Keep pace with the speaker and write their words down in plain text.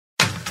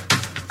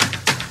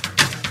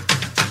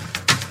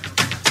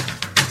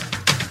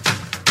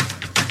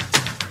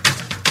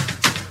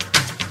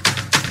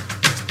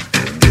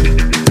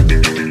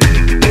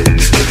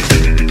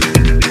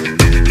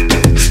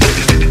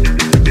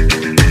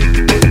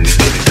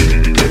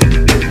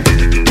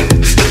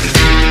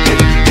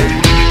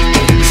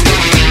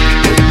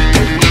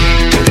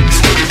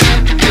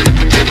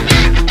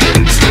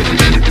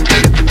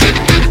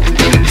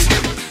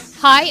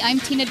Hi, I'm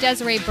Tina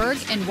Desiree Berg,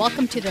 and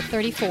welcome to the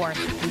 34th.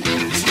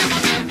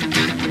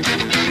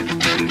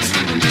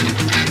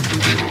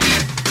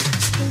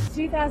 Since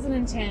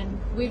 2010,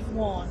 we've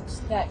warned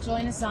that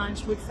Julian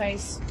Assange would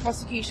face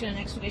prosecution and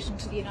extradition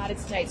to the United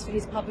States for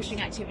his publishing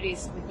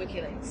activities with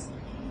WikiLeaks.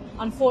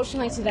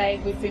 Unfortunately,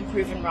 today we've been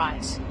proven right.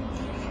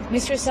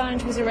 Mr.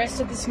 Assange was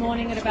arrested this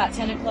morning at about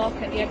 10 o'clock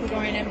at the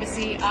Ecuadorian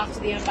embassy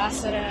after the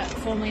ambassador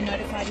formally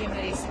notified him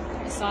that his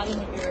asylum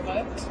would be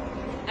revoked,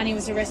 and he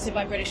was arrested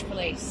by British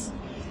police.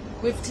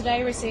 We've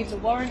today received a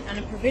warrant and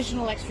a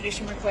provisional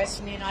extradition request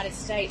from the United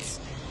States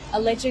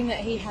alleging that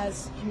he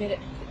has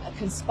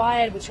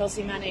conspired with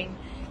Chelsea Manning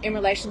in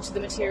relation to the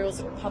materials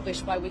that were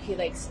published by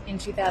WikiLeaks in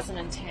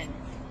 2010.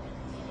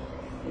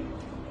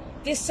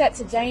 This sets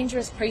a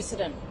dangerous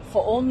precedent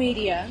for all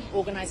media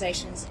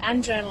organisations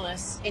and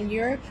journalists in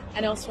Europe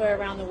and elsewhere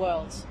around the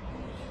world.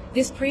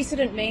 This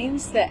precedent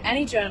means that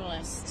any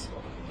journalist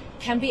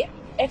can be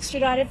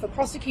extradited for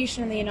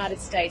prosecution in the United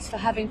States for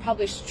having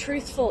published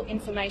truthful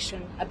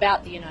information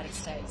about the United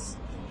States.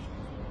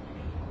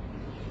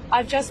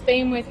 I've just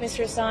been with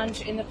Mr.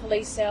 Assange in the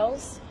police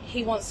cells.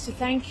 He wants to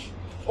thank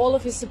all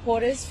of his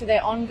supporters for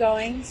their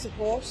ongoing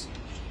support,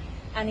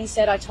 and he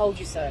said, "I told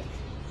you so."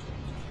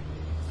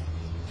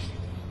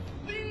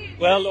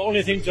 Well, the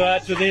only thing to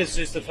add to this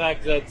is the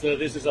fact that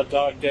this is a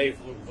dark day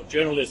for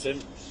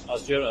journalism.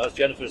 As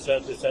Jennifer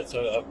said, this sets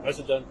a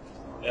precedent.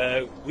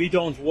 We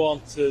don't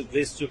want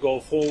this to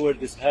go forward.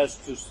 This has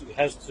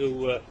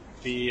to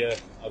be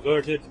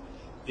averted.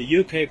 The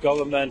UK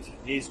government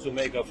needs to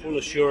make a full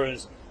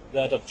assurance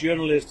that a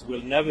journalist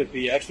will never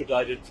be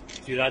extradited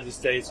to the United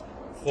States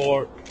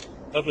for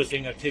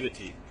publishing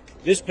activity.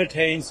 This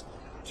pertains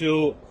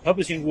to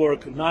publishing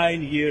work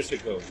 9 years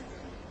ago,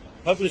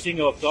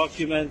 publishing of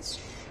documents,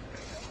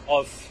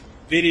 of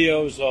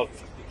videos of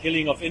the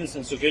killing of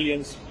innocent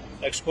civilians,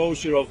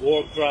 exposure of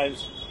war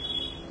crimes.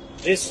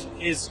 This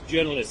is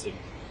journalism.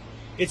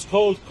 It's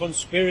called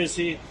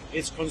conspiracy.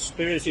 It's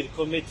conspiracy to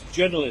commit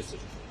journalism.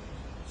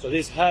 So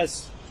this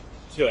has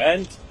to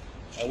end,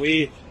 and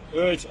we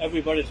urge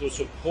everybody to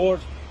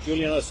support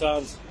Julian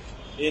Assange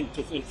in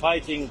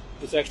fighting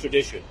this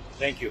extradition.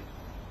 Thank you.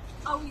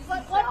 What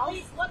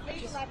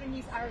legal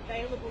avenues are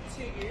available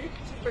to you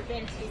to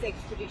prevent his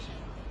extradition?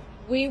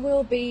 We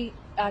will be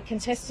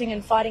contesting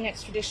and fighting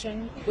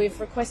extradition. We've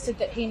requested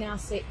that he now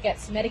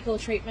gets medical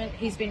treatment.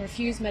 He's been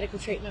refused medical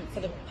treatment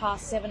for the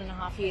past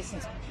 7.5 years,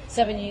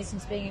 7 years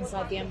since being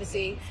inside the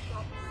embassy.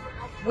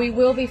 We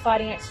will be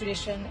fighting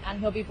extradition, and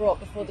he'll be brought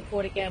before the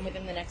court again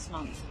within the next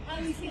month.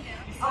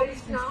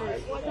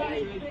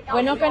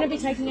 We're not going to be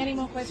taking any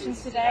more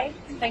questions today.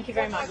 Thank you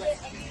very much.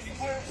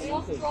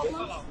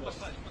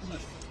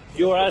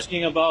 You're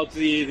asking about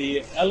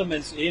the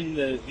elements in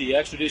the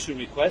extradition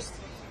request.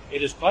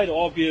 It is quite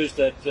obvious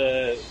that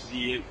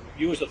the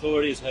US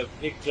authorities have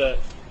picked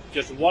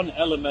just one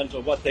element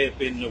of what they've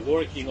been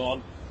working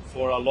on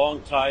for a long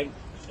time,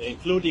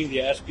 including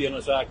the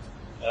Espionage Act,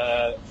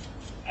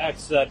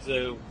 acts that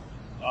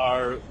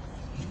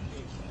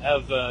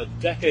have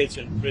decades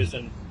in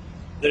prison.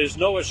 There is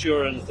no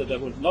assurance that there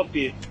will not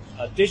be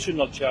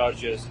additional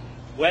charges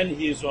when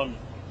he is on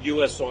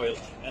US soil.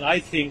 And I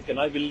think and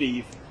I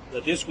believe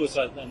that this was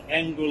an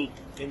angle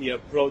in the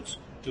approach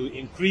to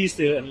increase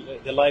the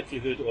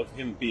likelihood of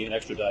him being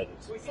extradited.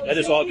 That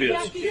is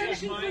obvious.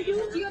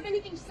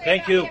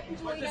 Thank you.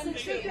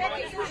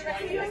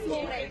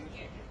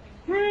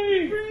 Free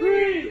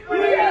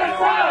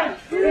Assange!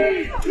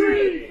 Free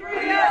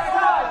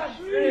Assange!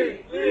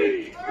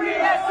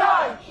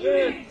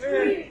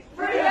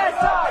 Free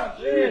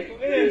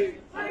Assange!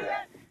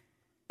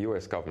 The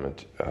US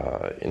government,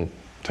 in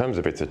terms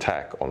of its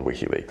attack on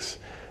WikiLeaks,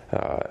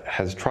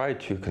 has tried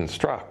to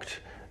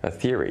construct a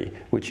theory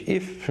which,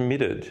 if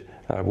permitted,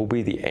 will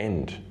be the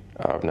end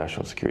of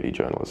national security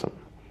journalism,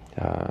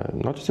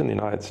 not just in the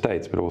United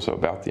States, but also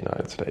about the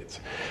United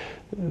States.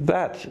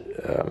 That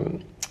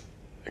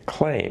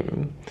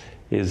claim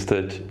is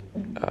that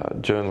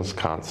journalists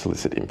can't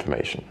solicit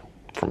information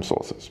from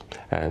sources,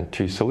 and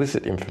to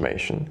solicit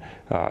information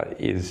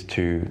is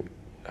to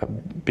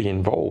be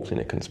involved in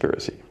a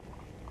conspiracy.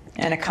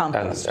 An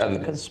accomplice to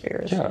the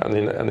conspiracy. Yeah,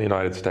 and the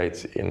United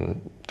States,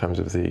 in terms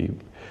of the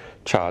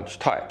charge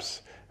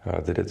types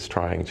that it's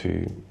trying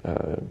to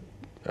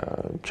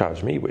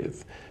charge me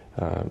with,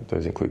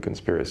 those include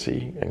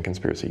conspiracy and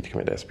conspiracy to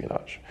commit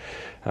espionage.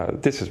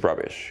 This is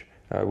rubbish.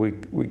 We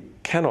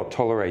cannot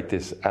tolerate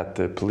this at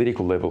the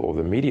political level or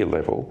the media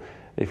level.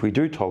 If we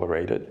do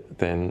tolerate it,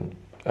 then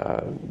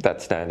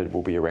that standard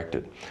will be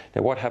erected.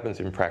 Now, what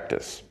happens in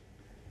practice?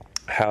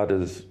 How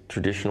does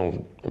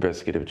traditional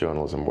investigative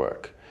journalism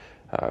work?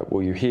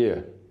 Well, you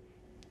hear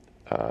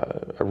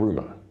a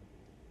rumor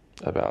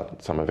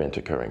about some event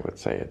occurring.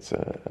 Let's say it's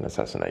an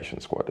assassination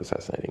squad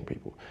assassinating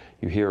people.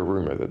 You hear a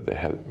rumor that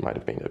there might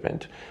have been an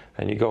event,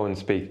 and you go and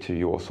speak to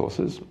your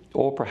sources,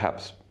 or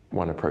perhaps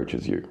one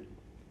approaches you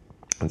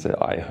and say,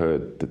 "I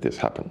heard that this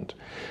happened."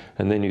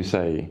 And then you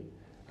say,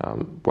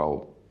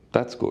 well,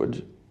 that's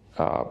good,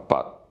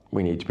 but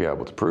we need to be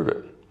able to prove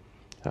it.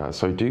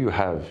 So do you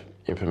have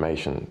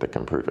information that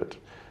can prove it.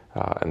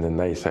 And then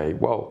they say,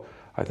 well,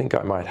 I think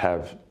I might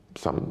have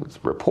some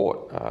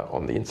report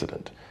on the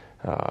incident.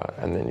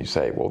 And then you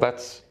say, well,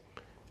 that's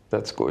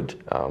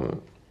good.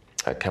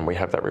 Can we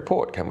have that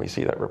report? Can we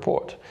see that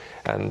report?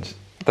 And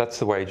that's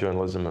the way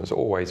journalism has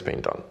always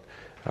been done.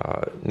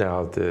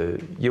 Now,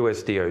 the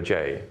US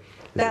DOJ...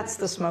 That's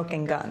the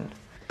smoking gun.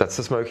 That's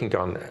the smoking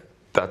gun.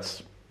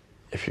 That's,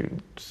 if you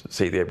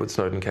see the Edward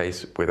Snowden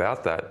case,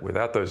 without that,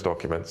 without those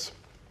documents,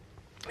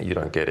 you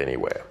don't get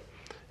anywhere.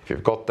 If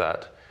you've got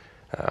that,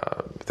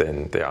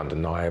 then they're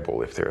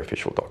undeniable if they're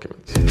official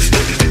documents.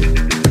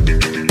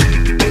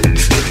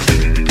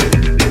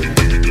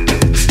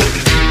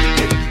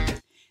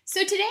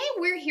 So today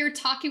we're here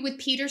talking with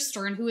Peter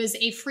Stern, who is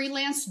a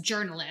freelance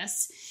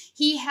journalist.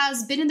 He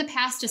has been in the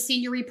past a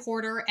senior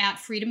reporter at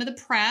Freedom of the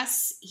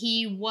Press.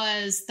 He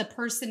was the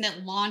person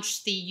that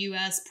launched the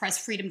U.S. Press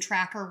Freedom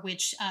Tracker,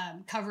 which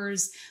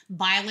covers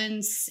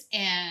violence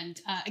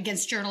and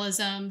against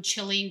journalism,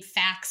 chilling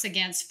facts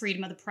against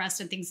freedom of the press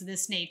and things of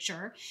this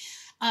nature.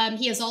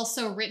 He has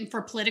also written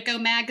for Politico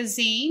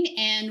magazine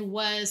and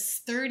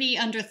was 30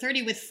 under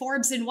 30 with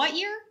Forbes in what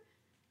year?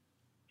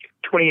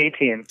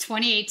 2018.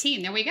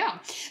 2018. There we go.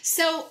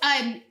 So,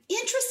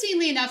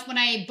 interestingly enough, when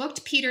I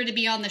booked Peter to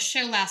be on the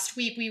show last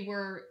week, we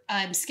were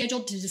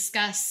scheduled to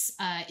discuss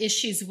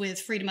issues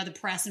with freedom of the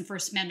press and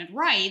First Amendment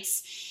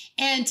rights.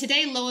 And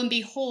today, lo and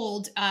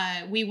behold,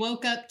 we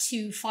woke up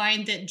to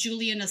find that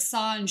Julian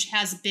Assange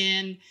has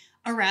been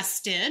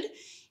arrested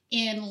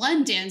in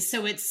London.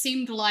 So it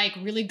seemed like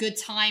really good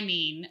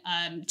timing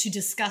to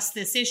discuss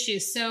this issue.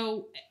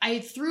 So I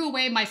threw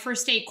away my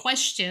first 8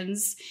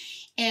 questions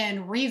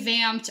and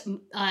revamped them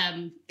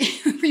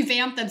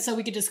so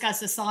we could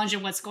discuss Assange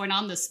and what's going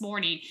on this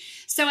morning.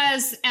 So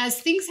as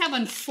things have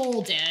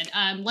unfolded,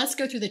 let's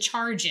go through the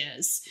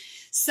charges.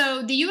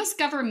 So the U.S.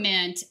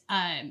 government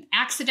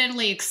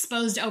accidentally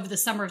exposed over the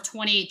summer of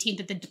 2018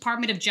 that the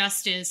Department of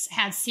Justice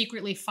had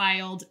secretly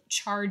filed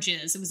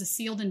charges. It was a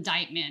sealed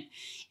indictment.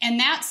 And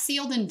that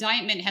sealed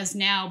indictment has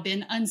now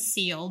been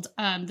unsealed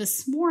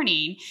this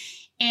morning.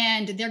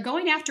 And they're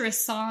going after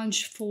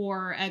Assange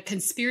for a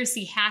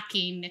conspiracy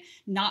hacking,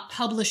 not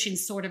publishing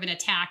sort of an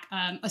attack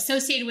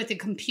associated with the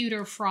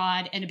Computer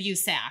Fraud and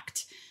Abuse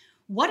Act.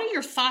 What are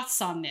your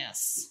thoughts on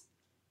this?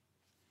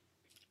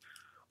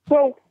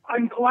 Well,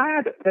 I'm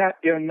glad that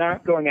they're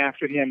not going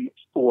after him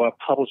for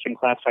publishing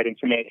classified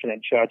information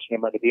and charging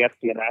him under the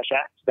Espionage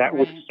Act. That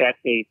would set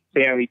a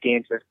very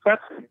dangerous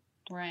precedent.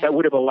 Right. That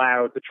would have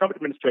allowed the Trump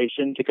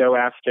administration to go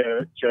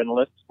after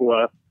journalists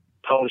for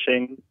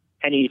publishing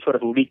any sort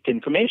of leaked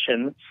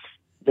information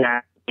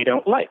that they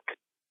don't like.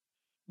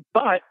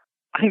 But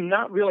I'm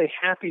not really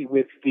happy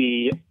with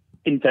the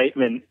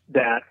indictment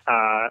that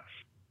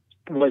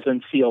was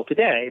unsealed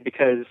today,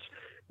 because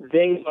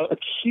they are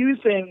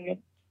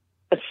accusing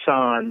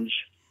Assange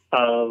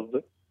of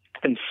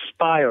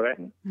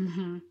conspiring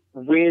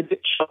with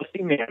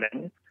Chelsea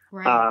Manning,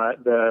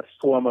 the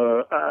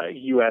former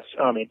U.S.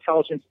 Army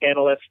intelligence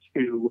analyst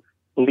who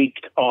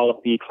leaked all of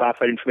the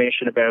classified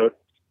information about,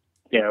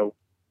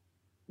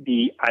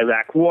 the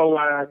Iraq war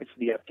logs,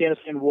 the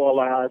Afghanistan war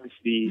logs,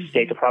 the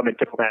State Department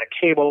diplomatic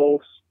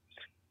cables,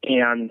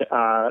 and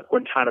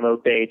Guantanamo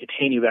Bay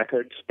detainee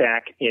records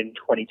back in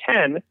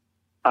 2010.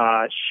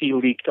 She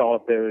leaked all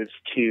of those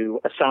to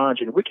Assange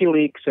and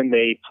WikiLeaks, and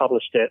they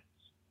published it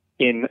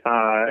in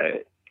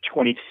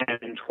 2010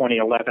 and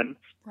 2011.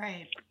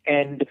 Right.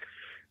 And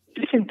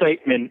this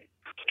indictment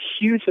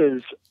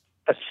accuses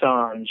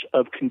Assange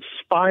of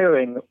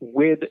conspiring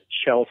with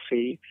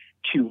Chelsea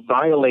to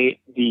violate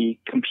the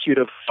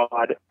Computer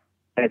Fraud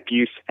and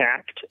Abuse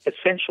Act.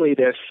 Essentially,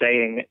 they're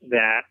saying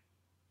that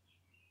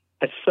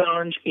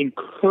Assange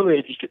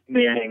encouraged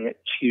Manning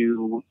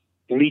to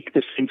leak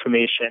this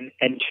information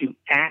and to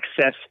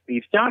access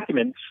these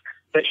documents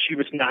that she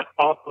was not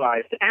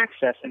authorized to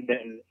access, and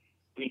then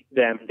leak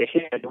them to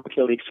him and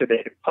WikiLeaks so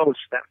they could publish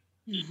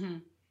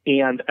them.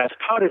 And as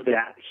part of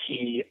that,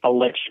 he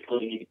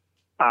allegedly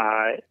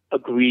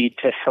agreed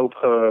to help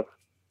her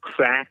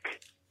crack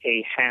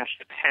a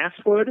hashed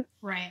password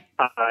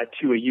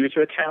to a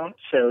user account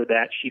so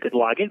that she could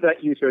log into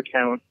that user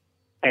account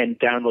and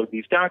download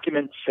these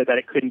documents so that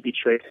it couldn't be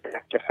traced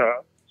back to her.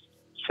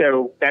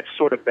 So that's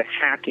sort of the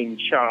hacking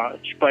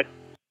charge. But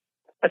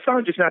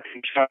Assange is not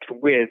being charged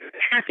with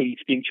hacking.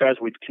 He's being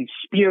charged with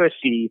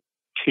conspiracy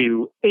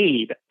to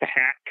aid the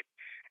hack.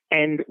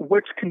 And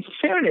what's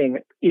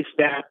concerning is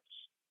that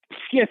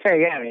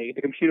CFAA,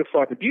 the Computer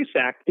Fraud and Abuse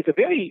Act, is a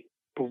very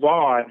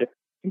broad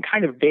and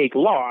kind of vague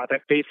law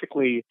that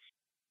basically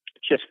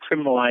just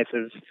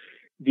criminalizes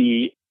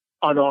the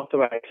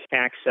unauthorized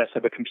access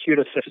of a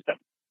computer system.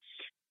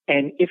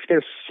 And if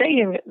they're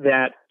saying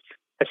that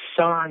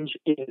Assange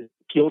is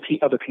guilty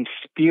of a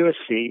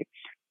conspiracy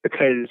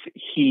because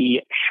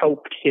he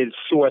helped his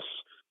source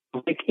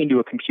break into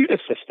a computer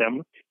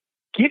system,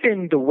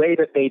 given the way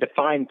that they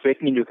define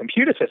breaking into a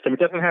computer system, it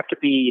doesn't have to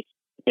be,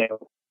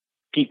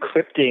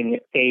 decrypting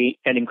an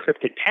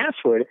encrypted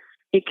password.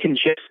 It can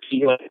just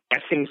be like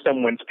guessing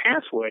someone's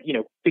password,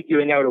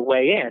 figuring out a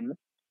way in.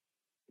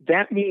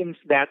 that means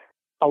that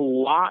a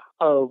lot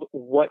of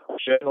what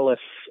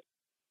journalists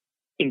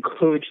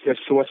encourage their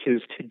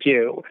sources to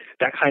do,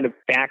 that kind of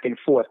back and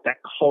forth, that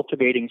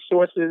cultivating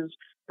sources,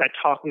 that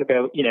talking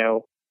about,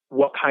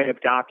 what kind of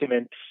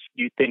documents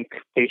you think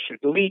they should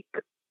leak,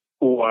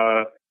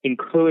 or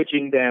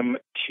encouraging them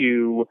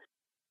to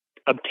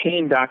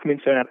obtain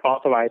documents they're not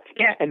authorized to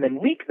get and then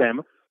leak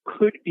them,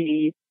 could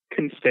be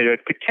considered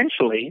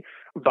potentially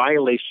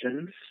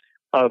violations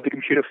of the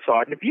Computer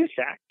Fraud and Abuse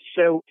Act.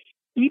 So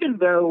even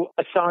though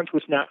Assange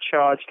was not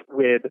charged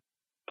with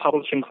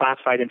publishing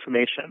classified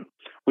information,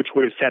 which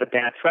would have set a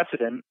bad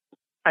precedent,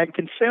 I'm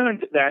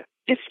concerned that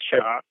this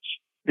charge,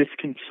 this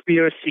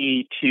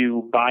conspiracy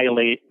to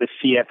violate the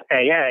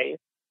CFAA,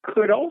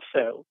 could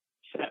also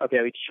set a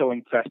very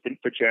chilling precedent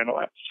for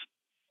journalists.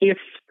 If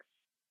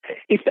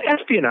the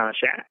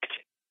Espionage Act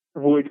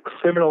would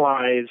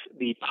criminalize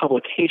the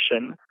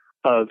publication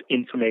of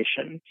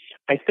information,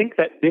 I think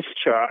that this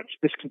charge,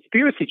 this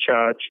conspiracy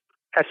charge,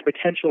 has the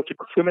potential to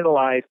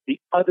criminalize the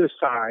other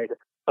side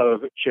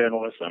of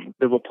journalism,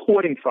 the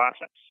reporting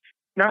process,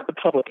 not the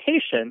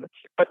publication,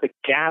 but the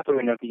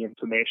gathering of the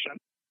information.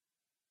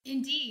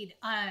 Indeed.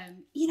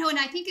 And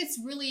I think it's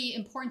really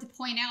important to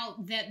point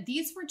out that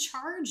these were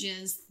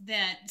charges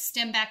that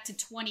stem back to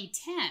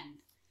 2010.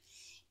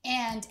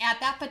 And at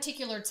that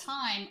particular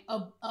time,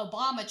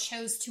 Obama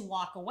chose to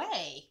walk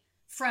away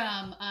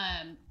from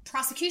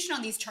prosecution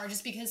on these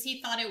charges because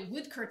he thought it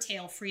would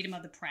curtail freedom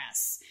of the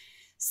press.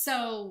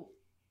 So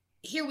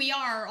here we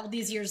are all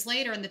these years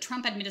later, and the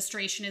Trump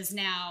administration is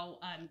now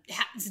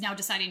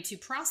deciding to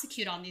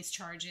prosecute on these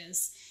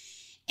charges.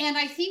 And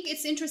I think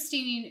it's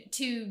interesting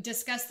to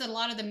discuss that a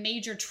lot of the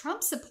major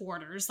Trump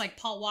supporters, like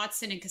Paul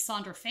Watson and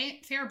Cassandra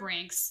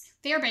Fairbanks,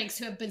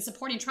 who have been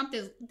supporting Trump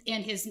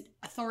in his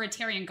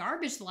authoritarian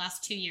garbage the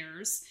last 2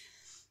 years,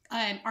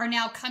 are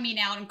now coming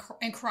out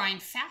and crying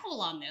foul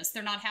on this.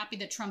 They're not happy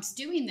that Trump's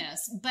doing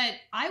this. But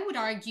I would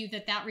argue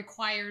that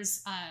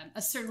requires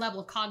a certain level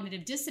of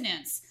cognitive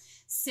dissonance,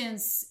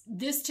 since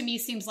this to me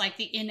seems like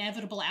the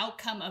inevitable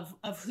outcome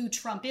of who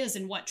Trump is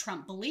and what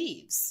Trump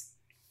believes.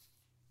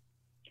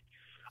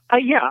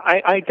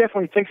 I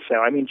definitely think so.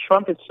 I mean,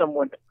 Trump is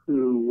someone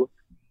who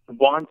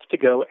wants to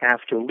go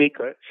after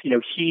leakers.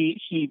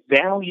 He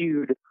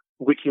valued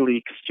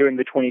WikiLeaks during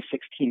the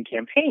 2016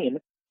 campaign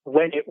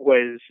when it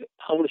was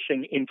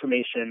publishing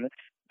information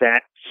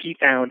that he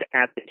found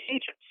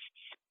advantageous.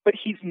 But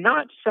he's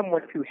not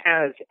someone who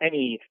has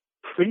any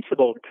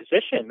principled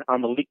position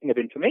on the leaking of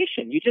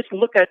information. You just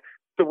look at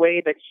the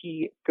way that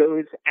he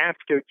goes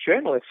after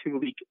journalists who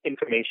leak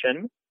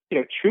information,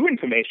 true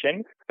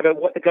information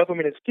about what the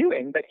government is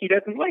doing that he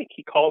doesn't like.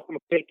 He calls them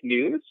fake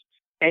news,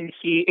 and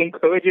he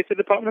encourages the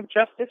Department of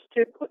Justice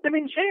to put them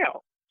in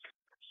jail.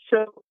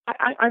 So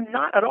I'm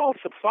not at all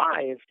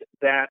surprised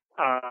that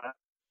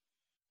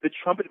the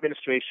Trump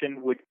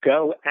administration would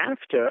go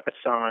after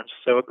Assange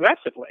so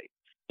aggressively.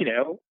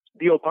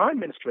 The Obama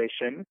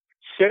administration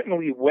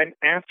certainly went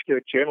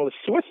after journalist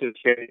sources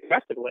very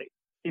aggressively.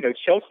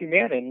 Chelsea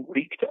Manning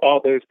leaked all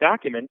those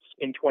documents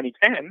in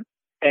 2010,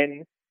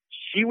 and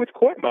she was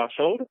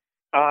court-martialed.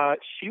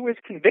 She was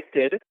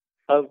convicted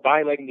of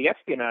violating the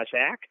Espionage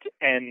Act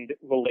and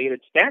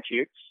related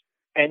statutes,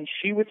 and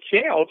she was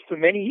jailed for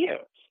many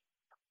years.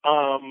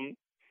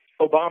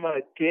 Obama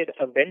did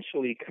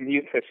eventually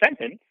commute her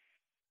sentence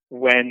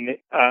when,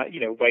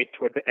 right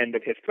toward the end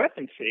of his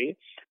presidency,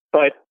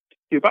 but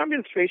the Obama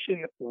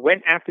administration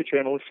went after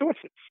journalist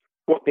sources.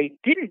 What they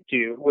didn't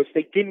do was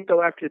they didn't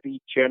go after the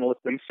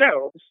journalists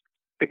themselves,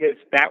 because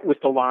that was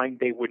the line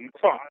they wouldn't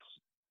cross.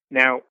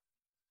 Now,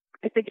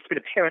 I think it's been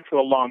apparent for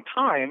a long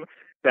time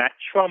that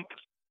Trump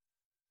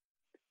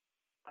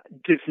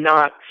does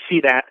not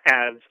see that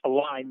as a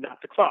line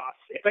not to cross.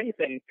 If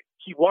anything,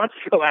 he wants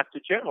to go after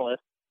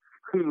journalists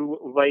who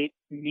write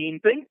mean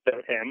things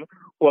about him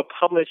or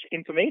publish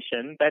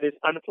information that is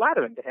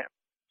unflattering to him.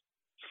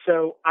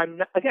 So I'm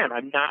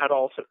not at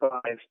all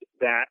surprised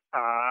that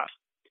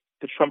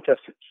the Trump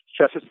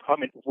Justice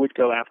Department would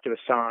go after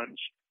Assange.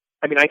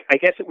 I mean, I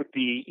guess it would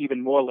be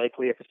even more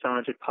likely if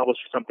Assange had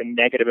published something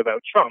negative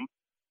about Trump,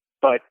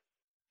 but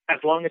as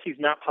long as he's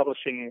not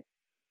publishing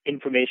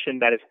information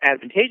that is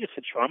advantageous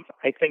to Trump,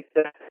 I think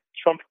that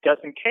Trump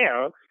doesn't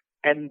care,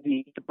 and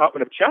the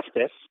Department of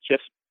Justice,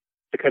 just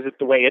because it's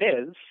the way it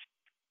is,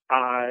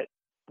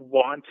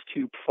 wants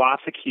to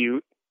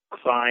prosecute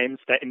crimes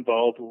that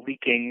involve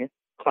leaking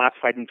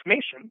classified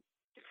information.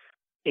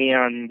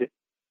 And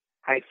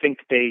I think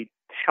they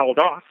held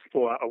off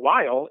for a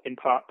while, in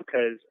part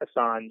because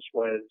Assange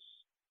was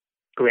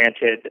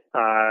granted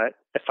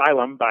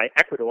asylum by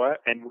Ecuador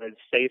and was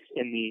safe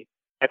in the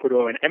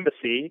Ecuadorian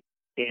embassy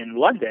in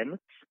London.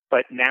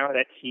 But now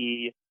that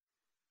he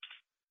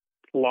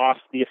lost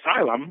the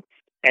asylum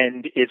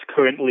and is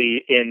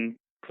currently in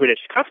British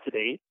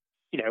custody,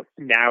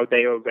 now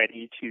they are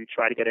ready to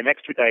try to get him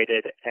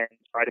extradited and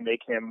try to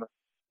make him,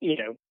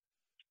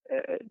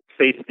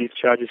 face these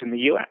charges in the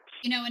U.S.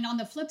 And on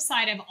the flip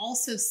side, I've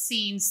also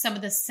seen some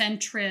of the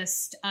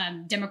centrist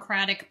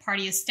Democratic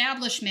Party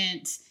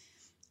establishment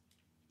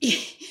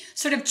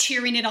sort of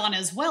cheering it on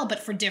as well, but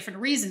for different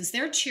reasons.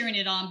 They're cheering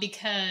it on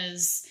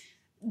because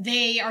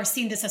they are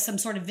seeing this as some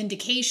sort of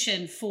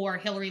vindication for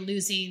Hillary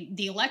losing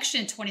the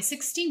election in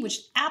 2016, which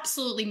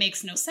absolutely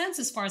makes no sense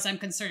as far as I'm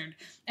concerned.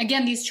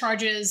 Again, these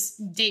charges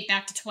date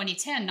back to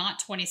 2010, not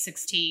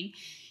 2016.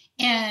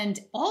 And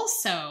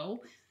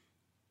also,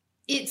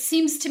 it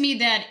seems to me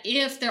that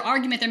if their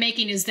argument they're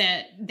making is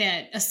that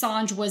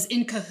Assange was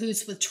in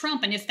cahoots with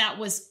Trump, and if that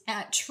was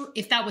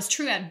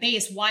true at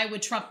base, why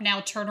would Trump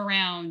now turn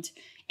around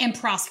and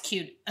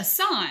prosecute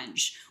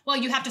Assange? Well,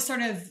 you have to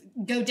sort of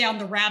go down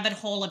the rabbit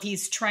hole of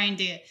he's trying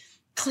to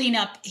clean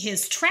up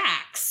his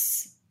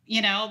tracks,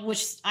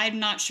 which I'm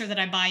not sure that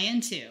I buy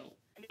into.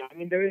 I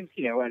mean, there is,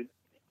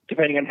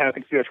 depending on how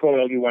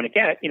conspiratorial you want to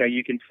get,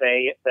 you can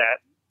say that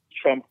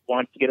Trump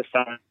wants to get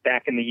Assange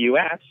back in the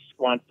U.S.,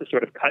 wants to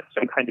sort of cut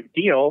some kind of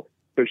deal,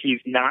 so he's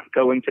not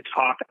going to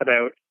talk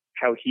about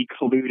how he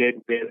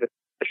colluded with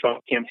the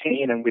Trump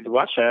campaign and with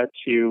Russia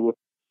to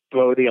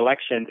throw the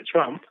election to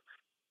Trump.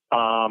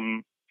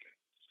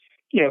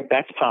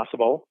 That's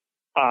possible.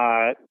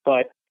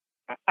 But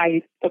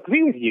I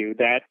agree with you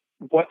that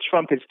what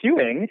Trump is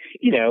doing,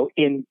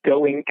 in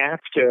going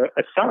after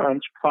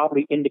Assange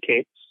probably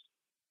indicates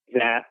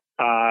that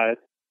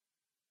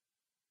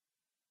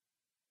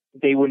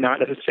they were not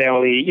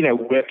necessarily,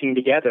 working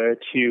together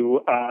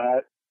to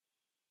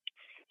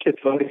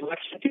throw the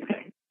election to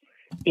him.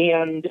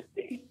 And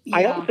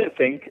I also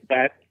think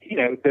that,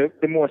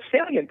 the more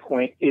salient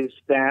point is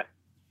that,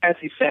 as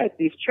you said,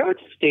 these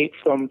charges date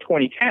from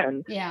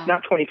 2010,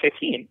 not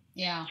 2015.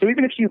 Yeah. So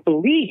even if you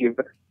believe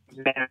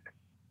that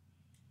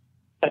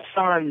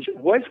Assange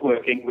was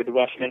working with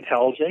Russian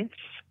intelligence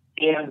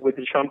and with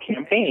the Trump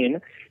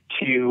campaign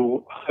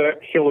to hurt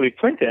Hillary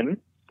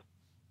Clinton,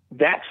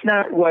 that's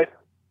not what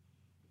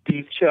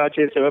these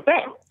charges are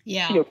about.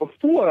 Yeah.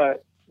 Before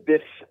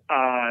this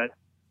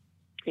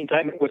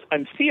indictment was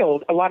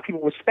unsealed, a lot of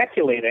people were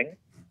speculating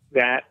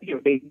that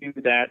they knew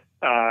that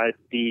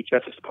the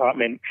Justice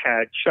Department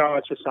had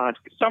charged Assange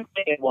with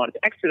something and wanted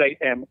to extradite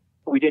him,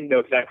 but we didn't know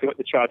exactly what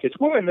the charges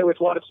were, and there was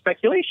a lot of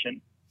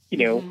speculation.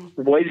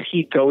 Was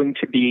he going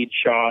to be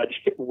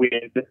charged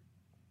with,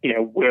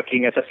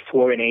 working as a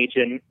foreign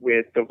agent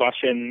with the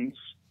Russians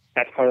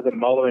as part of the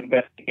Mueller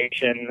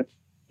investigation,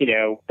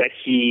 that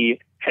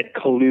he had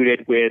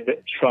colluded with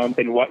Trump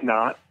and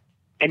whatnot.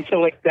 And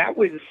so, that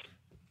was,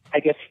 I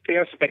guess,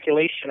 fair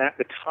speculation at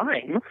the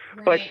time,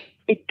 right. But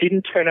it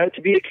didn't turn out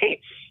to be the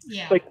case.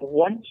 Yeah.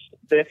 Once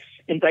this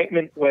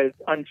indictment was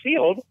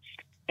unsealed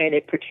and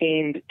it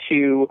pertained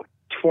to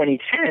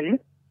 2010,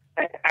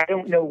 I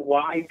don't know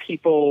why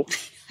people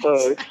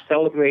are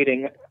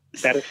celebrating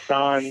that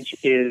Assange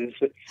is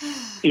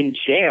in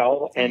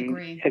jail and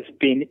has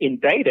been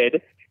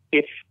indicted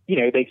if,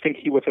 they think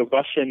he was a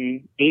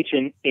Russian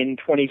agent in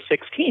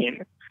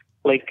 2016.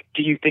 Do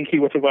you think he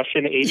was a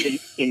Russian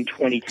agent in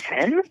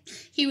 2010?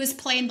 He was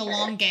playing the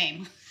long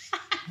game.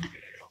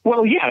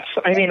 Well, yes.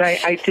 I mean,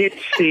 I did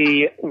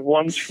see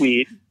one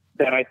tweet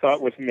that I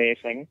thought was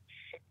amazing.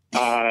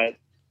 The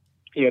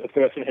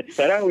person had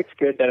said, it's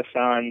good that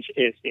Assange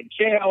is in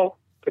jail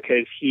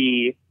because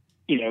he,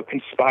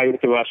 conspired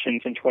with the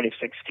Russians in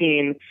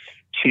 2016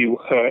 to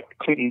hurt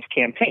Clinton's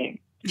campaign.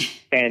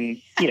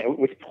 And, it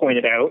was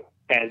pointed out,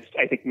 as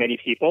I think many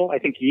people, I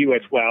think you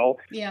as well,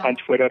 on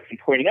Twitter, have been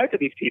pointing out to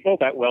these people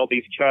that,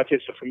 these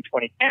charges are from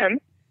 2010,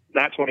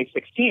 not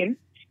 2016.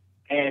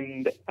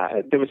 And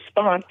the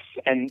response,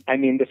 and I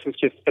mean, this was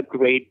just a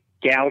great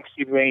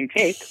galaxy brain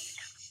take,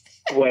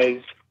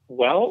 was,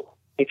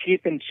 if he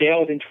had been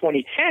jailed in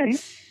 2010,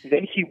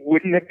 then he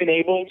wouldn't have been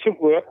able to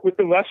work with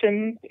the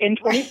Russians in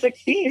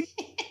 2016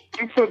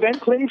 to prevent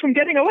Clinton from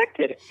getting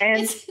elected.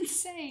 And it's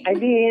insane. I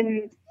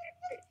mean,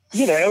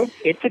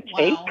 it's a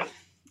take. Wow.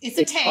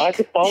 It's hard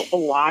to follow the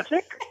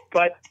logic,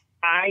 but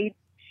I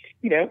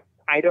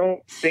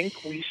don't think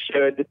we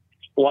should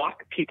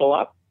lock people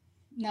up.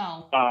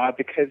 No.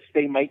 Because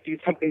they might do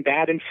something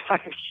bad in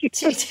 5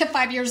 years.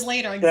 5 years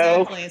later,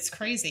 exactly. It's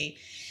crazy.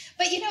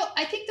 But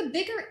I think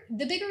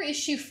the bigger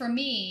issue for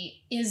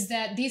me is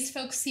that these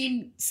folks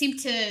seem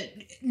to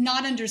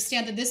not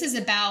understand that this is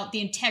about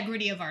the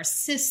integrity of our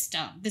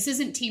system. This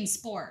isn't team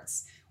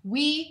sports.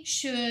 We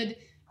should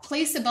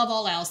place above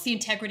all else the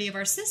integrity of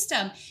our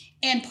system.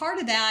 And part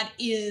of that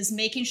is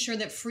making sure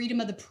that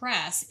freedom of the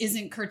press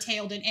isn't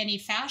curtailed in any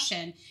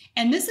fashion.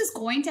 And this is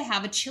going to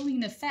have a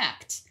chilling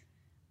effect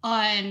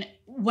on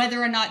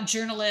whether or not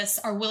journalists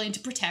are willing to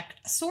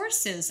protect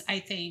sources, I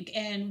think,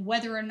 and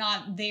whether or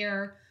not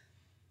they're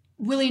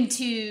willing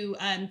to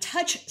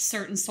touch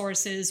certain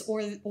sources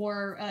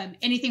or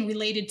anything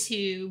related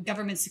to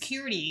government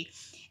security.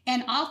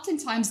 And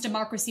oftentimes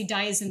democracy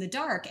dies in the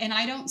dark. And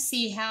I don't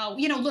see how,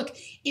 look,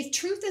 if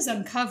truth is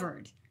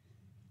uncovered,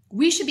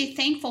 we should be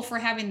thankful for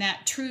having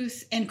that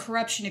truth and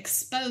corruption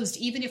exposed,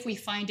 even if we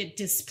find it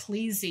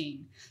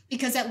displeasing,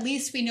 because at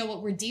least we know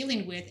what we're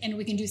dealing with and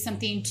we can do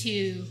something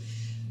to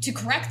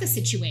correct the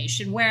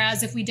situation.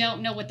 Whereas if we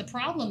don't know what the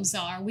problems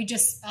are, we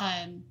just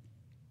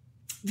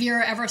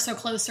veer ever so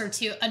closer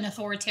to an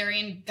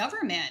authoritarian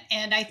government.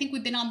 And I think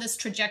we've been on this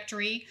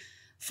trajectory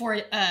for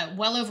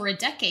well over a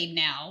decade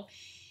now.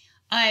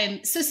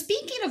 So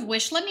speaking of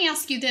which, let me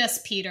ask you this,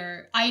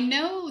 Peter. I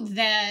know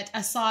that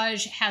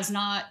Assange has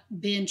not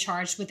been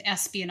charged with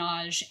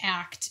Espionage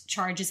Act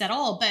charges at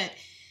all, but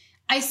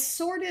I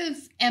sort of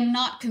am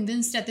not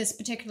convinced at this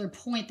particular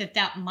point that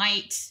that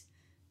might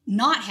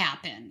not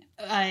happen.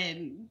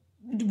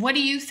 What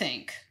do you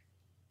think?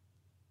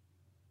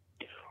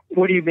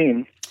 What do you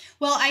mean?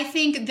 Well, I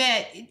think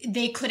that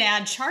they could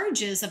add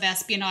charges of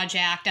Espionage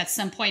Act at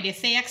some point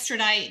if they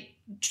extradite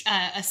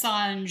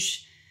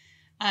Assange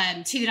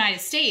to the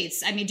United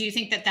States. I mean, do you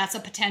think that that's a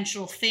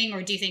potential thing,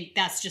 or do you think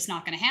that's just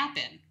not going to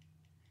happen?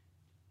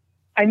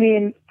 I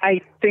mean,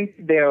 I think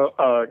there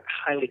are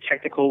highly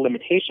technical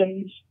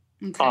limitations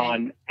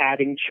on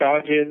adding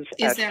charges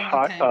as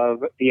part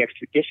of the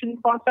extradition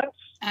process.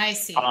 I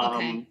see.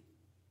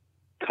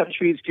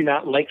 Countries do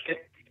not like it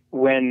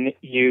when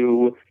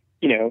you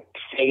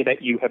say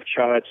that you have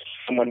charged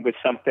someone with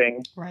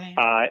something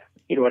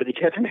in order to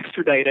get them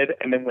extradited,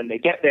 and then when they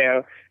get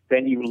there,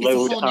 then you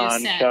load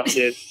on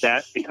charges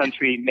that the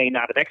country may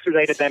not have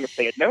extradited them if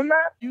they had known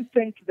that. I do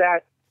think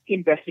that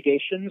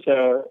investigations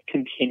are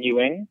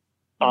continuing.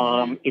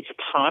 It's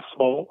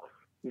possible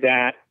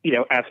that,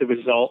 as a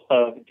result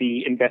of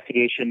the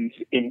investigations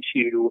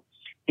into,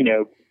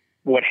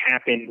 what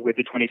happened with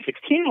the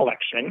 2016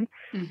 election,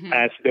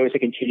 as those are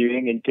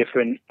continuing in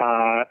different,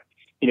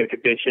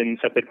 divisions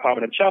of the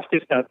Department of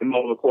Justice, as the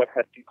Mueller report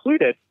has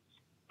concluded,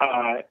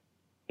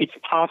 it's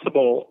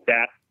possible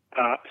that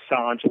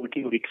Assange or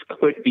WikiLeaks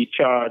could be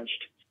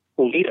charged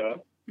later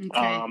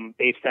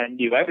based on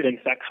new evidence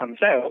that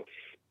comes out.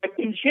 But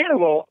in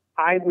general,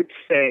 I would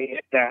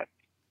say that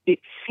it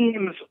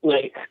seems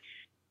like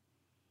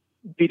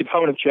the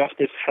Department of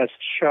Justice has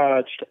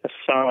charged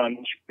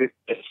Assange with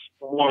this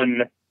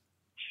one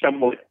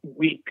somewhat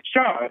weak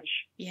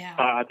charge,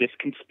 this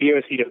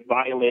conspiracy to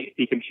violate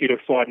the Computer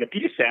Fraud and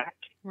Abuse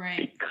Act,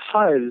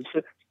 because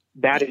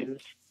that is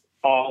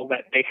all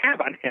that they have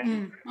on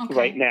him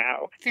right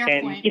now.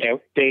 Fair point.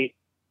 They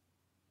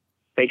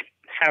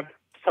have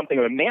something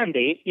of a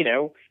mandate.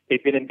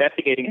 They've been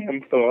investigating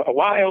him for a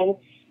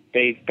while.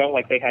 They felt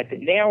like they had to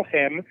nail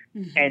him,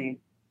 and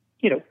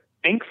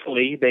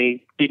thankfully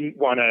they didn't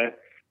want to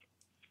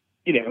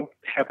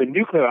have the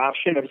nuclear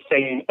option of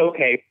saying,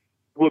 okay,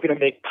 we're going to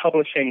make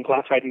publishing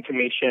classified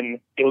information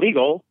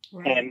illegal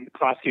and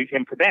prosecute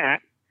him for that.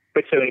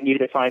 But so they needed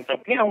to find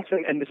something else,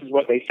 and this is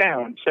what they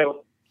found.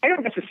 So I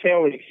don't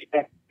necessarily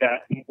expect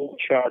that more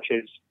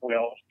charges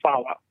will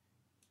follow.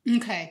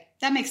 Okay,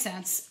 that makes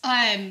sense.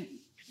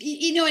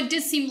 It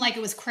did seem like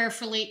it was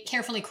carefully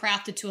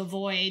crafted to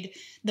avoid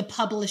the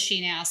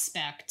publishing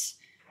aspect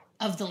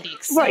of the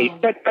leaks. So.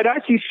 Right, but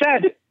as you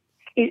said,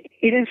 it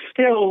is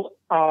still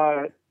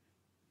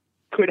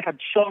could have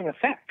chilling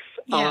effects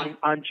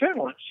on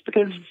journalists,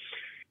 because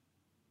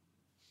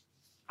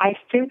I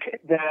think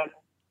that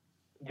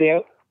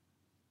there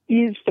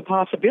is the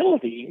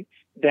possibility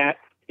that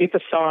if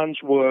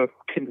Assange were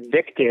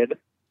convicted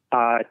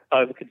of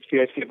a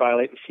conspiracy to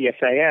violate the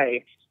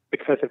CSAA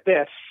because of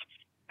this,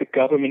 the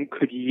government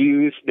could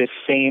use this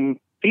same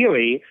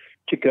theory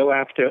to go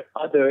after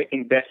other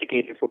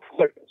investigative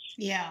reporters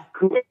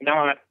who have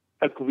not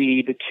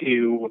agreed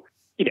to,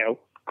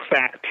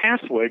 crack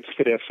passwords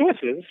for their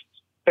sources,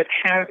 but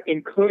have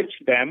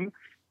encouraged them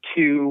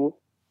to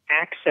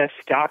access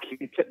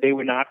documents that they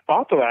were not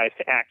authorized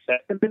to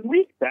access and then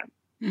leak them.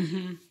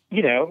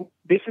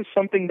 This is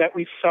something that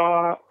we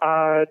saw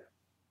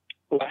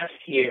last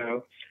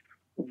year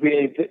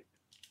with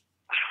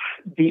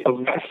the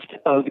arrest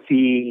of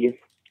the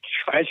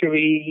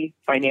Treasury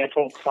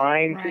financial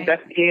crimes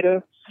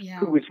investigator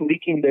who was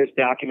leaking those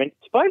documents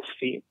to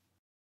BuzzFeed.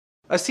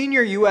 A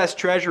senior U.S.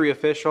 Treasury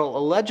official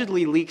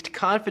allegedly leaked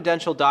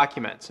confidential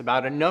documents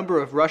about a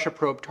number of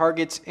Russia-probe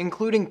targets,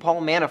 including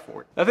Paul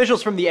Manafort.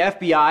 Officials from the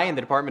FBI and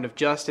the Department of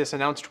Justice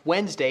announced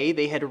Wednesday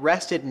they had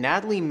arrested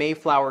Natalie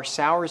Mayflower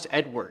Sowers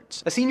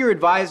Edwards, a senior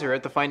advisor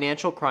at the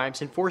Financial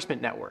Crimes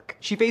Enforcement Network.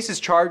 She faces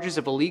charges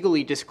of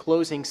illegally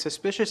disclosing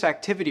suspicious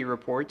activity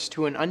reports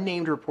to an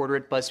unnamed reporter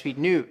at BuzzFeed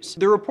News.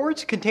 The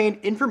reports contained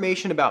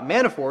information about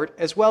Manafort,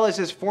 as well as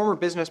his former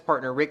business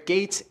partner Rick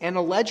Gates and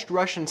alleged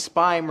Russian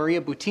spy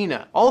Maria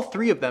Butina. All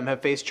three of them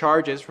have faced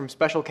charges from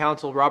special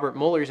counsel Robert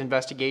Mueller's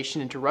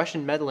investigation into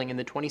Russian meddling in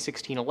the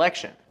 2016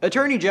 election.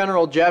 Attorney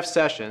General Jeff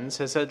Sessions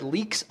has said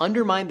leaks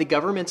undermine the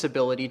government's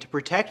ability to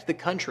protect the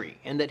country,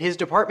 and that his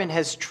department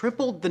has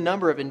tripled the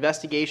number of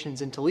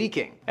investigations into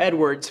leaking.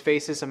 Edwards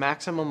faces a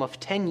maximum of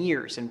 10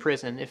 years in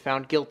prison if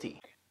found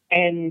guilty.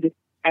 And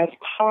as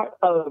part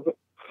of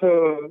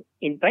her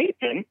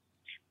indictment,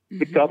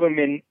 the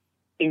government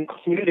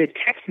included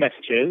text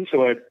messages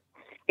or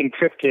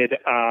encrypted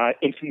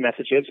instant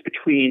messages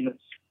between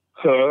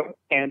her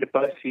and a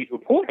BuzzFeed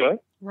reporter,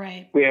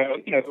 where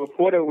the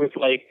reporter was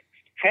like,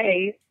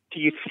 "Hey,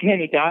 do you see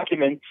any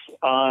documents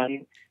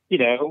on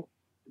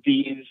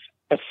these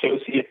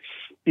associates,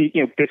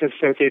 business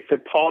associates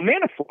of Paul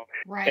Manafort?"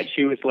 And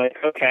she was like,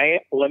 "Okay,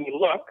 let me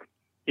look."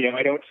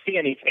 I don't see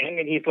anything.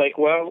 And he's like,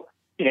 well,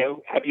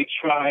 have you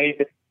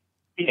tried,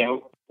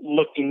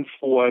 looking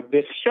for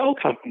this shell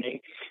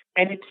company?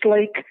 And it's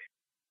like,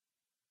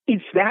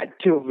 is that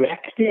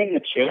directing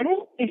a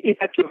journal? Is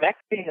that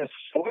directing a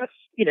source,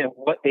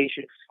 what they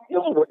should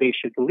steal, what they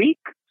should leak,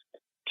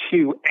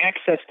 to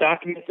access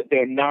documents that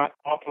they're not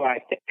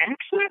authorized to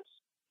access?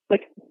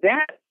 Like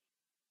that,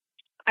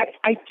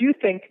 I do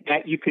think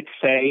that you could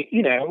say,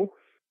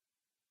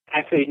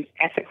 as an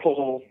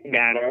ethical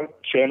matter,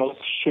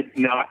 journalists should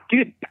not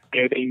do that.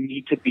 They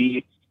need to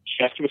be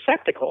just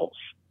receptacles.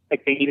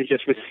 Like they need to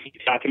just receive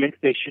documents.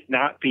 They should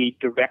not be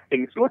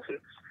directing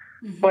sources.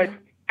 Mm-hmm. But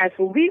as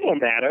a legal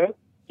matter,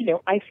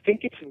 I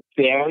think it's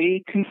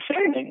very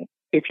concerning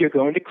if you're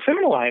going to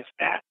criminalize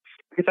that.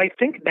 Because I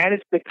think that is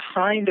the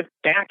kind of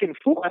back and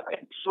forth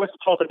and source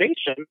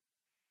cultivation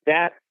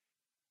that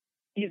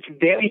is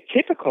very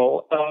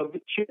typical of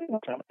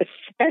journalism,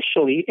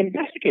 especially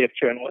investigative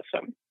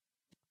journalism.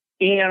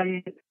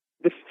 And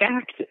the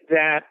fact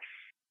that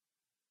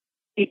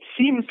it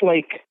seems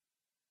like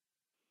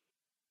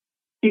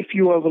if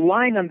you are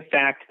relying on the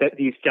fact that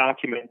these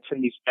documents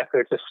and these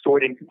records are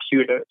stored in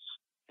computers,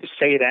 to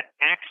say that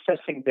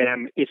accessing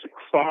them is a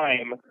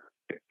crime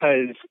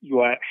because you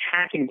are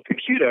hacking the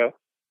computer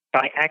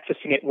by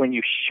accessing it when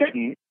you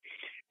shouldn't,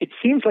 it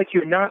seems like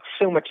you're not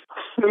so much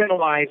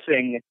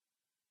criminalizing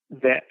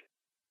the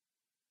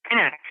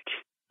act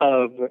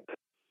of,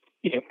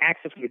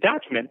 accessing the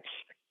documents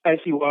as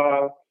you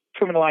are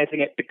criminalizing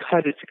it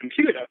because it's a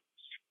computer.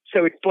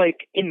 So it's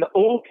like in the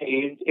old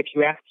days, if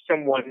you asked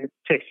someone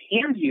to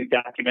hand you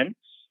documents,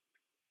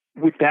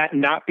 would that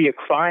not be a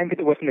crime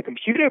because it wasn't a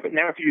computer? But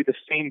now if you do the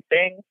same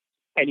thing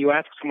and you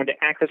ask someone to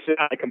access it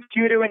on a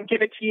computer and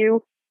give it to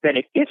you, then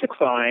it is a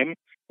crime.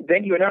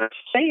 Then you're not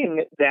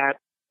saying that,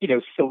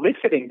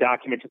 soliciting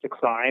documents is a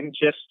crime,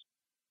 just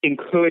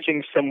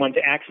encouraging someone to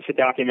access the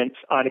documents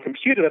on a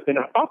computer that they're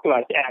not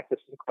authorized to access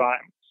is a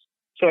crime.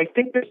 So I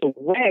think there's a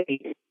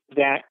way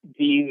that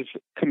these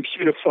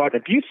Computer Fraud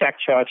and Abuse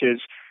Act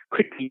charges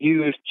could be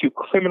used to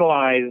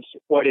criminalize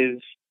what is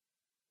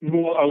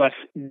more or less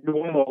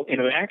normal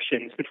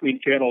interactions between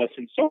journalists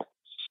and sources.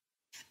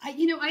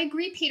 I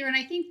agree, Peter, and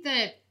I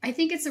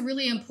think it's a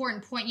really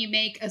important point you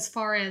make as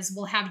far as,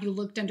 well, have you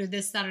looked under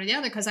this, that, or the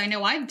other? Because I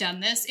know I've done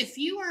this. If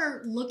you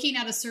are looking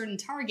at a certain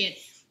target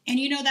and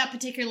that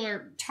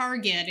particular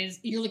target is,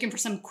 you're looking for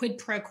some quid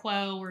pro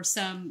quo or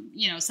some,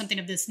 something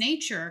of this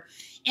nature,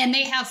 and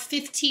they have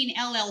 15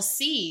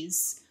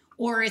 LLCs,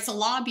 or it's a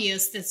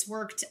lobbyist that's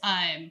worked,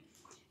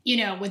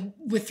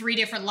 with 3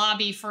 different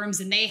lobby firms,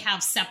 and they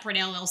have separate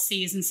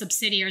LLCs and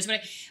subsidiaries,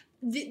 but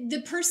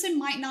the person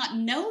might not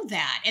know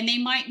that, and they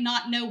might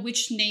not know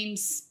which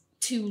names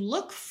to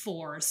look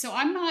for. So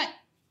I'm not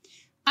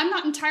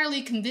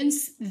entirely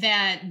convinced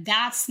that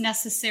that's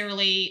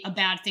necessarily a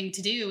bad thing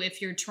to do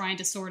if you're trying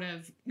to sort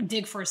of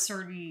dig for a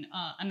certain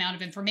amount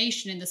of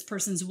information and this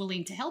person's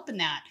willing to help in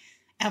that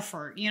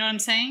effort. You know what I'm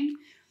saying?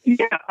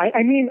 Yeah, I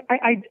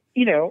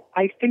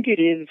think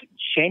it is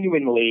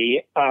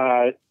genuinely,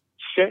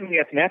 certainly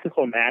as an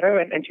ethical matter,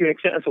 and to an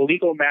extent as a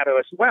legal matter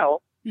as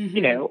well,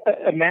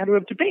 a matter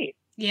of debate.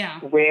 Yeah.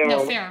 Where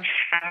fair.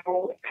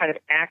 How kind of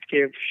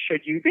active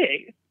should you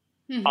be?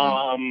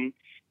 Mm-hmm.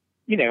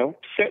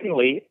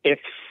 Certainly if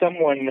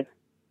someone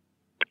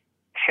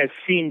has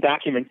seen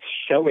documents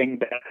showing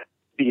that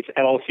these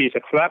LLCs are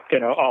corrupt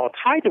and are all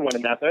tied to one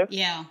another,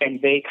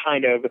 and they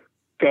kind of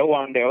go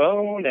on their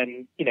own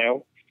and,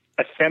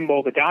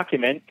 assemble the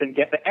documents and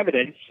get the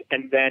evidence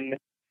and then,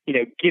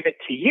 give it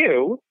to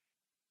you,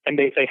 and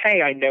they say,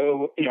 hey, I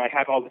know, I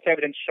have all this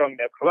evidence showing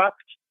they're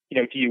corrupt.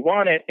 Do you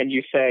want it? And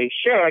you say,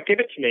 sure, give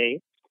it to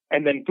me.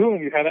 And then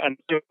boom, you have it on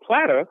a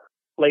platter.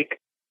 Like,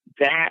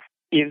 that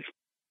is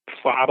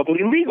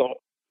probably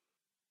legal.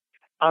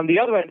 On the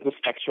other end of the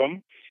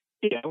spectrum,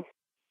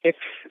 if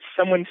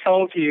someone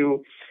tells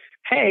you,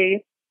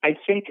 hey, I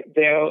think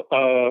there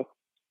are,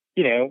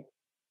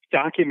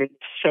 documents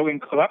showing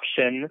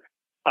corruption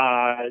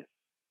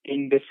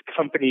in this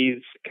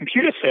company's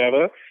computer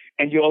server,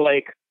 and you're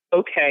like,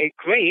 okay,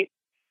 great.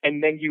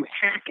 And then you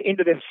hack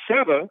into this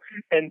server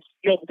and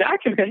steal the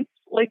documents,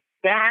 like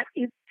that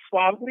is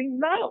probably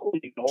not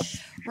legal.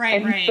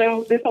 Right, and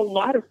so there's a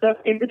lot of stuff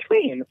in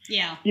between.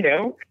 Yeah.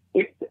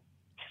 If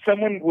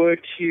someone were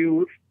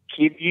to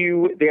give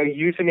you their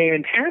username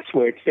and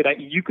password so that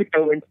you could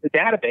go into the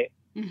database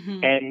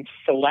and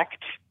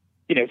select,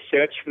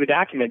 search for the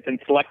documents and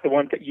select the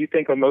ones that you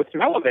think are most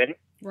relevant,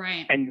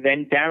 right, and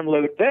then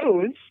download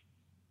those,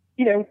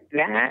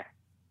 that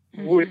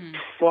would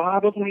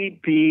probably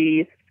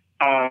be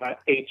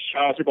a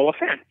chargeable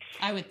offense.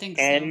 I would think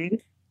so.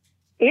 And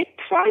it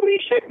probably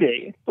should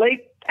be.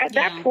 Like, at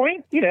that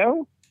point,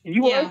 you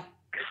are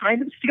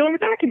kind of stealing the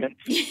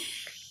documents.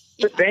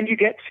 But then you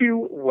get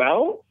to,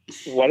 well,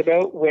 what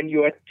about when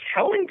you are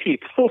telling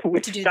people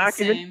which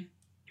documents?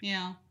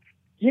 Yeah.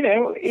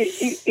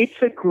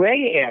 It's a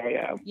gray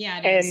area.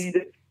 Yeah, it is.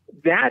 And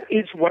that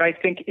is what I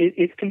think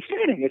is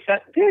concerning, is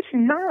that there's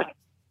not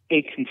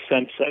a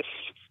consensus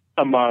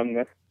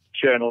among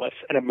journalists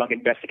and among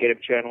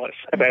investigative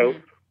journalists about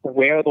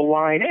where the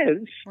line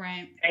is,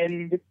 right,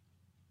 and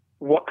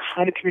what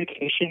kind of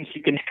communications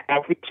you can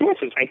have with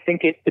sources. I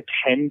think it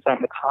depends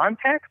on the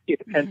context. It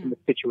depends on the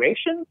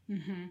situation.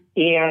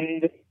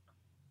 And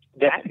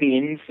that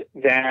means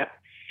that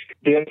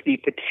there's the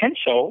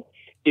potential,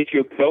 if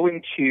you're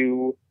going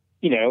to,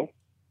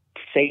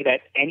 say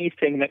that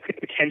anything that could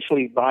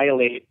potentially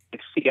violate the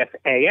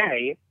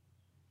CFAA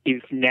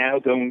is now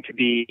going to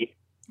be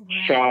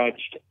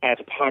charged as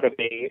part of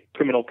a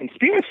criminal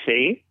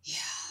conspiracy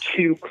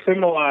to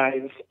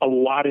criminalize a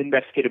lot of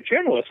investigative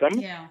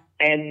journalism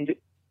and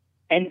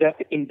end up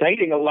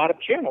indicting a lot of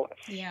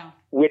journalists,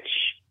 which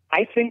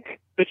I think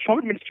the Trump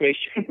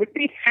administration would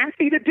be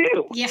happy to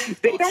do.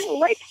 They don't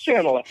like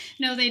journalists.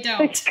 No, they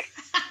don't.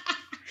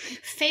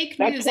 Fake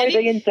news. That's why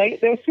they indict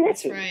their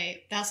sources. That's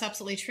right. That's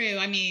absolutely true.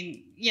 I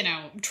mean,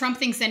 Trump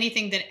thinks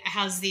anything that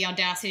has the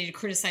audacity to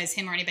criticize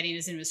him or anybody in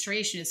his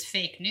administration is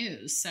fake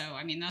news. So,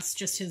 I mean, that's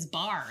just his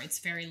bar. It's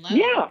very low.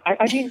 Yeah.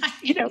 I mean,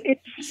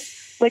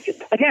 it's like,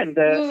 again,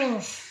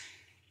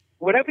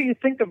 whatever you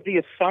think of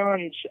the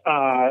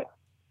Assange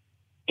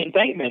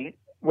indictment,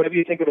 whatever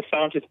you think of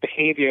Assange's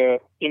behavior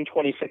in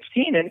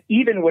 2016, and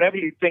even whatever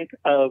you think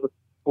of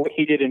what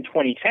he did in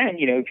 2010,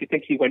 if you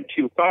think he went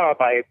too far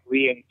by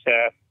agreeing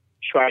to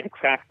try to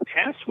crack the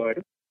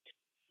password,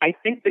 I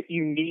think that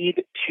you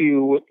need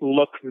to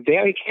look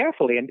very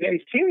carefully and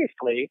very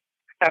seriously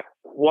at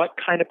what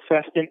kind of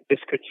precedent this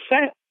could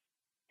set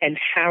and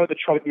how the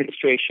Trump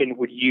administration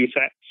would use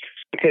it.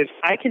 Because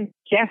I can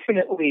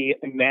definitely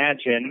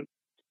imagine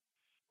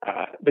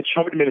the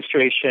Trump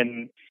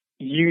administration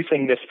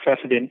using this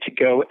precedent to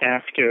go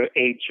after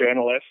a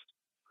journalist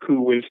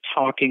who was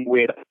talking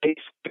with ICE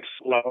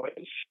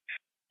whistleblowers,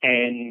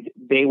 and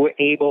they were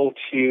able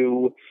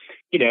to,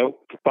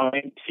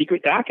 find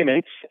secret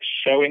documents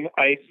showing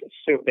ICE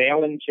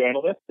surveilling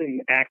journalists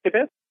and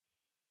activists,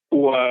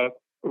 or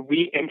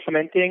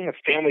re-implementing a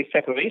family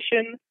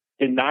separation,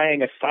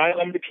 denying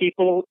asylum to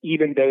people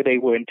even though they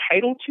were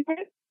entitled to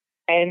it.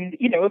 And,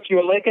 if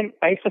you're like an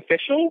ICE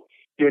official,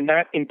 you're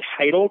not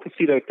entitled to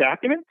see those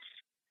documents.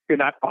 You're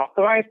not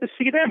authorized to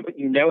see them, but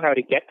you know how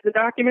to get to the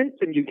documents,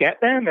 and you get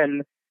them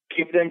and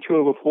give them to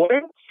a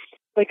reporter.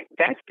 Like,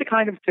 that's the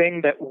kind of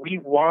thing that we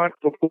want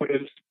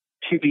reporters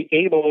to be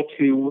able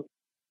to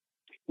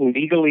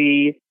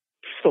legally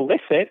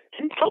solicit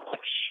and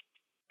publish,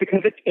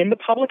 because it's in the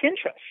public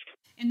interest.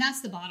 And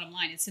that's the bottom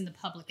line. It's in the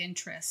public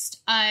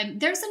interest.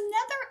 There's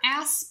another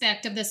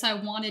aspect of this I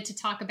wanted to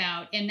talk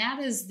about, and that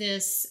is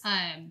this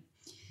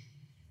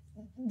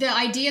the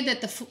idea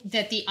that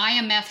the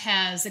IMF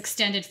has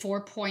extended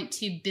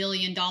 $4.2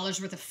 billion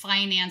worth of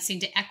financing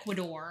to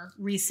Ecuador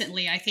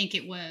recently. I think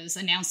it was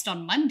announced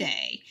on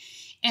Monday,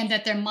 and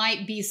that there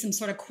might be some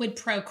sort of quid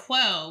pro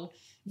quo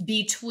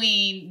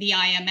between the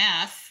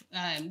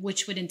IMF,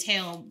 which would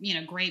entail,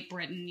 Great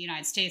Britain,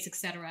 United States, et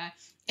cetera,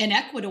 and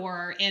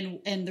Ecuador,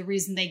 and the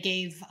reason they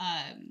gave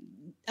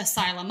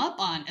asylum up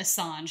on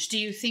Assange. Do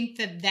you think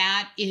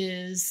that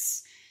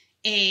is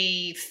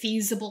a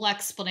feasible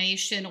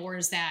explanation, or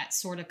is that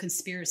sort of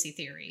conspiracy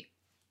theory?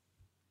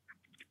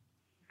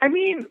 I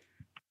mean,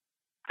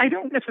 I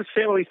don't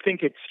necessarily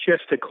think it's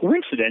just a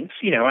coincidence.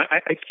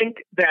 I think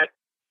that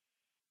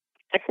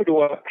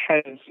Ecuador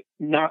has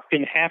not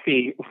been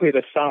happy with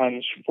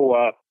Assange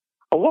for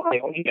a while.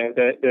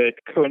 The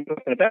current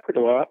president of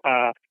Ecuador,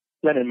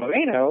 Lenin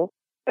Moreno,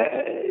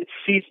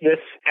 sees this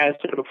as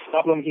sort of a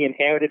problem he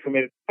inherited from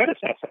his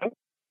predecessor,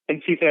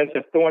 and sees it as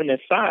a thorn in his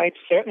side.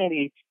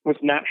 Certainly was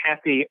not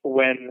happy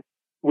when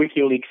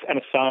WikiLeaks and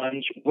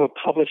Assange were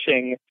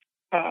publishing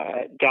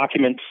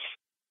documents,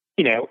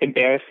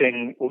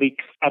 embarrassing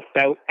leaks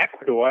about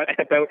Ecuador and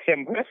about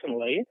him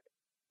personally.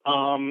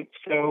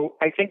 So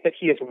I think that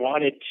he has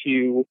wanted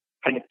to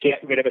kind of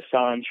get rid of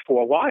Assange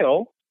for a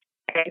while.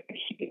 And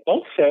he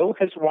also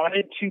has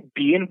wanted to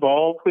be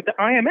involved with the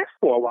IMF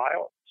for a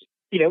while.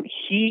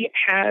 He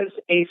has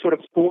a sort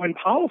of foreign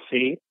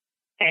policy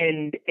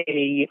and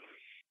a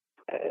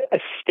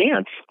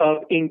stance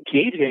of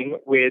engaging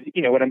with,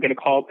 what I'm going to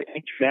call the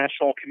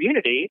international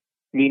community,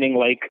 meaning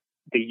like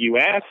the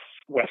U.S.,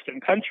 Western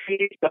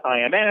countries, the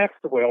IMF,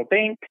 the World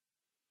Bank,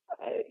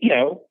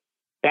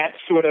 that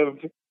sort of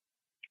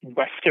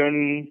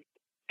Western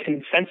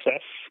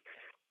consensus,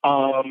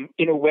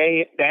 in a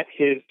way that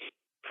his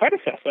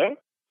predecessor,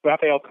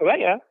 Rafael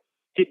Correa,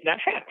 did not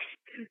have.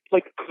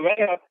 Like,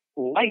 Correa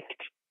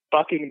liked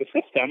bucking the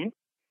system,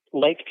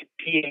 liked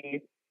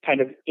being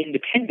kind of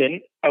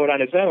independent out on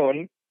his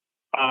own,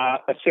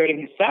 asserting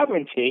his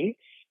sovereignty.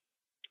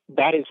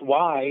 That is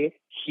why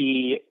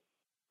he,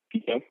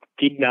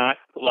 did not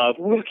love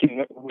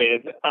working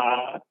with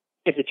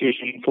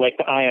institutions like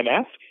the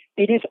IMF.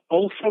 It is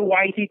also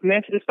why he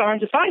granted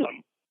Assange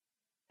asylum.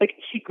 Like,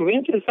 he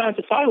granted Assange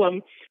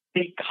asylum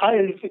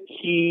because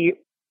he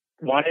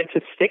wanted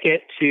to stick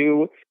it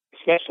to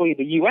especially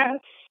the U.S.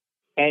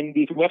 and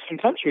these Western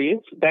countries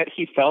that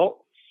he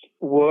felt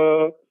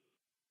were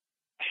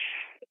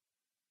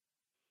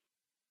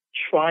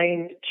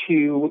trying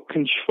to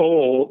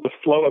control the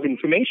flow of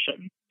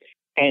information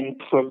and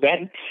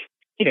prevent,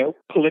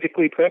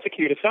 politically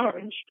persecute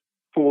Assange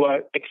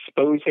for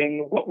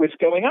exposing what was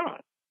going on.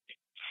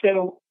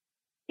 So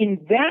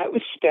in that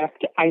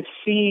respect, I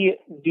see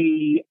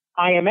the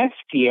IMF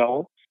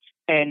deal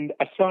and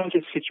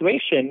Assange's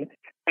situation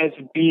as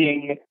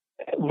being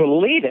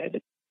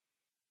related,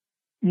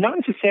 not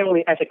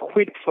necessarily as a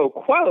quid pro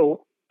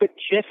quo, but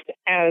just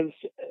as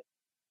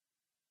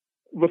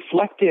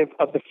reflective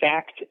of the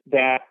fact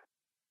that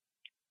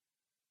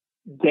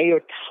they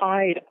are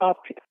tied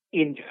up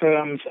in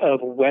terms of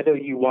whether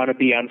you want to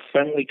be on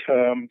friendly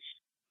terms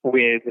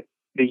with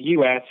the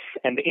U.S.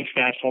 and the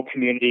international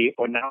community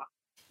or not.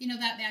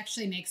 That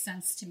actually makes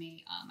sense to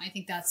me. I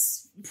think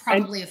that's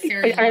probably a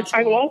fairly logical...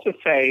 I will also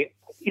say,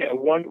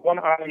 one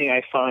irony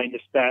I find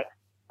is that,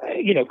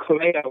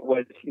 Correa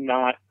was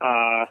not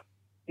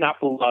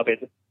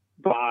beloved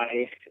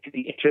by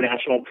the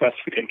international press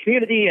freedom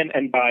community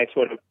and by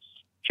sort of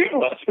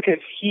journalists, because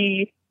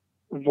he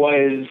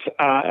was...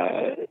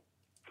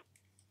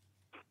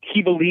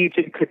 he believed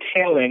in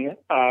curtailing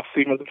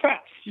freedom of the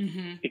press,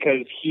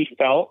 because he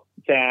felt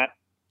that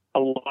a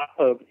lot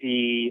of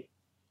the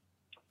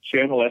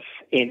journalists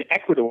in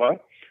Ecuador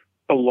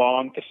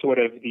belonged to sort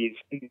of these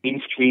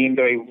mainstream,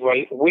 very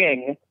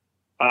right-wing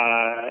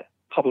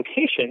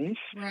publications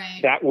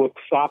that were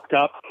propped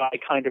up by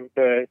kind of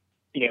the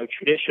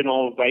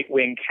traditional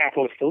right-wing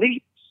capitalist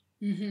elites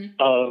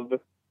of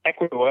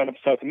Ecuador and of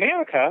South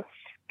America,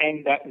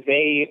 and that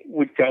they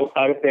would go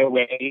out of their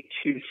way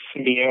to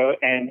smear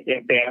and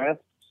embarrass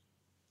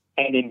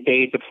and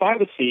invade the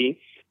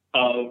privacy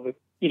of,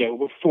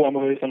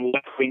 reformers and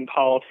left-wing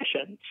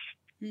politicians.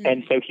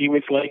 And so he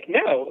was like,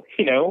 no,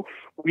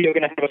 we are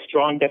going to have a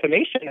strong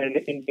defamation and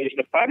invasion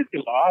of privacy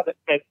law that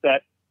says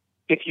that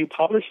if you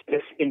publish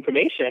this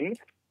information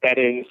that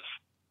is,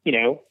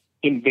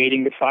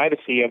 invading the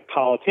privacy of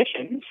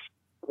politicians,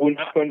 we're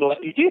not going to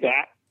let you do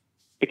that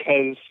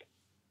because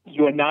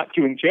you're not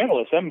doing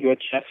journalism. You're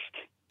just,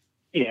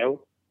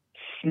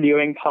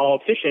 smearing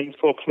politicians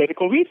for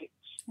political reasons.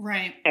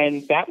 Right.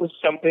 And that was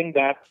something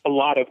that a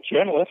lot of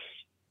journalists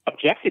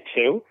objected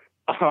to.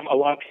 A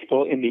lot of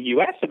people in the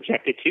U.S.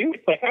 objected to.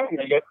 It's like, oh,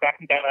 you're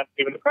cracking down on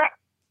freedom of the press.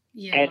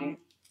 Yeah. And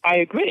I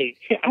agree.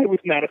 I was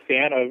not a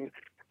fan of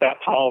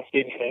that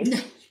policy in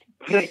his.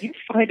 But I do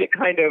find it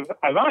kind of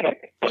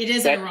ironic. It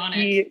is that ironic.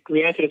 He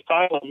granted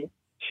asylum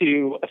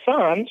to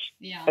Assange.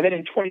 Yeah. And then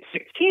in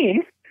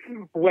 2016,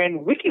 when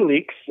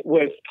WikiLeaks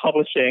was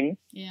publishing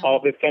all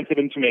this sensitive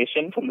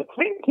information from the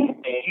Clinton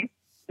campaign,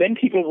 then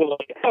people were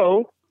like,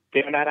 oh,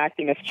 they're not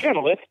acting as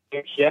journalists.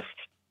 They're just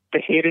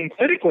behaving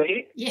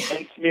politically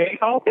and smearing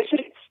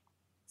politicians.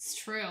 It's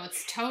true.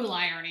 It's total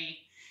irony.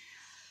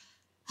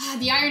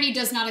 The irony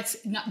does not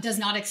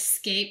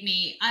escape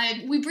me.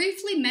 We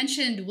briefly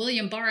mentioned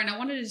William Barr, and I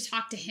wanted to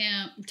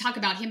talk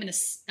about him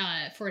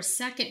for a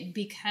second,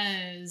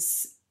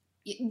 because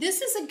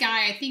this is a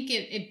guy, I think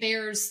it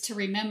bears to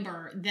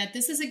remember that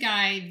this is a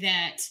guy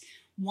that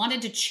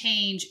wanted to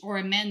change or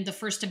amend the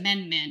First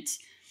Amendment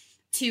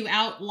to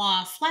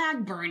outlaw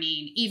flag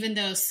burning, even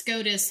though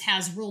SCOTUS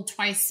has ruled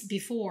twice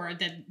before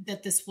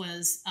that this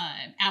was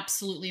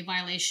absolutely a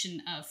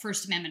violation of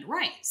First Amendment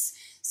rights.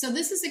 So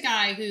this is a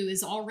guy who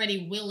is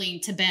already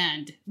willing to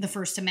bend the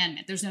First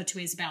Amendment. There's no two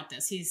ways about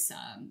this. He's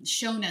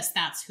shown us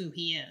that's who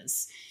he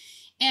is.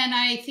 And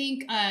I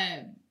think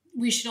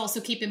we should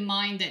also keep in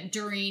mind that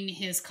during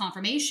his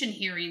confirmation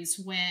hearings,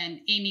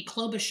 when Amy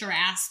Klobuchar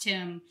asked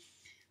him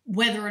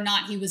whether or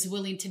not he was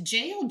willing to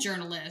jail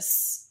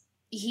journalists,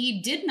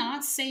 he did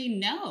not say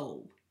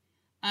no.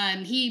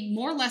 He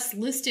more or less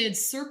listed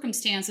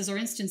circumstances or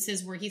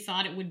instances where he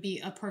thought it would be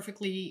a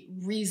perfectly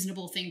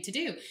reasonable thing to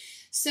do.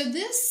 So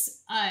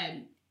this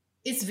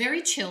is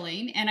very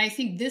chilling. And I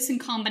think this, in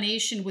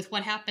combination with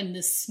what happened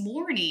this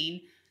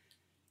morning,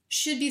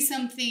 should be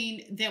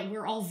something that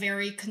we're all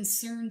very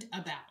concerned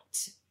about.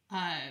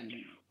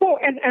 Well,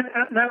 and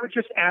I would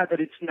just add that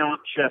it's not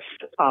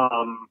just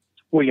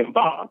William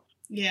Barr.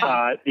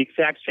 Yeah. The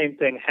exact same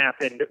thing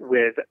happened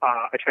with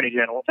Attorney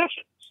General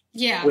Sessions.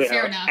 Yeah, where,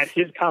 fair enough. At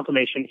his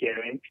confirmation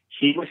hearing,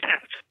 he was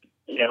asked,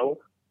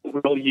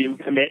 will you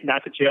commit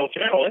not to jail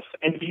journalists?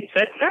 And he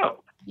said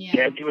no.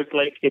 Yeah. And he was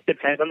like, it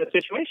depends on the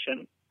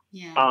situation.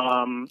 Yeah.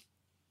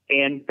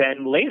 And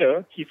then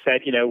later he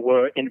said,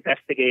 we're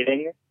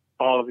investigating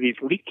all of these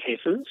leak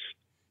cases.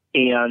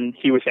 And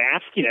he was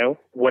asked,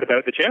 what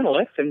about the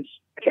journalists? And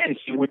again,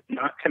 he would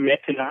not commit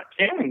to not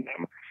jailing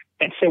them.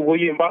 And so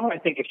William Barr, I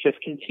think, is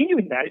just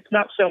continuing that. It's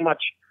not so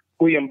much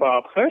William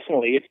Barr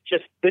personally, it's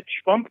just the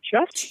Trump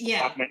Justice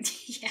Department.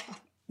 Yeah.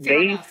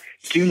 They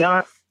do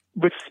not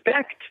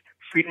respect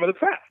freedom of the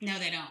press. No,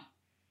 they don't.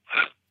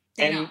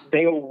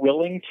 They are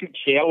willing to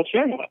jail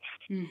journalists.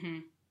 Mm-hmm.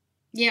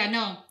 Yeah,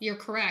 no, you're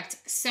correct.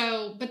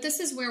 So, but this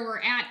is where we're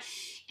at.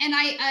 And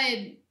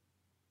I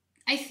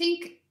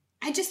think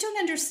I just don't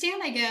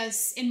understand, I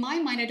guess. In my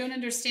mind, I don't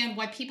understand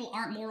why people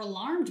aren't more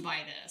alarmed by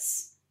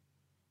this.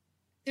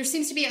 There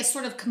seems to be a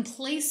sort of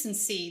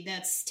complacency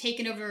that's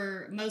taken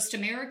over most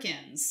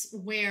Americans,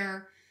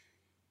 where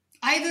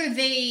either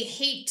they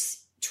hate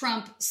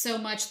Trump so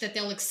much that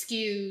they'll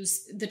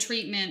excuse the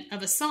treatment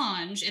of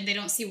Assange and they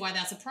don't see why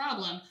that's a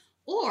problem.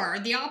 Or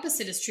the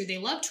opposite is true. They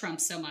love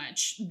Trump so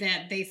much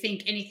that they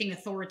think anything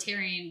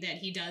authoritarian that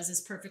he does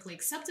is perfectly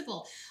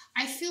acceptable.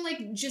 I feel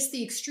like just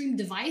the extreme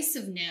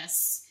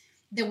divisiveness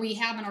that we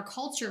have in our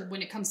culture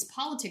when it comes to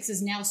politics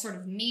is now sort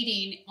of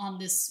meeting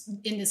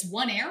in this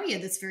one area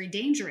that's very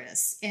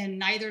dangerous, and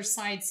neither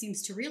side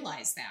seems to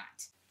realize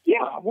that.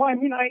 Yeah, well, I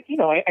mean, I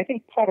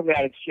think part of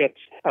that is just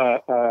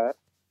a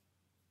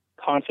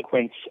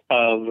consequence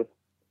of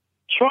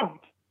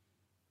Trump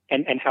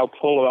and how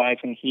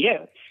polarizing he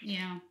is.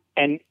 Yeah.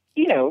 And,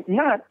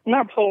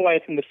 not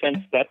polarized in the sense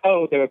that,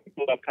 there are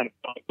people who have kind of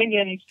strong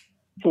opinions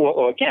for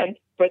or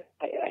against, but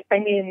I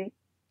mean,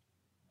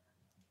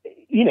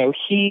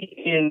 he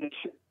is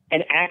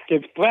an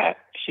active threat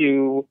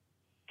to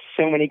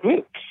so many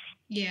groups.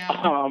 Yeah.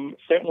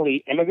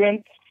 Certainly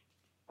immigrants,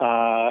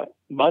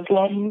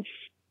 Muslims,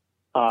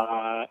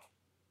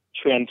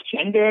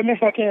 transgender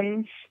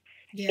Americans,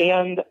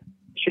 and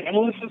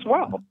journalists as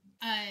well.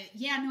 I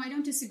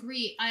don't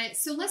disagree.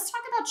 So let's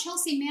talk about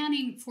Chelsea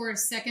Manning for a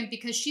second,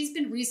 because she's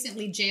been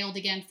recently jailed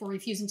again for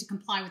refusing to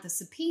comply with a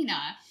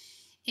subpoena,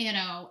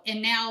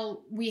 and now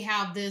we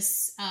have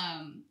this,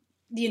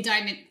 the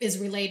indictment is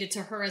related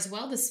to her as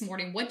well this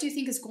morning. What do you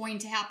think is going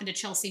to happen to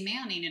Chelsea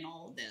Manning in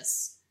all of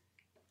this?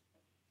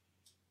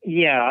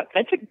 Yeah,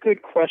 that's a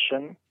good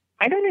question.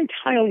 I don't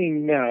entirely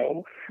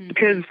know,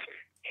 because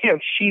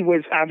she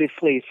was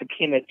obviously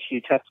subpoenaed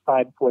to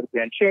testify before the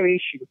grand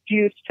jury. She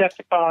refused to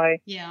testify.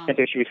 Yeah. And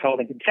so she was held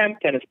in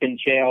contempt and has been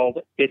jailed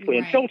basically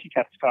until she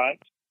testifies.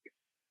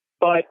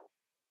 But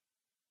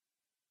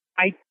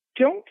I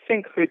don't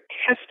think her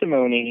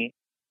testimony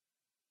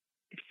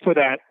before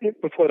that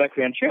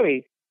grand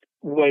jury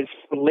was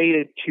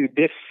related to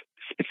this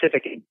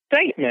specific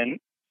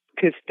indictment,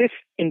 because this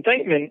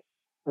indictment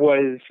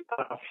was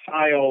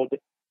filed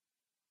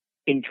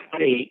in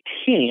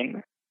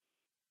 2018.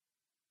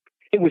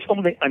 It was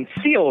only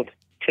unsealed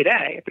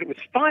today, but it was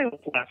filed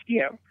last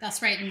year.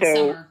 That's right, in the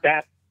summer.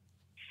 That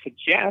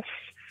suggests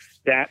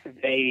that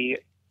they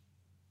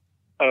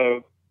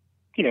are,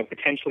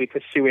 potentially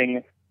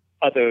pursuing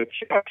other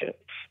charges.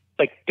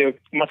 Like, there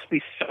must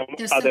be some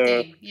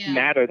other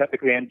matter that the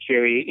grand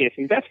jury is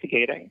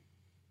investigating.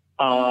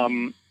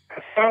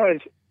 As far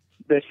as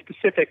the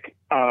specific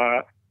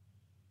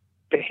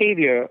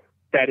behavior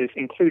that is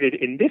included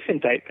in this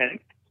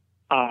indictment,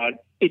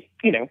 it,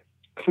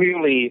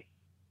 clearly,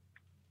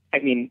 I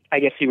mean, I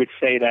guess you would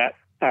say that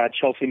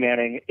Chelsea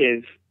Manning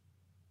is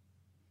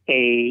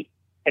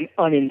an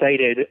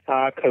unindicted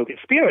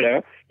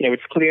co-conspirator.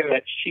 It's clear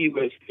that she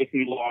was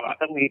making law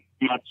at least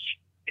much,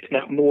 if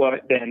not more,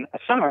 than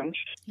Assange.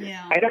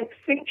 Yeah. I don't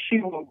think she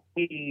will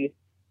be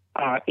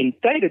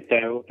indicted,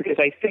 though, because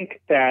I think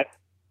that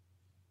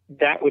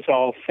was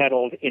all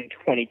settled in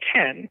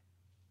 2010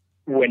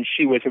 when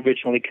she was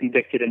originally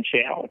convicted and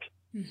jailed.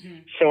 Mm-hmm.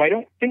 So I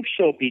don't think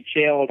she'll be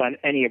jailed on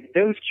any of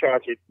those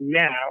charges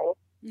now.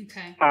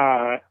 Okay.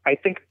 I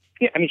think,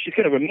 she's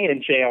going to remain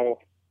in jail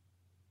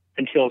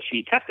until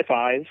she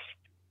testifies,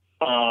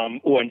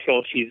 or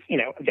until she's,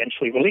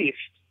 eventually released.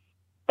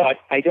 But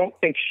I don't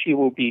think she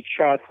will be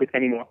charged with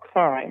any more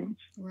crimes.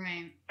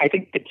 Right. I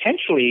think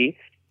potentially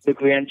the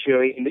grand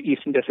jury in the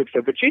Eastern District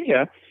of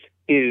Virginia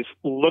is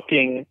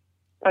looking,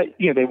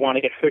 they want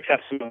to get her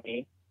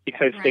testimony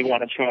because they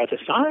want to charge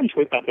Assange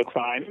with other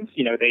crimes.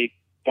 They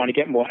want to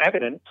get more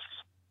evidence.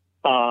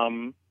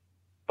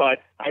 But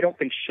I don't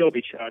think she'll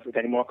be charged with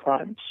any more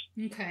crimes.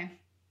 Okay.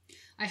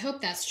 I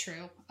hope that's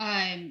true.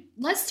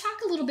 Let's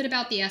talk a little bit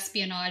about the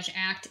Espionage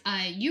Act.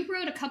 You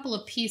wrote a couple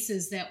of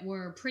pieces that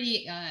were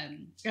pretty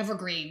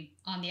evergreen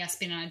on the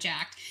Espionage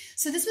Act.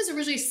 So this was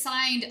originally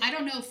signed, I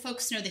don't know if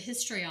folks know the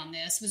history on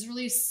this, it was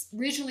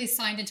originally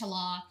signed into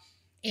law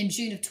in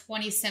June of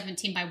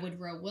 2017 by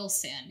Woodrow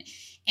Wilson.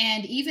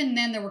 And even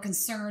then, there were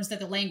concerns that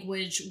the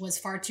language was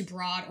far too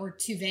broad or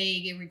too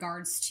vague in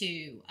regards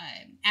to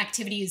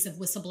activities of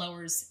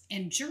whistleblowers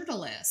and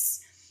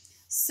journalists.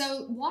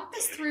 So walk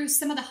us through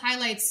some of the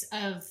highlights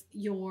of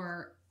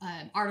your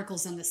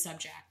articles on this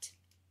subject.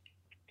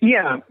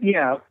 Yeah.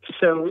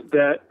 So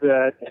the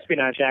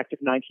Espionage Act of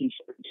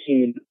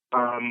 1917,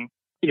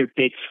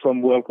 dates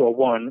from World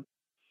War I,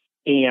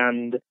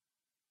 and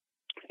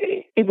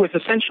it was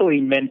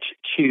essentially meant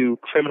to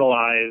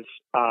criminalize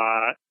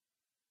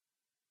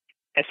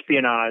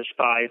espionage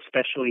by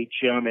especially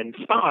German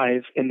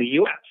spies in the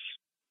U.S.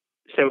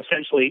 So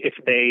essentially, if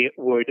they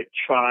would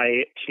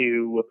try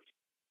to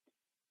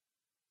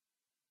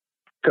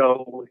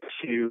go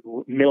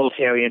to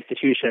military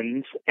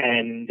institutions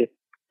and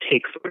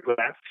take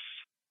photographs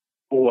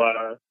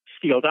or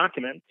steal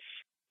documents,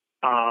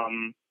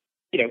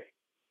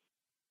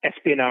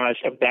 espionage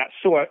of that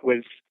sort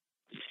was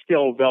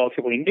still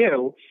relatively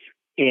new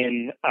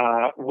in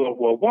World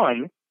War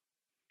I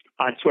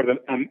on sort of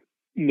a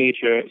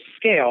major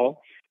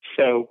scale.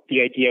 So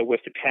the idea was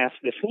to pass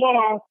this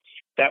law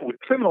that would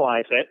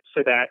criminalize it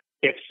so that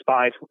if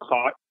spies were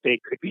caught, they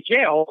could be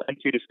jailed and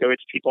to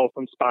discourage people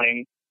from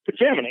spying for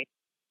Germany.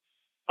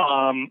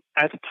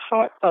 as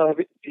part of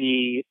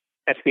the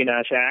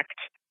Espionage Act,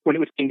 when it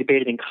was being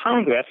debated in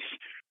Congress,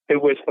 there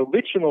was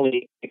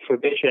originally a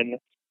provision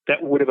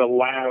that would have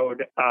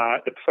allowed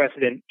the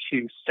president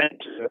to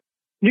censor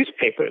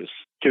newspapers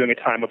during a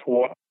time of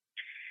war.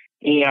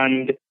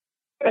 And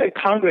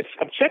Congress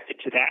objected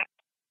to that.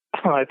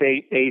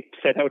 They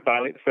said that would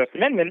violate the First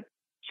Amendment,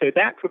 so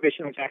that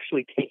provision was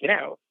actually taken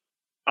out.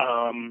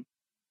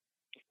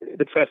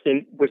 The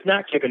president was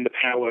not given the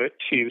power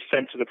to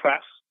censor the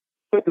press,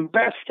 but the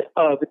rest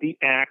of the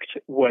act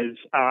was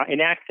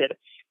enacted.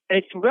 And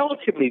it's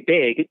relatively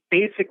vague. It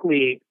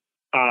basically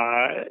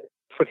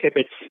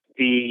prohibits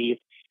the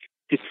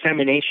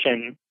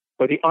dissemination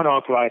or the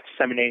unauthorized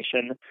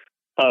dissemination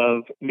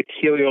of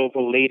material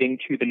relating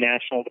to the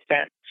national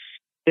defense.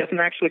 It doesn't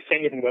actually say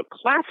anything about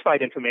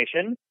classified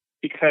information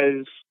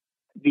because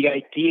the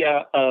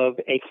idea of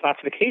a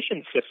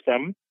classification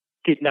system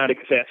did not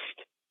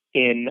exist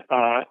in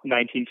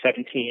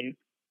 1917.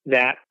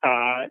 That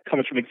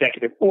comes from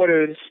executive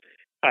orders,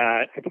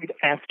 I believe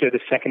after the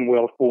Second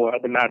World War,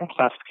 the modern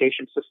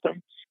classification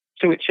system.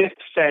 So it just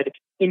said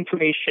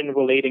information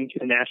relating to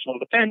the national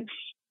defense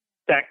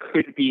that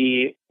could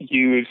be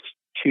used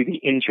to the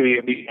injury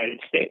of the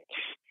United States.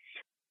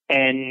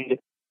 And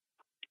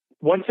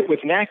once it was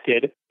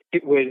enacted,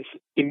 it was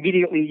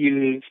immediately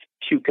used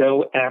to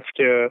go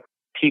after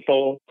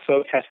people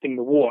protesting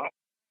the war,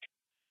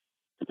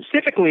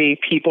 specifically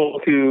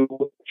people who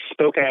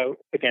spoke out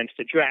against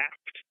the draft.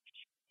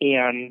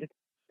 And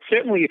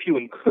certainly if you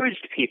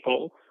encouraged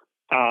people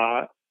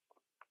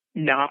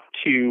not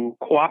to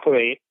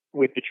cooperate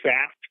with the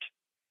draft,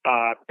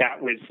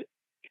 that was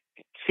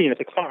seen as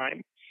a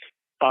crime.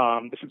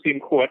 The Supreme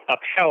Court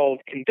upheld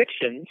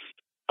convictions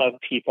of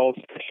people,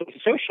 especially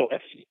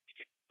socialists,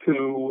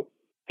 who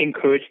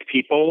encouraged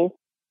people,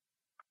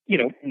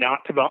 not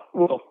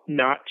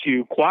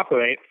to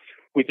cooperate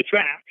with the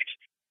draft.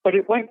 But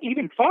it went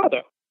even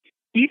farther.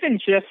 Even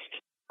just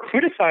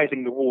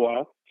criticizing the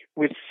war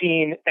was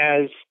seen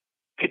as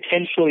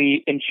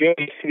potentially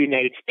injurious to the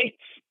United States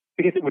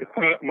because it would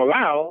hurt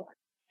morale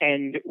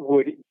and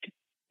would,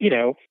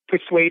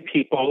 persuade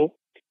people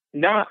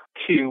not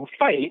to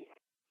fight,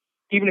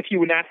 even if you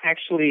were not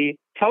actually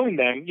telling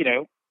them,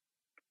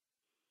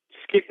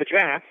 skip the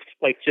draft,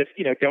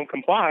 don't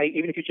comply.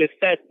 Even if you just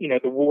said,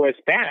 the war is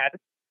bad,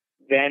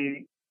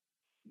 then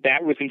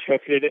that was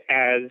interpreted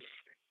as,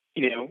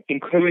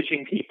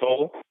 encouraging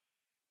people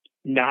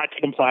not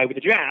to comply with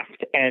the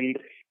draft. And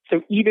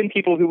so even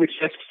people who were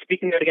just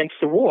speaking out against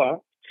the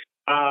war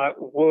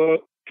were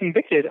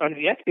convicted under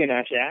the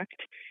Espionage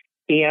Act,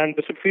 and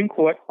the Supreme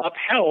Court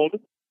upheld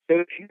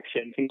those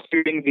convictions,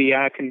 including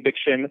the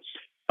conviction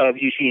of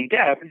Eugene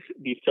Debs,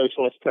 the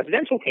socialist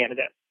presidential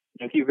candidate.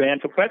 He ran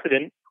for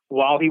president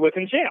while he was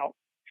in jail.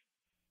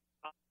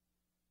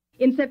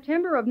 In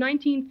September of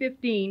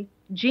 1915,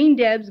 Gene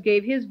Debs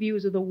gave his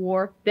views of the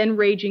war then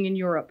raging in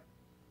Europe.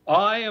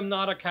 I am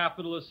not a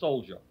capitalist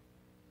soldier.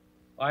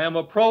 I am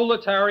a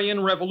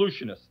proletarian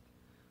revolutionist.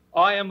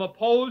 I am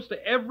opposed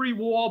to every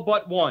war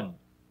but one.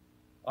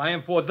 I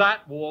am for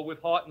that war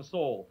with heart and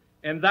soul,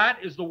 and that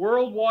is the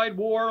worldwide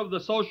war of the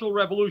social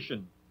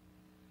revolution.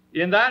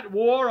 In that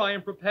war, I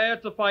am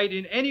prepared to fight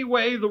in any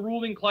way the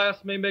ruling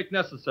class may make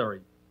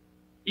necessary,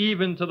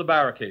 even to the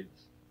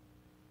barricades.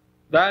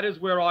 That is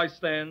where I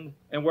stand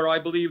and where I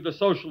believe the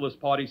Socialist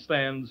Party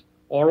stands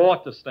or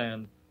ought to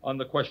stand on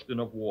the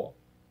question of war.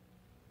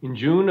 In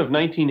June of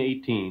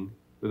 1918,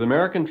 with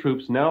American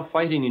troops now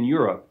fighting in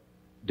Europe,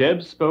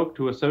 Debs spoke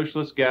to a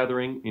socialist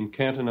gathering in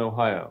Canton,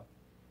 Ohio.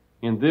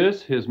 In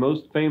this, his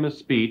most famous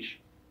speech,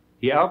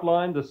 he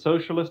outlined the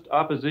socialist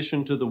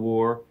opposition to the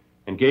war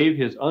and gave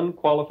his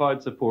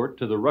unqualified support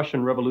to the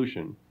Russian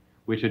Revolution,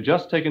 which had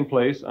just taken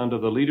place under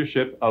the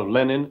leadership of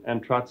Lenin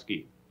and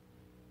Trotsky.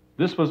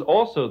 This was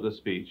also the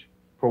speech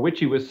for which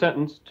he was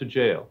sentenced to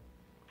jail.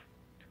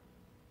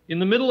 In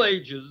the Middle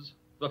Ages,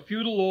 the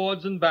feudal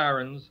lords and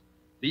barons,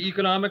 the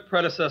economic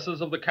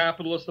predecessors of the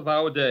capitalists of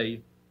our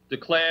day,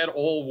 declared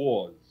all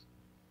wars,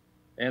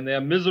 and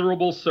their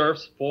miserable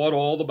serfs fought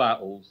all the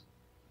battles.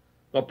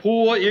 The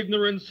poor,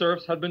 ignorant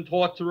serfs had been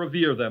taught to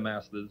revere their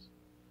masters,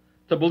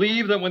 to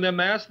believe that when their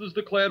masters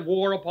declared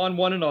war upon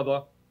one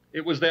another,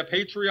 it was their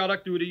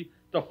patriotic duty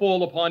to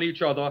fall upon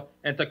each other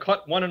and to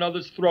cut one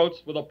another's throats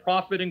for the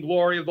profit and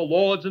glory of the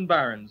lords and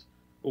barons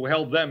who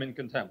held them in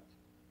contempt.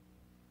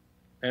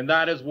 And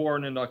that is war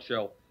in a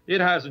nutshell.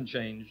 It hasn't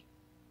changed.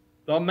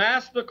 The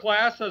master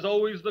class has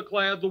always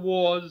declared the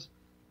wars.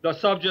 The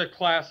subject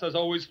class has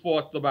always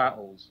fought the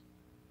battles.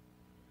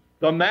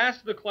 The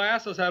master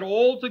class has had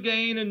all to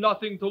gain and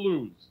nothing to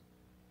lose,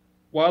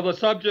 while the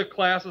subject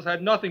class has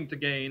had nothing to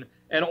gain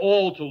and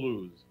all to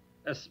lose,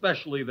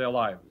 especially their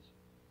lives.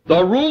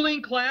 The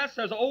ruling class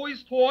has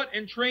always taught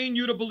and trained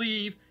you to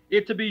believe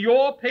it to be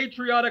your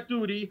patriotic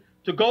duty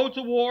to go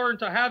to war and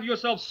to have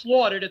yourself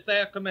slaughtered at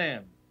their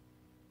command.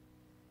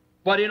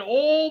 But in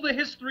all the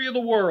history of the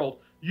world,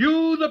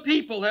 you, the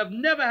people, have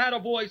never had a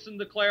voice in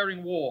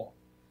declaring war.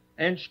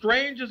 And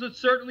strange as it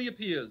certainly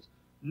appears,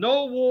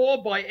 no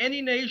war by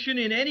any nation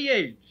in any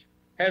age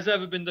has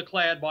ever been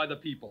declared by the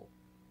people.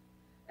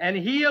 And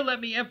here let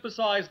me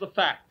emphasize the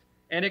fact,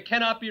 and it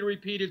cannot be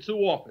repeated too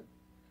often,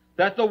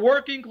 that the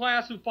working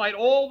class who fight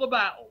all the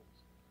battles,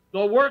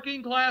 the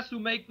working class who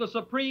make the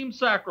supreme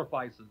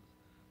sacrifices,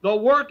 the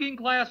working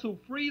class who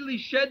freely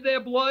shed their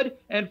blood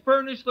and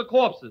furnish the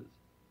corpses,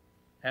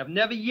 have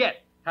never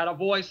yet had a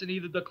voice in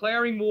either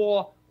declaring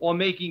war or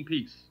making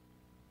peace.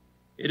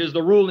 It is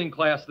the ruling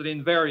class that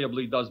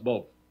invariably does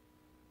both.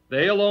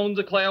 They alone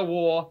declare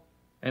war,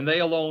 and they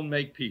alone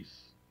make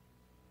peace.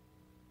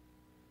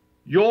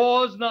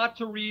 Yours not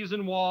to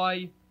reason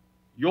why,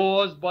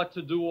 yours but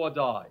to do or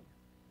die.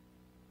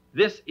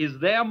 This is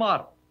their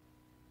motto,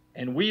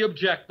 and we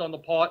object on the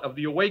part of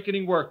the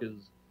awakening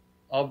workers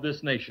of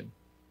this nation.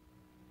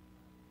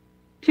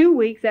 2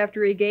 weeks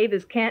after he gave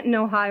his Canton,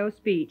 Ohio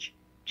speech,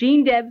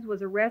 Gene Debs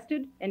was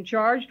arrested and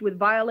charged with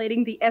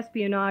violating the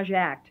Espionage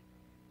Act.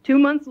 2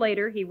 months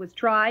later, he was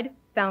tried,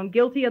 found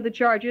guilty of the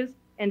charges,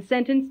 and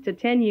sentenced to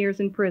 10 years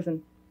in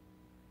prison.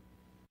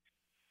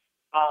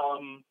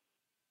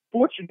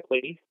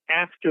 Fortunately,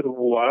 after the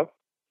war,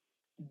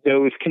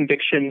 those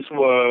convictions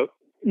were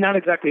not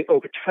exactly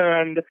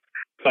overturned,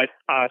 but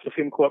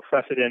Supreme Court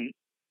precedent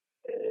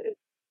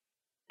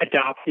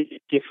adopted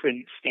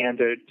different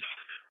standards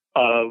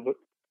of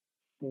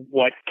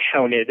what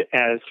counted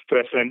as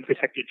First Amendment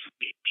protected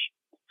speech.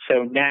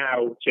 So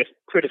now just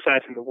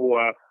criticizing the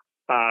war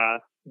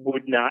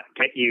would not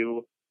get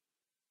you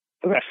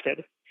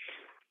arrested.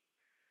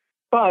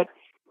 But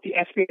the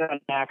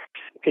Espionage Act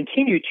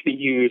continued to be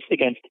used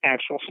against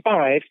actual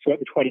spies throughout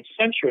the 20th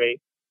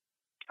century.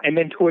 And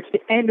then towards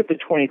the end of the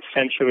 20th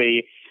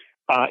century,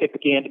 it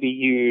began to be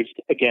used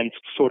against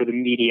sort of the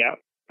media,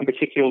 and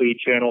particularly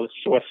journalist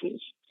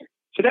sources.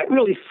 So that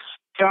really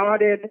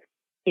started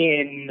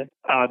in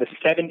the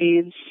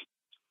 70s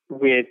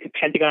with the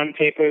Pentagon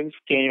Papers,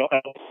 Daniel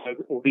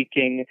Ellsberg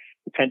leaking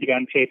the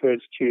Pentagon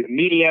Papers to the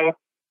media.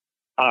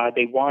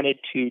 They wanted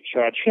to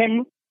charge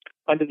him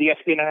under the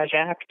Espionage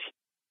Act.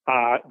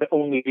 The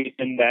only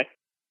reason that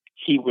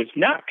he was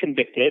not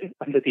convicted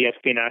under the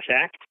Espionage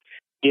Act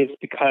is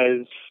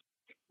because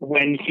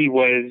when he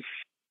was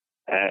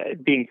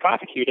being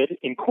prosecuted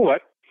in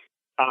court,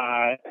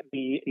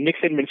 the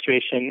Nixon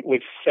administration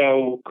was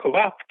so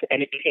corrupt,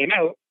 and it came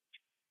out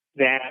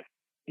that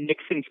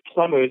Nixon's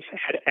plumbers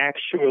had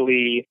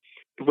actually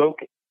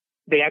broke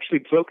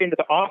into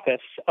the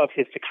office of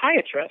his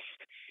psychiatrist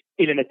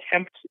in an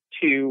attempt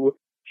to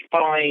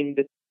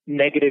find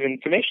negative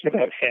information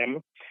about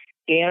him,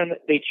 and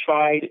they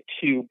tried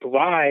to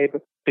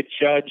bribe the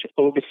judge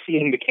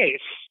overseeing the case.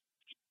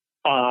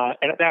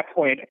 And at that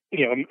point,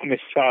 a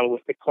mistrial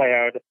was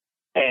declared,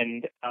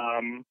 and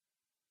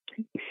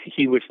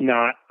he was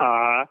not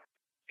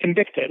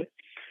convicted.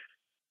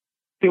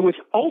 There was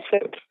also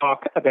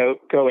talk about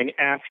going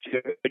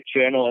after a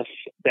journalist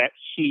that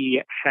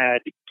he had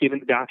given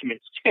the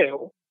documents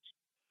to.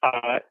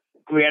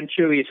 Grand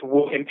juries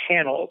were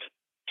impaneled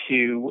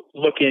to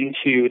look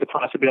into the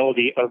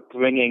possibility of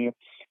bringing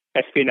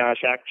Espionage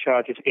Act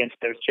charges against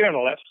those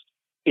journalists.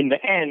 In the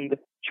end,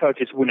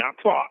 charges were not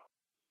brought.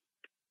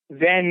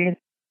 Then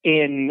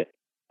in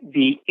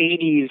the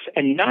 80s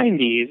and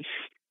 90s,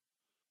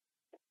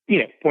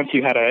 once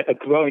you had a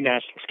growing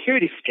national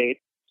security state,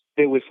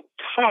 there was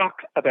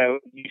talk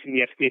about using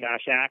the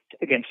Espionage Act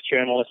against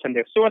journalists and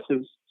their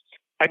sources.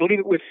 I believe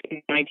it was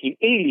in the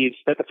 1980s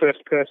that the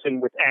first person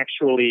was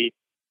actually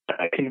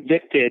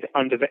convicted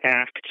under the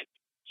Act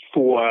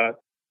for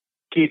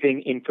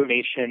giving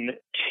information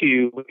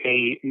to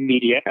a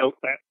media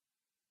outlet.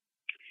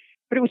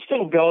 But it was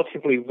still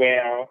relatively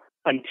rare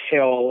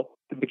until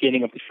the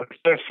beginning of the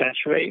 21st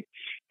century.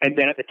 And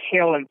then at the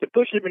tail end of the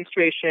Bush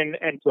administration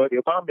and throughout the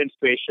Obama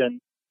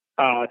administration,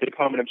 the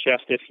Department of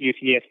Justice used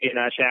the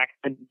Espionage Act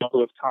a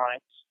number of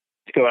times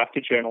to go after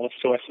journalist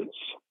sources.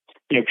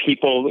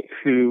 People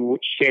who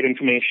shared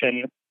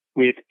information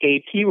with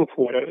AP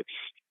reporters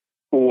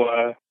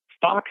or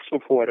Fox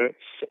reporters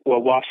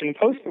or Washington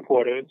Post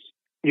reporters,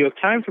 New York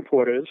Times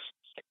reporters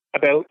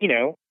about,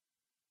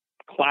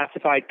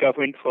 classified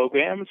government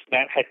programs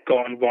that had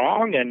gone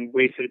wrong and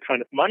wasted a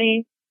ton of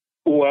money,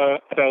 or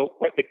about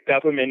what the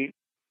government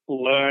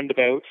learned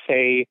about,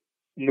 say,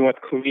 North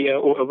Korea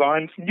or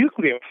Iran's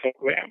nuclear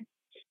program.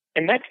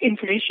 And that's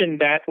information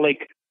that,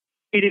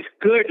 it is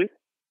good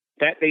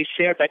that they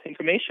shared that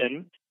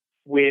information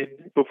with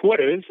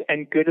reporters,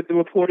 and good that the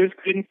reporters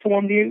could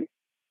inform the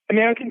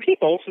American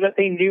people so that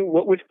they knew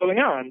what was going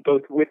on,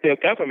 both with their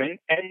government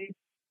and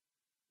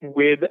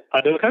with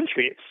other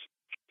countries.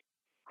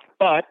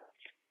 But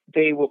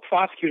they were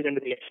prosecuted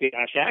under the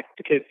Espionage Act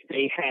because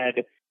they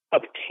had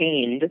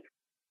obtained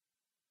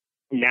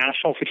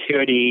national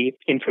security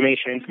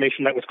information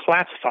that was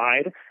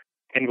classified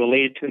and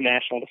related to the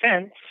national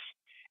defense,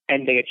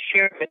 and they had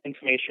shared that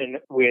information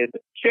with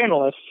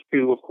journalists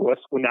who, of course,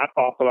 were not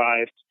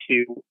authorized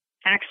to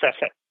access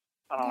it.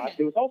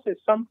 There was also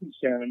some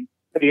concern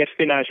that the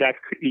Espionage Act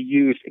could be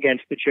used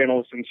against the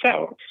journalists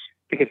themselves,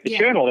 because the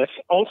journalists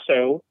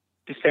also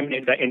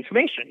disseminated that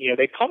information.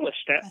 They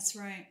published it. That's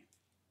right.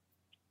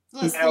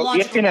 Well, now, the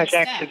Espionage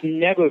Act has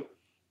never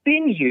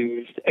been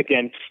used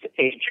against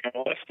a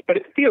journalist, but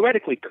it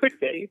theoretically could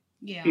be.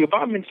 Yeah. The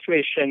Obama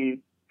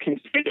administration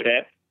considered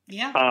it,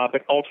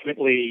 but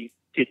ultimately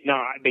did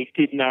not. They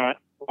did not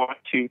want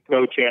to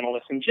throw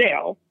journalists in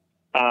jail.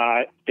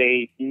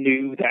 They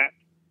knew that,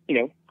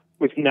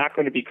 was not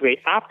going to be great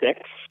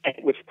optics, and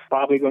it was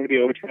probably going to be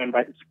overturned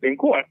by the Supreme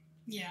Court.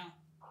 Yeah.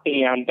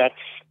 And that's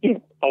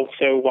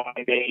also why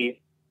they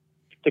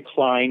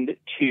declined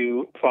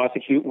to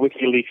prosecute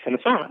WikiLeaks and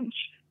Assange.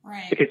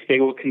 Right. Because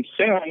they were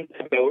concerned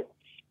about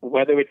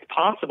whether it's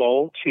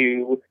possible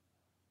to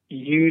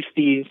use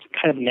these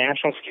kind of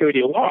national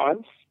security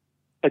laws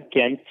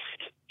against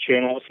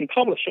journalists and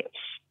publishers.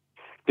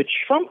 The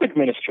Trump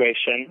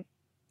administration,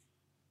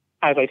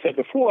 as I said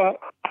before,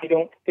 I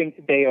don't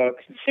think they are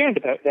concerned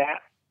about that.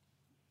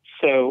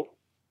 So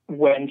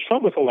when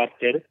Trump was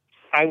elected,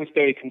 I was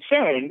very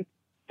concerned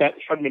that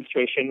the Trump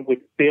administration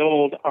would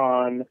build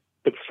on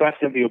the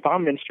precedent of the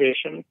Obama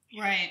administration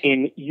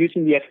in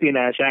using the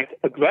Espionage Act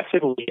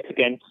aggressively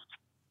against,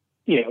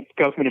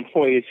 government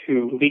employees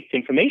who leaked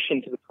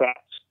information to the press,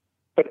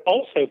 but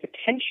also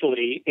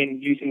potentially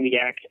in using the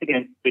act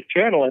against the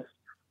journalists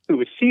who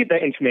received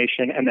that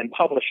information and then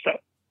published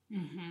it.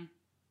 Mm-hmm.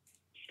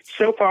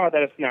 So far,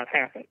 that has not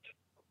happened.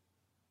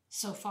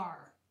 So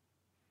far.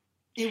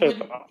 It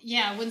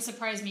wouldn't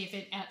surprise me if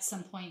it at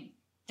some point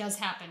does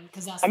happen,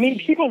 because that's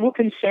people were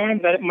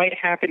concerned that it might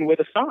happen with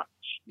Assange.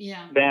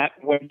 Yeah. That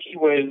when he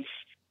was,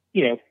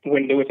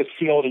 when there was a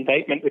sealed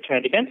indictment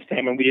returned against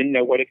him and we didn't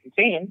know what it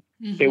contained,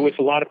 there was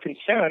a lot of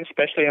concern,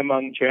 especially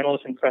among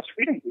journalists and press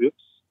freedom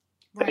groups,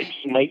 that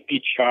he might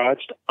be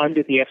charged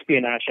under the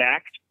Espionage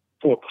Act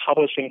for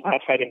publishing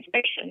classified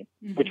information,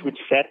 which would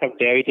set a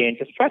very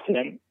dangerous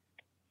precedent.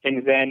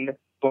 And then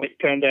when it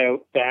turned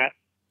out that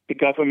the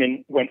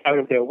government went out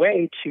of their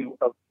way to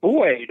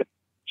avoid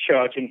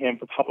charging him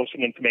for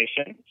publishing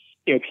information,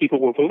 people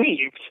were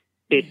relieved.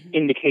 It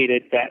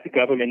indicated that the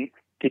government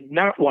did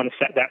not want to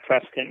set that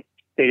precedent.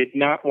 They did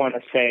not want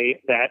to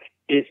say that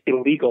it's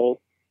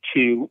illegal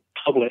to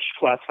publish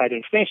classified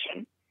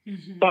information.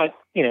 But,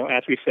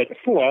 as we said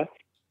before,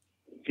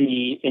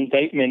 the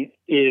indictment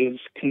is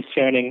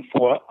concerning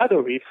for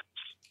other reasons.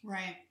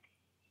 Right.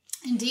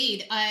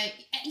 Indeed. And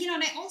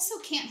I also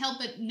can't help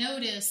but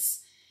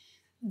notice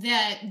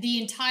that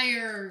the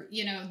entire,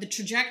 the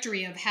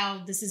trajectory of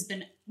how this has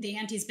been, the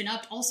ante's been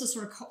upped, also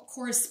sort of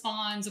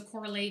corresponds or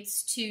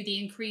correlates to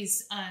the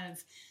increase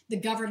of the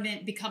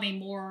government becoming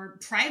more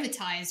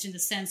privatized, in the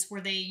sense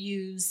where they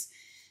use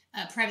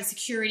private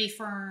security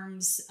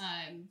firms,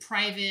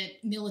 private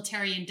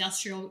military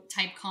industrial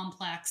type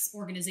complex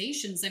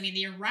organizations. I mean,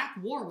 the Iraq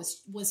War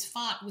was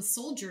fought with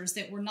soldiers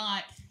that were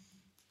not,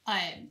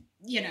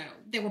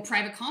 they were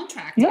private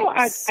contractors. No,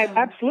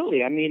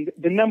 absolutely. I mean,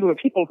 the number of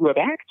people who have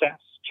access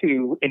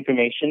to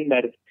information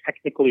that is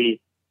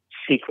technically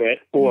secret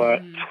or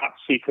top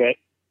secret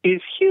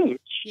is huge.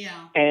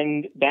 Yeah.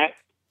 And that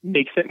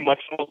makes it much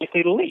more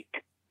likely to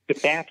leak. The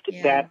fact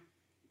that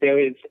there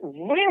is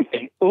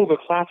rampant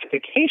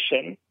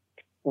overclassification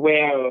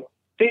where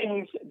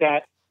things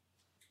that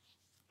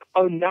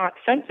are not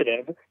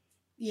sensitive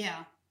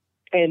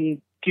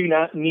and do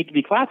not need to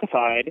be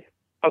classified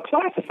are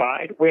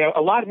classified, where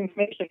a lot of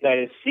information that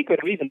is secret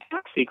or even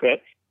top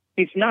secret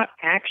is not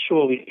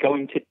actually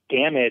going to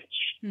damage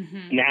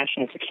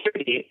national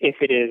security if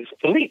it is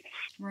released.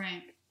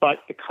 Right. But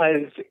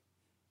because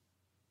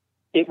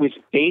it was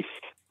based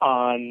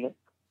on,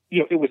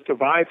 it was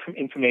derived from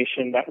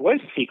information that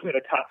was secret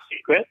or top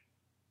secret,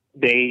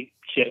 they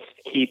just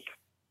keep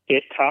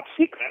it top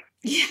secret.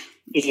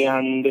 Yeah.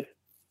 And,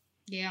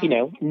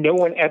 no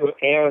one ever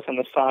errs on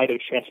the side of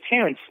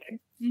transparency.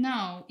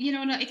 No,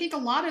 and I think a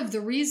lot of the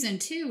reason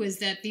too is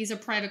that these are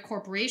private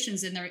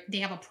corporations and they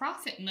have a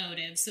profit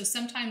motive. So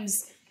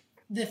sometimes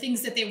the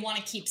things that they want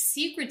to keep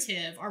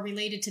secretive are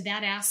related to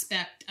that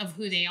aspect of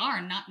who they are,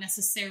 not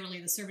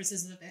necessarily the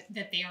services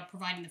that they are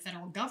providing the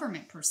federal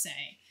government per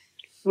se.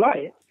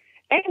 Right.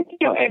 And,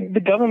 and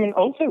the government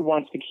also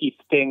wants to keep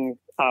things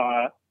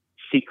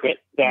secret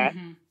that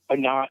are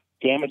not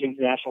damaging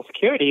to national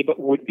security, but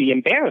would be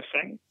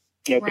embarrassing,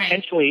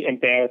 potentially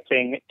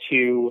embarrassing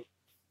to,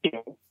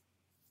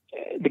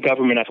 the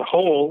government as a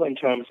whole, in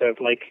terms of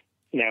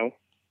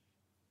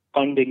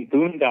funding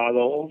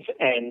boondoggles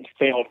and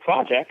failed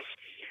projects,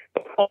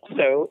 but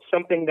also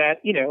something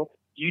that,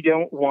 you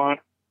don't want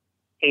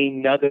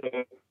another,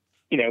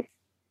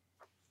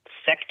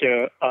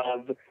 sector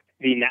of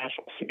the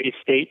national security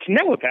state to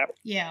know about.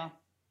 Yeah.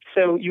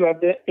 So you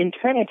have the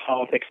internal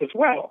politics as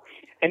well.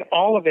 And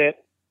all of it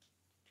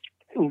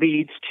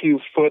leads to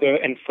further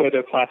and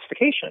further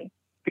classification,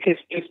 because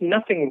there's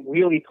nothing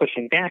really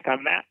pushing back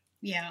on that.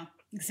 Yeah.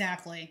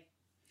 Exactly.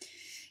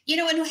 And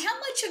how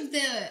much of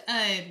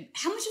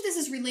this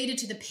is related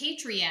to the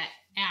Patriot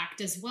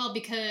Act as well?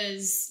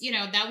 Because,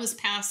 that was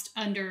passed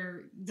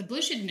under the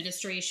Bush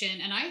administration.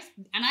 And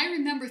I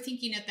remember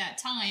thinking at that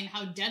time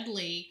how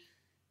deadly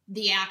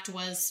the act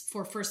was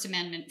for First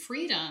Amendment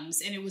freedoms.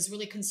 And it was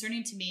really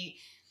concerning to me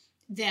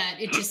that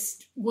it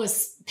just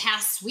was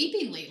passed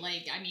sweepingly.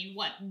 Like, I mean,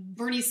 what,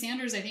 Bernie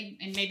Sanders, I think,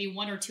 and maybe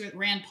one or two at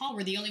Rand Paul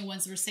were the only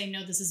ones that were saying,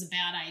 no, this is a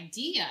bad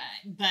idea.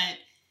 But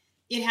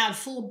it had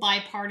full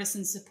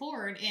bipartisan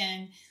support,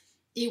 and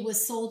it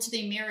was sold to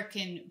the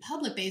American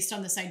public based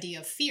on this idea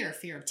of fear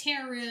of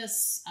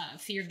terrorists,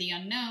 fear of the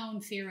unknown,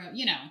 fear of,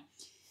 you know.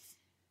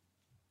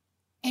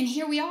 And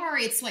here we are,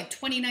 it's like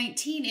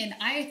 2019, and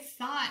I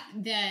thought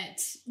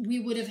that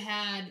we would have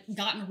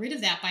gotten rid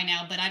of that by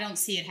now, but I don't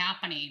see it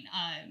happening.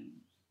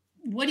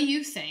 What do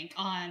you think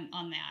on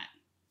that?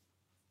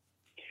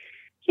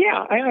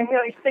 Yeah,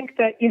 I think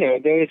that,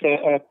 there is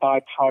a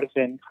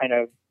bipartisan kind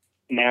of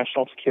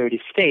national security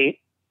state.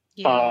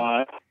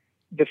 Yeah.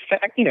 The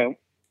fact,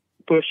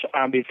 Bush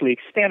obviously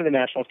expanded the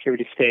national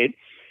security state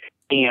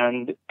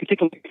and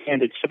particularly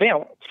expanded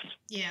surveillance.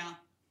 Yeah.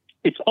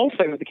 It's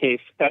also the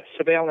case that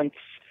surveillance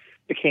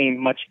became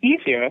much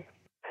easier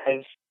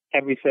as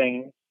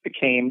everything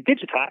became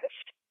digitized.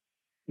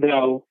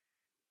 Though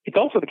it's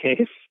also the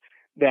case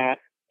that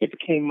it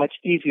became much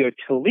easier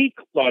to leak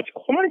large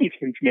quantities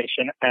of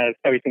information as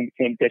everything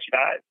became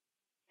digitized.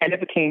 And it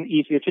became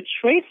easier to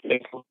trace those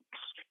leaks,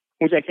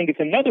 which I think is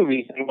another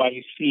reason why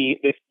you see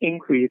this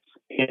increase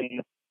in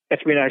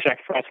Espionage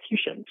Act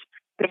prosecutions.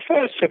 The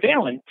first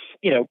surveillance,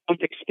 Bush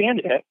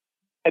expanded it,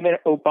 and then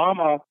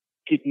Obama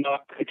did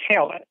not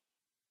curtail it.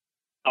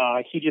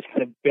 He just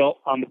kind of built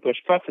on the Bush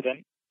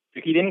precedent.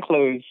 He didn't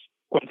close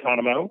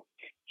Guantanamo.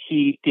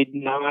 He did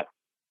not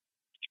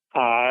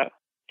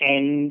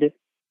end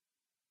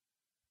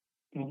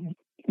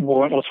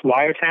warrantless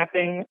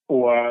wiretapping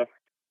or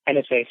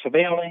NSA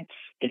surveillance,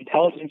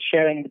 intelligence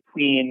sharing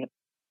between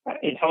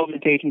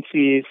intelligence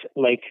agencies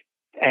like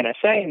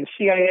NSA and the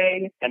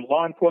CIA and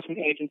law enforcement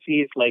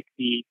agencies like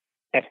the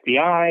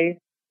FBI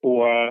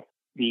or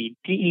the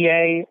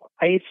DEA or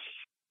ICE.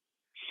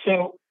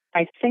 So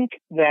I think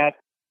that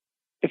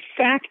the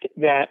fact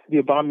that the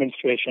Obama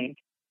administration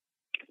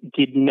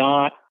did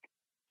not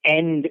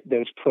end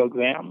those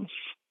programs,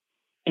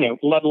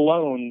 let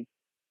alone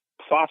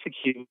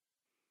prosecute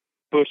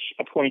Bush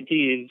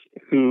appointees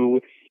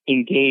who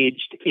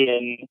engaged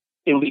in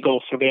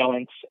illegal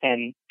surveillance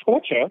and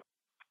torture,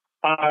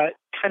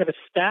 kind of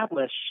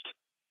established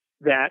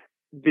that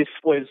this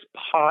was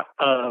part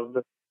of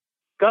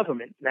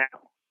government now.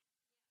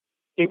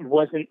 It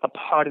wasn't a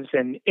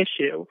partisan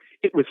issue.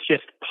 It was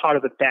just part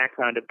of the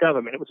background of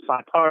government. It was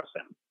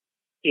bipartisan.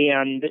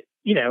 And,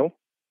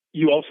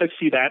 you also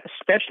see that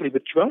especially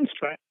with drone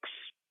strikes.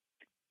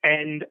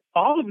 And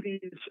all of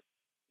these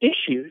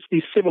issues,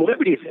 these civil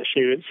liberties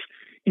issues,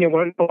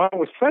 when Obama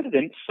was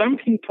president, some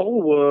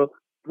people were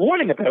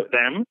warning about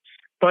them,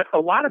 but a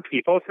lot of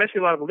people, especially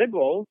a lot of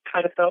liberals,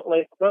 kind of felt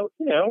like, well,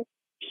 he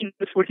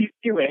knows what he's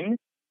doing.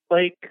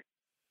 Like,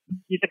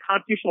 he's a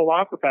constitutional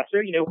law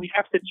professor. We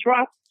have to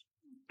trust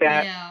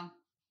that. Yeah.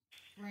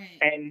 Right.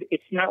 And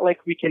it's not like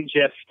we can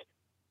just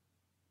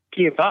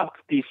give up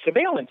these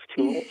surveillance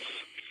tools.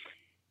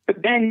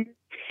 But then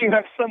you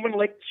have someone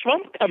like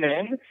Trump come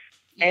in,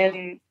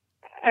 and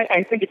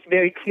I think it's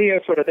very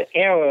clear sort of the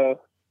error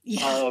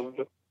of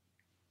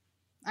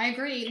I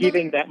agree.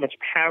 Giving that much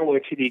power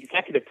to the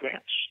executive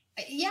branch.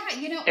 Yeah,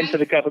 and to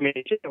the government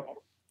in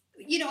general.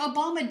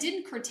 Obama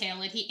didn't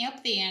curtail it. He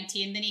amped the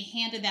ante, and then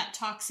he handed that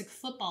toxic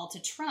football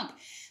to Trump.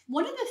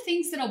 One of the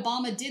things that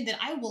Obama did that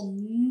I will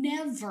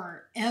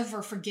never,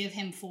 ever forgive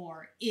him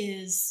for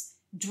is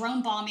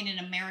drone bombing an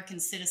American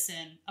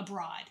citizen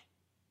abroad.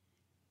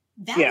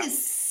 That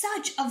is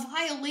such a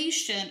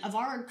violation of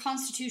our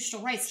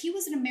constitutional rights. He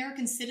was an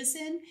American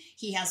citizen.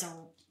 He has a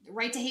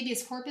right to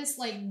habeas corpus.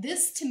 Like,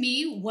 this to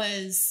me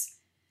was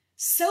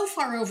so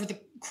far over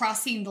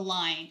crossing the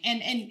line.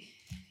 And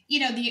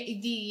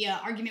the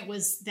argument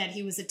was that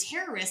he was a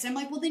terrorist. I'm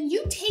like, well, then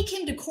you take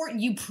him to court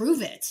and you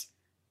prove it,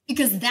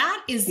 because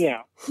that is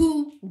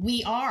who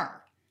we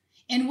are.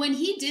 And when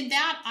he did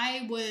that,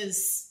 I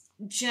was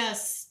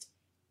just,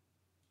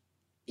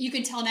 you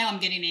can tell now I'm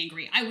getting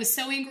angry. I was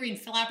so angry and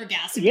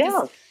flabbergasted.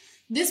 Yeah.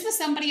 This was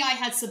somebody I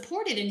had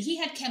supported, and he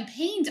had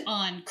campaigned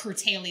on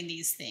curtailing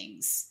these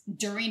things.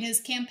 During his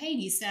campaign,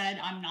 he said,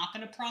 I'm not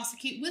going to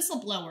prosecute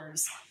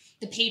whistleblowers.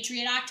 The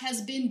Patriot Act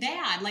has been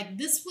bad. Like,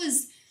 this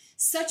was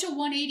such a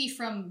 180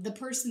 from the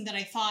person that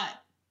I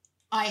thought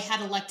I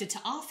had elected to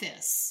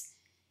office.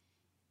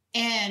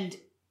 And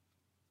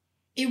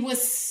it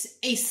was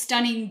a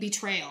stunning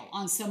betrayal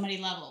on so many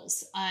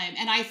levels.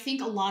 And I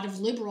think a lot of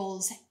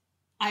liberals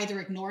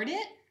either ignored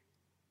it,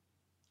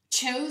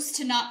 chose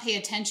to not pay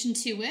attention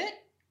to it,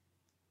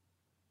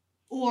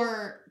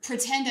 or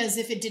pretend as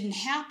if it didn't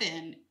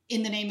happen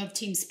in the name of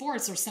team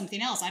sports or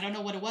something else. I don't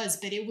know what it was,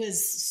 but it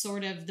was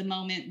sort of the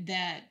moment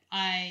that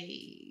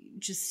I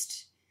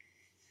just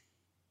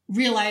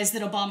realized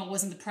that Obama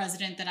wasn't the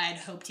president that I had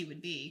hoped he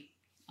would be.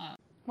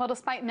 Well,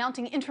 despite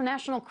mounting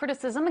international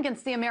criticism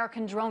against the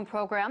American drone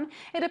program,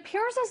 it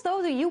appears as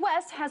though the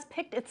U.S. has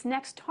picked its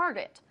next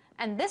target,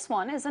 and this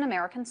one is an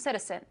American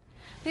citizen.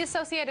 The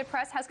Associated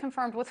Press has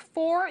confirmed with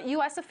 4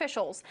 U.S.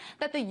 officials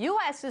that the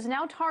U.S. is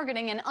now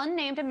targeting an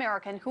unnamed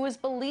American who is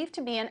believed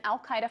to be an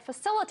al-Qaeda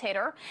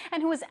facilitator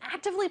and who is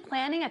actively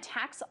planning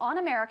attacks on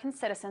American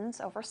citizens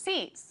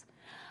overseas.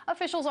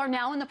 Officials are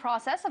now in the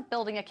process of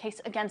building a case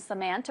against the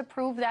man to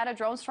prove that a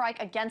drone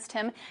strike against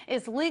him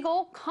is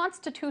legal,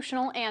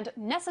 constitutional, and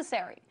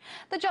necessary.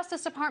 The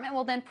Justice Department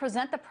will then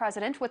present the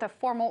president with a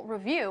formal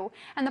review,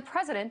 and the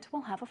president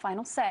will have a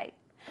final say.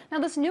 Now,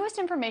 this newest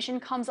information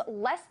comes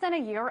less than a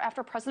year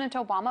after President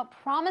Obama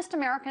promised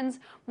Americans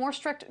more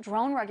strict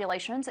drone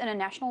regulations in a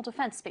national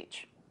defense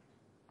speech.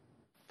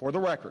 For the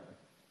record,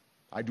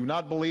 I do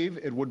not believe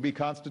it would be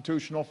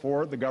constitutional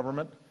for the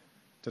government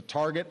to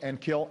target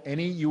and kill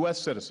any U.S.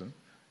 citizen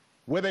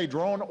with a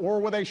drone or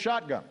with a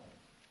shotgun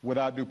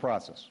without due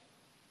process.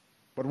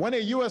 But when a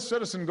U.S.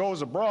 citizen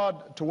goes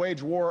abroad to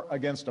wage war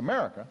against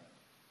America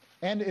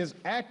and is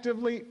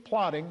actively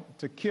plotting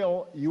to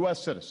kill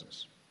U.S.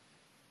 citizens,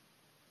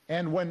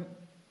 and when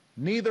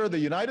neither the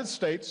United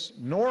States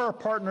nor our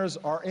partners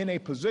are in a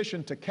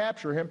position to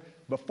capture him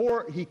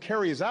before he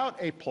carries out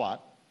a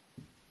plot,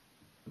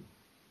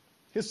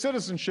 his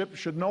citizenship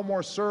should no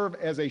more serve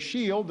as a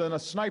shield than a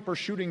sniper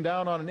shooting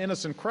down on an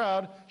innocent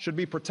crowd should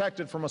be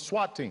protected from a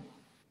SWAT team.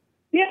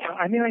 Yeah,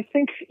 I mean, I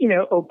think,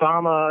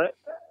 Obama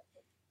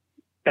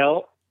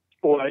felt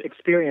or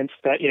experienced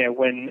that,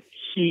 when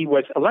he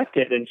was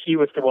elected and he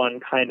was the one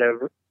kind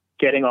of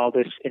getting all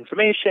this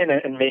information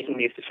and making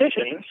these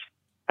decisions,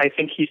 I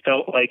think he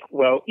felt like,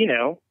 well,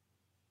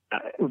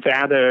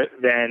 rather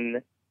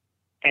than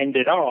end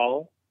it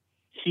all,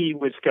 he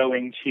was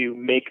going to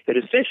make the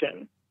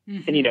decision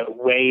and,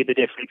 weigh the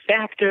different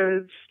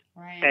factors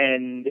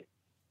and,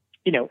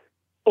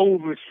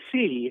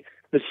 oversee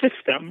the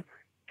system.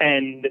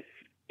 And,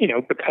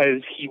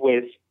 because he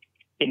was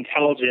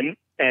intelligent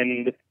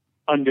and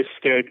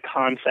understood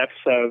concepts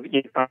of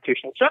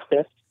constitutional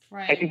justice,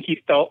 I think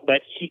he felt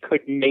that he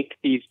could make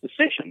these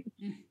decisions.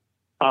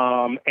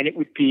 And it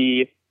would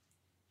be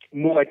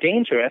more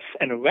dangerous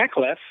and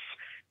reckless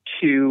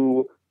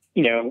to,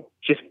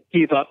 just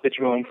give up the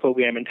drone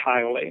program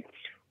entirely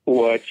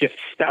or just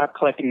stop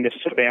collecting this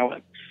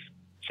surveillance.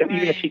 So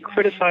even if he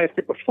criticized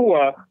it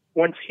before,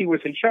 once he was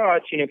in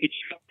charge, he trusted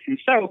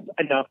himself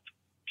enough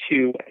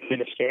to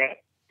administer it.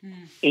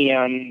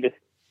 And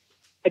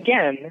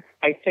again,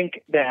 I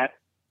think that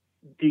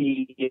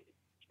the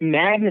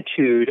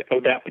magnitude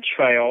of that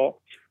betrayal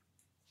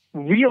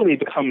really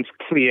becomes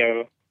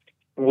clear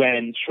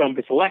when Trump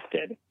is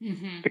elected,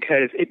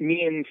 because it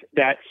means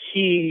that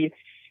he,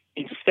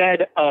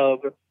 instead of,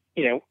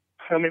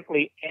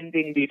 permanently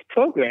ending these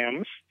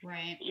programs,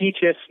 he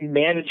just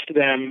managed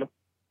them,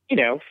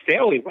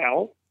 fairly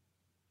well,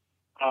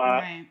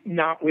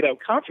 not without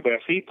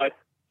controversy, but,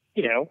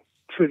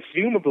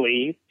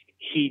 presumably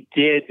he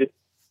did.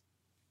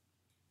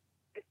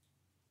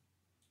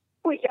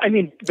 I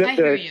mean,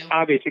 the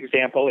obvious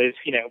example is,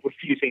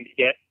 refusing to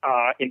get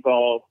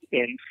involved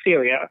in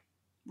Syria,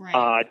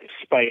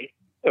 despite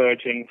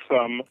urging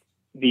from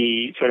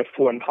the sort of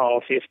foreign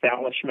policy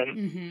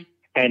establishment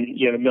and,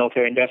 the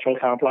military-industrial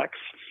complex.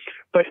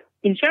 But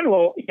in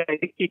general, I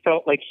think he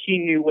felt like he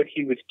knew what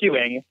he was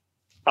doing,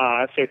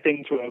 so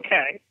things were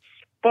okay.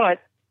 But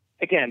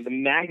again, the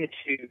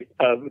magnitude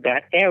of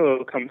that error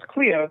becomes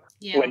clear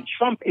when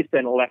Trump is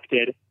then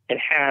elected and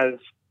has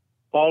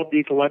all of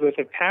these levers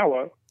of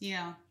power.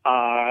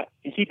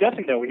 He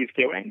doesn't know what he's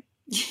doing.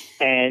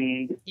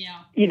 And,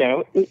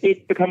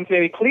 it becomes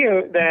very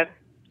clear that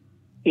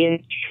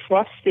in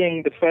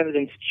trusting the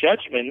president's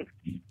judgment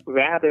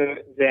rather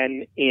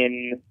than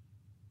in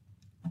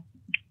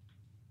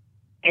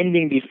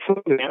ending these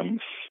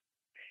programs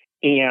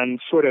and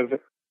sort of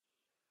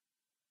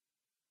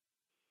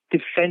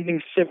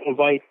defending civil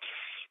rights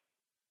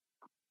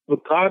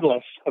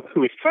regardless of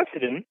who is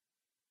president,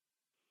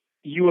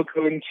 you are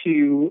going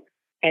to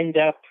end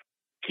up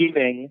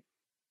giving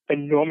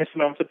enormous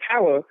amounts of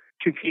power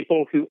to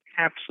people who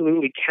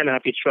absolutely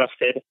cannot be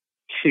trusted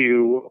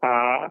to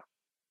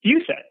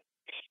use it.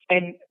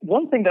 And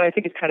one thing that I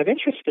think is kind of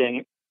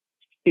interesting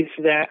is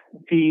that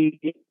the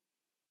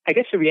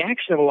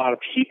reaction of a lot of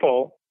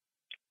people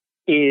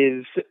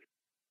is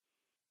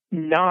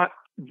not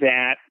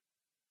that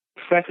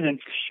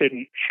presidents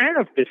shouldn't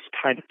have this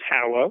kind of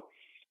power,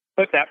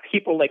 but that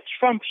people like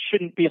Trump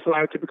shouldn't be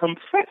allowed to become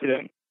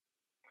president.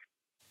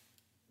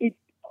 It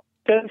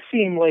does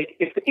seem like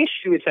if the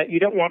issue is that you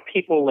don't want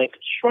people like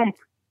Trump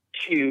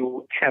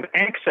to have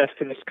access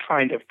to this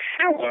kind of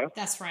power,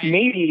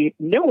 maybe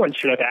no one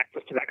should have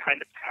access to that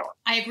kind of power.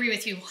 I agree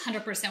with you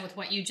 100% with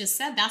what you just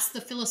said. That's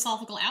the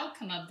philosophical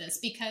outcome of this,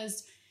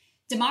 because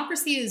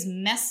democracy is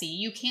messy.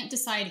 You can't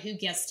decide who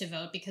gets to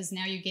vote because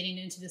now you're getting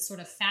into this sort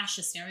of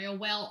fascist area.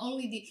 Well,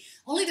 only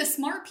the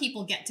smart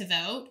people get to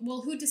vote.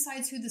 Well, who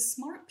decides who the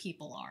smart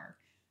people are?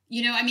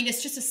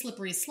 It's just a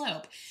slippery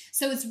slope.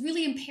 So it's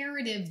really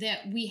imperative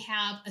that we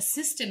have a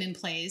system in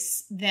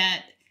place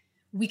that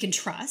we can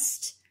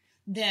trust,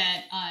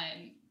 that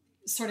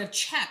sort of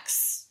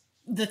checks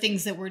the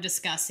things that we're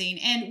discussing.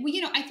 And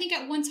I think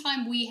at one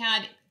time we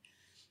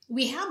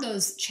we had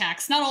those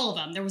checks, not all of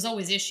them. There was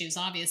always issues.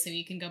 Obviously,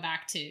 you can go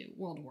back to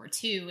World War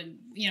II and,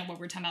 you know, what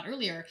we were talking about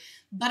earlier.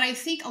 But I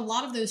think a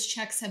lot of those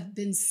checks have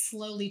been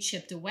slowly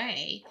chipped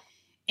away.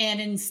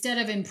 And instead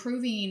of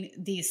improving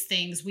these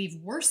things, we've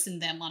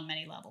worsened them on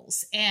many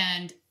levels.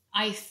 And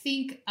I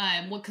think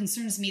what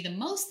concerns me the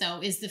most, though,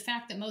 is the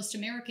fact that most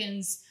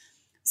Americans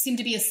seem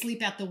to be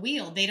asleep at the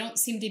wheel. They don't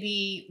seem to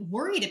be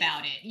worried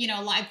about it. You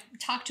know, I've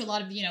talked to a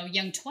lot of, you know,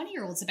 young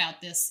 20-year-olds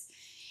about this.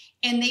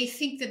 And they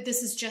think that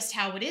this is just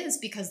how it is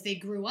because they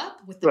grew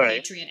up with the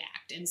Patriot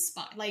Act and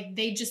like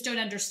they just don't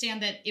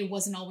understand that it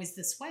wasn't always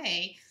this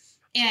way.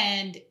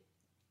 And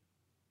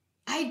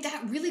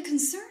that really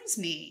concerns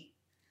me.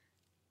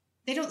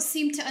 They don't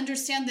seem to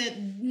understand that,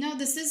 no,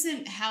 this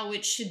isn't how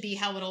it should be,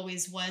 how it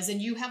always was.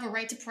 And you have a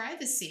right to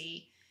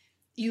privacy.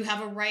 You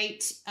have a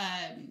right,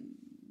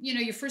 you know,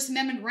 your First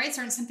Amendment rights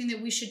aren't something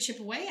that we should chip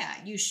away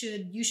at. You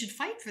should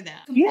fight for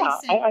that. Yeah,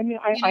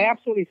 I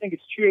absolutely think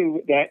it's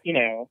true that, you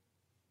know,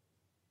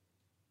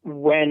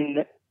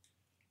 when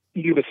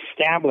you've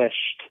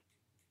established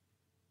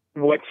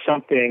what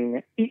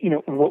something, you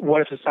know,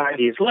 what a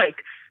society is like,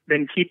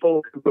 then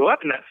people who grow up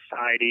in that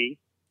society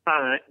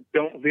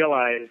don't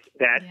realize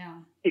that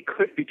it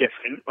could be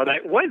different or that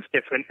it was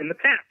different in the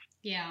past.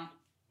 Yeah.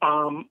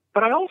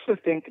 But I also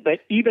think that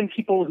even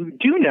people who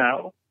do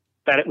know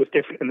that it was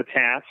different in the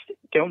past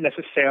don't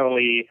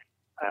necessarily,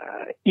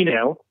 you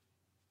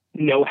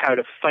know how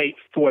to fight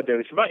for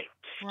those rights.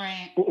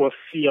 Right. Or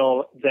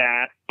feel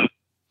that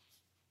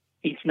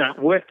it's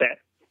not worth it.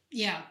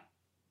 Yeah.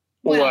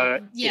 Or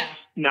it's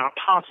not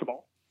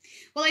possible.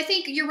 Well, I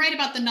think you're right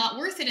about the not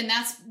worth it, and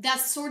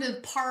that's sort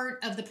of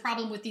part of the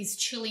problem with these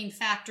chilling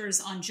factors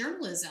on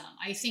journalism.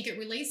 I think it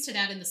relates to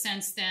that in the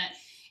sense that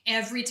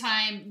every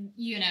time,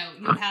 you know,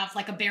 you have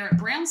like a Barrett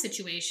Brown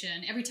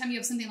situation, every time you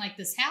have something like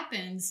this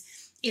happens,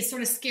 it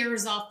sort of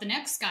scares off the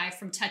next guy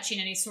from touching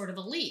any sort of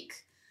a leak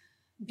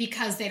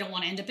because they don't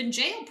want to end up in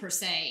jail per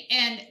se.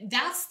 And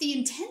that's the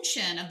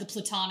intention of the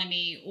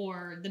plutonomy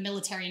or the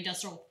military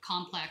industrial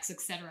complex, et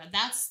cetera.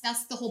 That's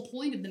the whole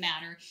point of the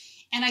matter.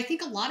 And I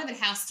think a lot of it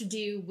has to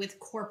do with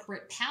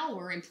corporate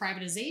power and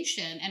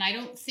privatization. And I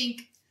don't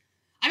think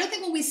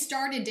when we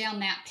started down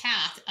that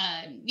path,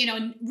 you know,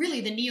 and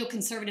really the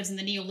neoconservatives and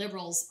the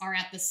neoliberals are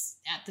at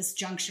this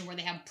junction where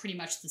they have pretty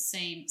much the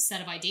same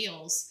set of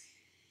ideals.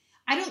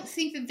 I don't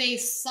think that they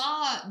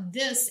saw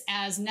this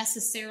as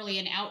necessarily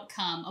an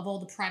outcome of all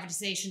the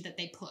privatization that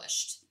they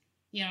pushed.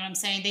 You know what I'm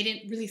saying? They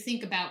didn't really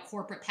think about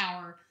corporate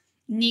power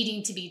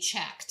needing to be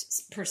checked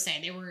per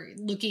se. They were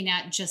looking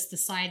at just the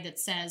side that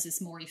says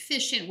it's more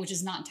efficient, which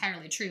is not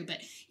entirely true. But,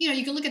 you know,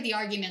 you can look at the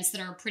arguments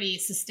that are pretty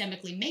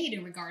systemically made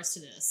in regards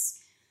to this.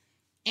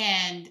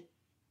 And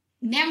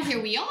now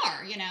here we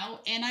are, you know,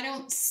 and I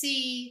don't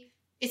see...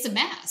 It's a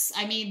mess.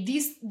 I mean,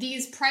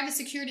 these private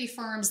security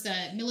firms, the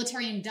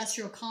military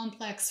industrial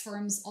complex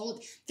firms,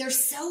 they're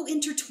so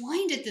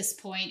intertwined at this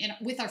point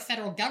with our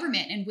federal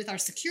government and with our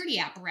security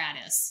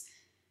apparatus.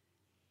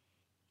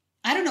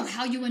 I don't know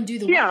how you undo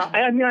the web.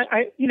 I mean,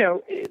 you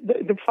know,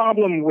 the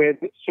problem with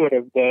sort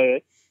of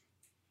the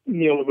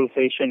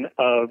neoliberalization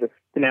of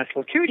the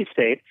national security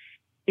state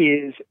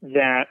is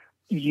that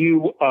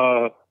you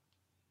are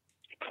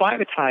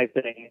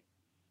privatizing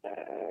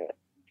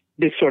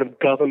this sort of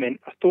government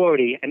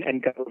authority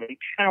and government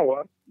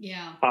power,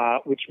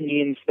 which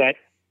means that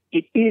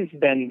it is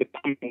then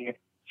becoming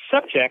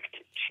subject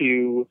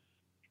to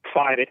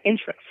private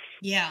interests.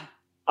 Yeah.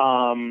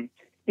 You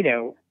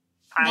know,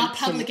 not I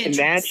public can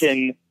interest.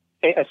 imagine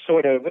a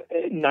sort of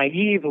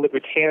naive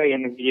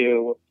libertarian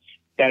view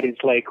that is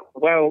like,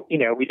 well, you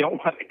know, we don't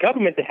want the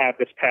government to have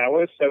this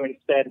power, so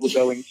instead we're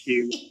going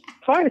to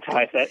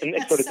privatize it and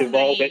sort of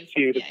devolve it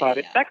to the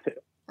private sector.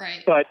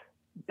 Right. But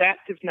that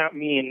does not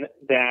mean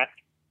that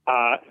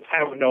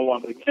power no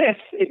longer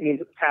exists. It means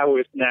that power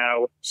is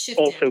now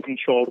also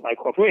controlled by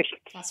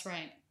corporations. That's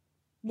right.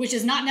 Which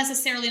is not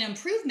necessarily an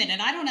improvement.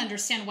 And I don't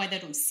understand why they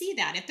don't see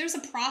that. If there's a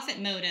profit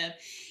motive,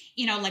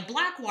 you know, like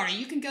Blackwater,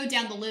 you can go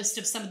down the list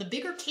of some of the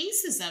bigger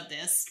cases of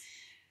this,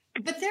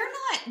 but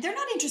they're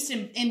not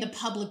interested in the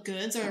public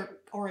goods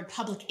or in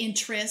public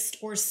interest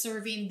or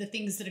serving the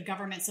things that a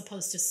government's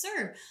supposed to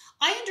serve.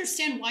 I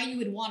understand why you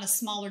would want a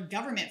smaller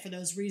government for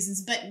those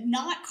reasons, but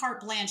not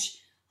carte blanche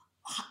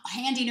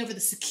handing over the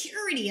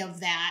security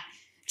of that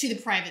to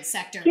the private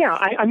sector. Yeah,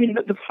 I mean,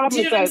 the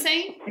problem is that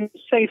when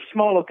you say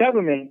smaller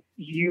government,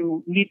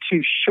 you need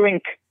to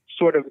shrink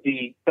sort of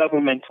the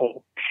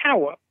governmental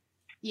power.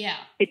 Yeah.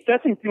 It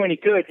doesn't do any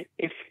good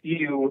if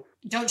you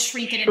don't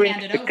shrink it and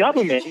hand it the over.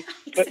 government,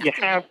 but you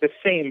have the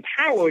same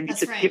power and you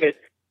just give it.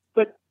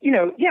 But, you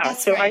know,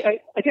 so I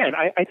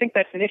think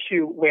that's an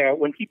issue where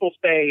when people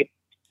say,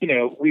 you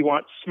know, we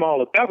want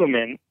smaller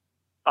government,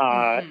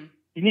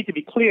 you need to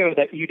be clear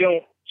that you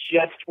don't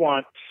just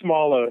want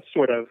smaller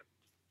sort of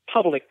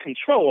public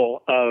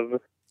control of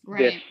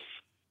this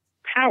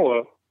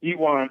power. You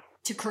want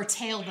to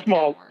curtail the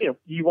power. power. You know,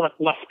 you want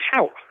less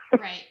power.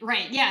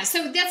 Right. Yeah.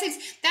 So that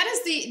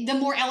is the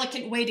more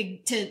eloquent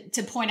way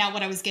to point out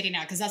what I was getting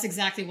at, because that's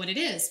exactly what it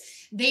is.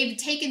 they've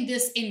taken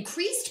this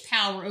increased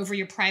power over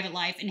your private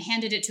life and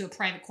handed it to a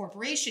private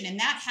corporation, and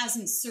that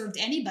hasn't served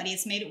anybody.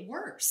 It's made it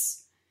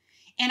worse.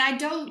 And I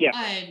don't,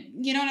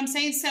 you know what I'm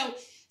saying? So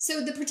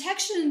the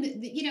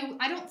protection,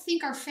 I don't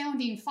think our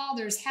founding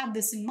fathers had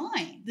this in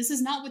mind. This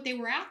is not what they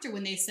were after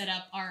when they set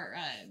up our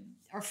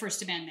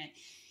First Amendment.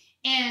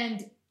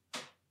 And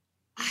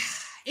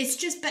it's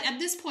just, but at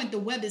this point, the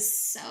web is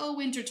so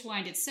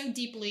intertwined. It's so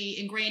deeply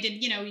ingrained.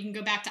 And, you can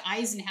go back to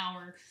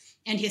Eisenhower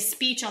and his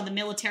speech on the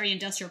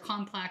military-industrial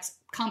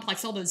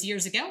complex all those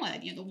years ago,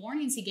 the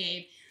warnings he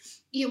gave.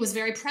 It was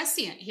very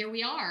prescient. Here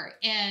we are.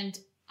 And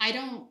I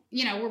don't,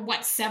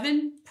 we're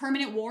 7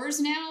 permanent wars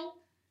now?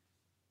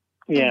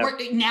 Yeah.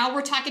 Now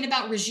we're talking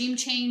about regime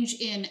change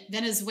in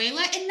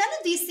Venezuela. And none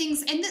of these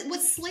things, and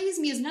what slays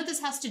me is none of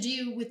this has to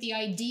do with the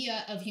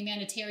idea of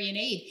humanitarian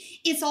aid.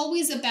 It's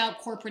always about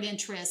corporate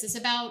interests. It's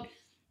about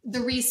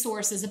the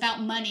resources,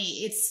 about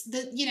money. It's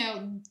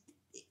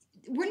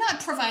we're not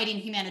providing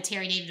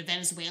humanitarian aid to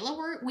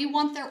Venezuela. We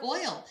want their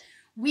oil.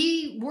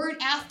 We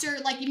weren't after,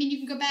 you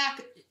can go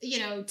back,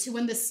 to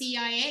when the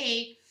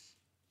CIA,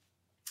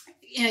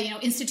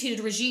 instituted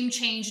a regime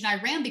change in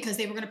Iran because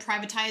they were going to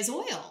privatize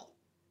oil.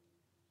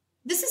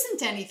 This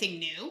isn't anything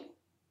new.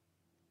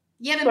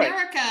 Yet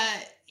America,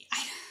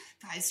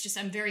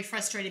 I'm very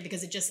frustrated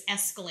because it just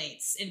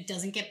escalates. It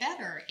doesn't get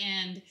better.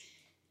 And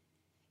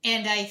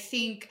I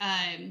think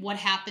what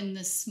happened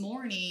this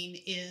morning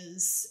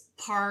is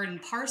part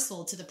and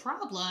parcel to the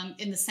problem,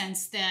 in the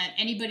sense that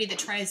anybody that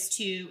tries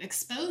to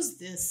expose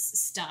this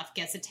stuff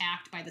gets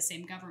attacked by the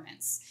same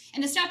governments.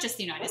 And it's not just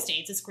the United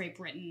States, it's Great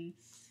Britain.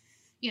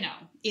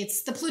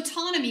 It's the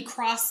plutonomy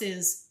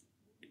crosses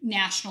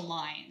national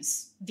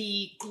lines.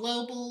 The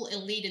global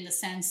elite, in the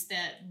sense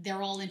that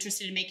they're all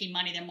interested in making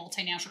money, they're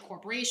multinational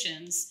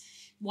corporations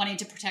wanting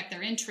to protect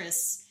their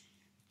interests.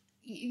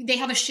 They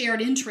have a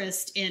shared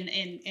interest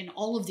in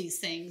all of these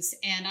things.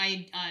 And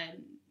I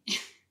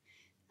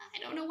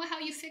don't know how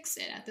you fix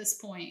it at this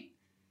point.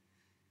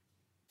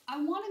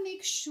 I want to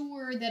make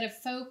sure that if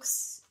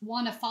folks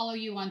want to follow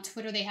you on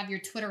Twitter, they have your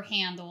Twitter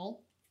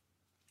handle.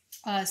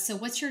 So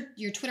what's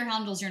your Twitter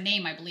handle? Is your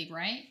name, I believe,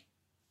 right?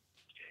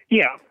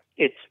 Yeah,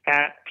 it's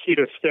at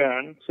Peter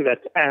Sterne. So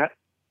that's at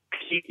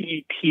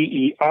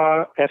PeterSterne.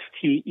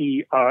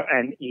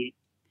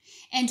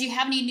 And do you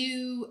have any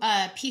new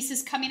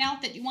pieces coming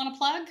out that you want to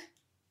plug?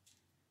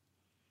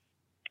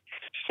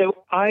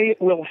 So I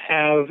will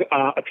have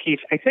a piece.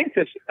 I think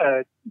this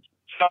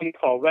some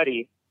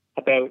already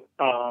about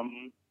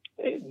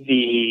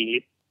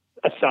the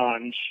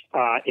Assange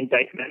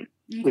indictment,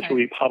 which will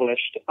be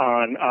published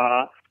on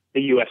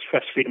the U.S.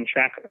 Press Freedom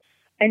Tracker.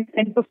 And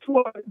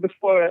before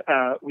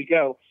we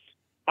go,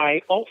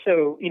 I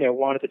also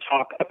wanted to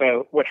talk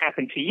about what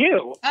happened to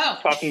you.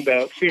 Talking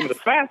about freedom of the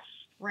press.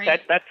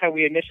 Right. That's how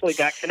we initially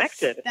got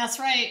connected. That's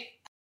right.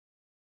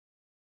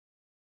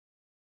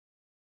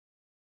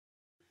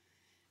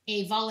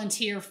 A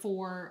volunteer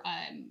for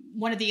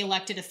one of the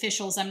elected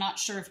officials. I'm not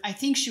sure I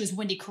think she was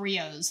Wendy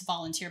Carrillo's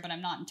volunteer, but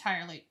I'm not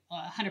entirely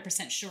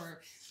 100%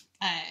 sure.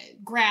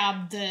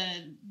 Grabbed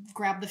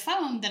the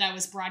phone that I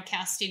was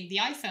broadcasting, the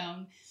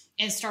iPhone,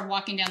 and started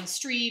walking down the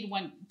street,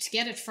 went to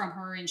get it from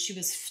her, and she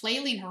was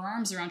flailing her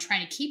arms around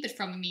trying to keep it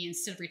from me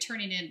instead of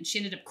returning it, and she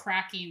ended up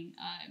cracking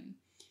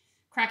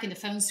the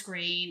phone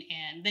screen,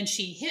 and then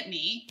she hit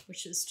me,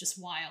 which is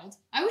just wild.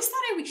 I always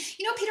thought I would,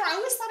 Peter, I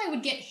always thought I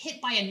would get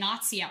hit by a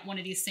Nazi at one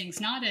of these things,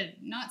 not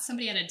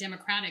somebody at a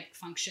Democratic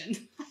function.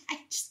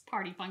 Just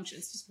party function.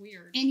 It's just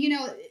weird. And,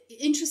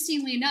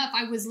 interestingly enough,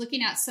 I was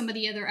looking at some of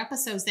the other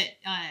episodes that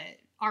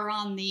are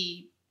on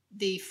the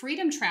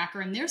Freedom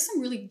Tracker, and there's some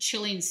really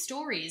chilling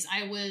stories.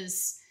 I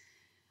was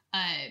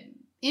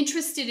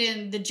interested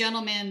in the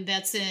gentleman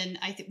that's in,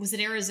 was it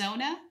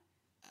Arizona?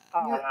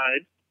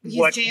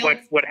 What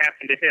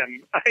happened to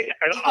him? Okay.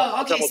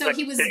 So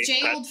he was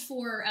jailed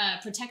for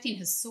protecting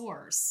his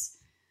source.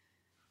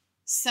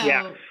 So,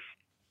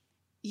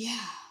 yeah.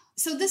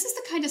 So this is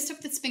the kind of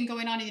stuff that's been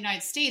going on in the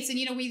United States. And,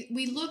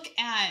 we look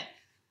at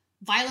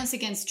violence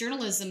against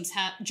journalists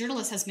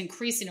has been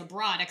increasing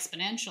abroad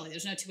exponentially.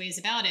 There's no two ways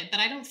about it. But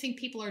I don't think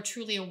people are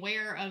truly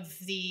aware of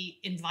the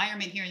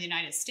environment here in the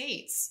United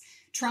States.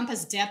 Trump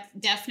has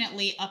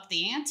definitely upped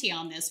the ante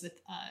on this with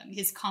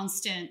his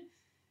constant,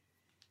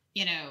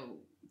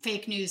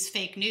 fake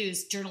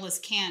news, journalists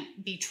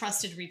can't be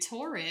trusted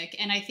rhetoric.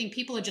 And I think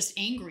people are just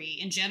angry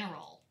in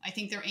general. I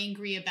think they're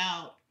angry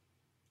about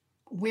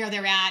where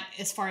they're at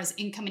as far as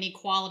income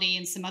inequality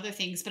and some other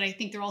things. But I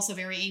think they're also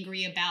very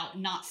angry about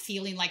not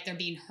feeling like they're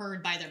being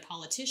heard by their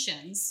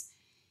politicians.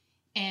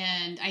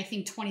 And I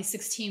think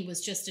 2016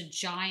 was just a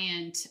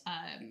giant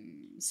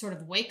sort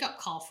of wake-up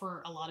call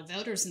for a lot of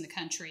voters in the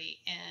country.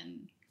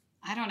 And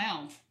I don't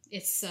know.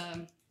 It's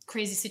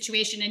crazy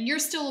situation. And you're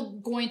still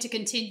going to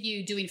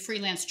continue doing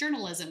freelance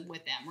journalism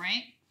with them,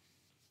 right?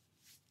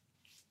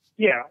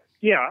 Yeah.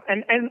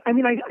 And I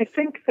mean, I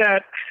think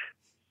that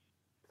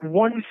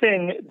one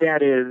thing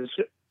that is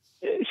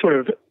sort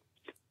of,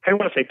 I don't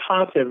want to say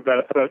positive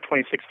about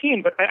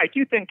 2016, but I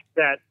do think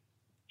that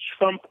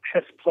Trump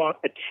has brought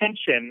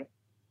attention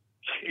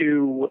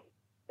to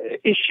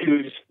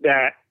issues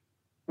that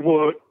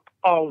were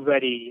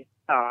already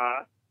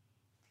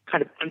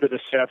kind of under the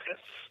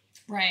surface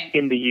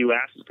in the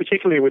U.S.,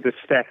 particularly with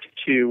respect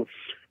to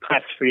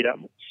press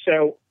freedom.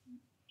 So,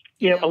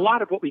 a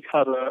lot of what we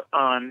cover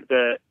on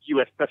the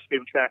U.S. Press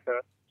Freedom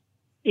Tracker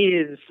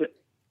is,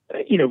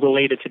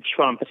 related to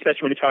Trump,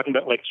 especially when you're talking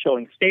about, like,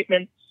 chilling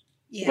statements,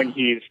 when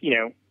he's,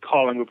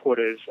 calling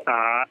reporters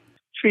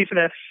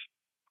treasonous.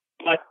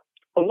 But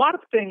a lot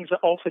of things are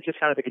also just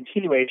kind of a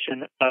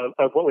continuation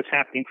of what was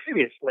happening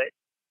previously,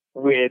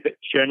 with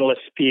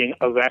journalists being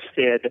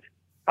arrested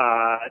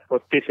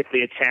or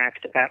physically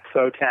attacked at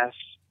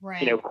protests,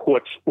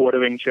 courts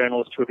ordering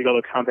journalists to reveal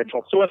their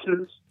confidential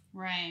sources.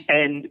 Right.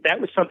 And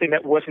that was something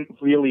that wasn't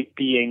really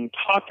being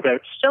talked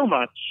about so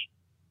much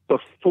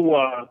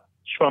before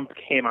Trump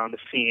came on the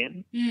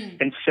scene.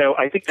 And so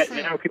I think that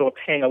now people are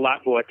paying a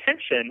lot more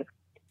attention,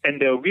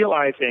 and they're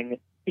realizing,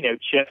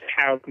 just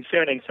how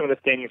concerning some of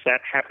the things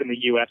that happen in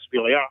the U.S.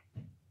 really are.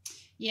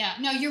 Yeah,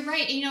 no, you're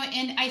right.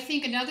 And I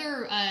think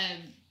another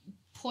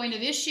point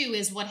of issue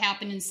is what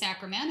happened in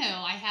Sacramento.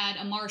 I had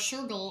Amar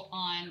Shergill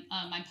on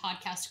my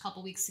podcast a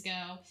couple weeks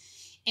ago,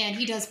 and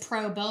he does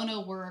pro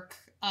bono work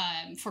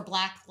for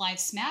Black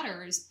Lives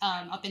Matters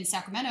up in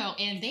Sacramento,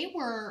 and they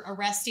were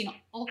arresting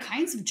all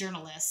kinds of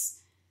journalists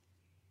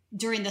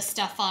during the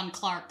Stephon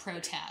Clark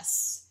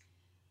protests.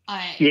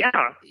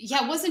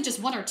 It wasn't just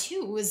one or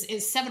two. It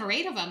was 7 or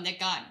 8 of them that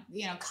got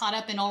caught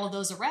up in all of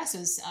those arrests. It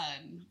was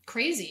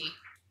crazy.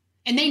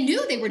 And they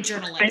knew they were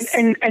journalists.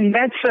 And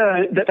that's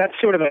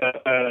sort of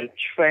a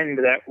trend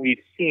that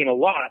we've seen a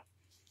lot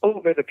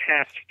over the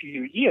past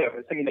few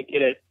years. I mean, they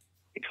did it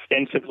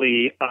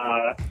extensively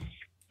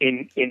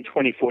in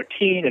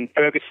 2014 in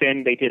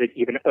Ferguson. They did it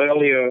even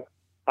earlier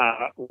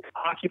with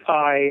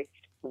Occupy,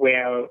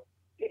 where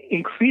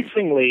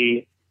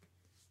increasingly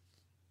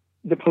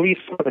the police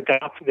sort of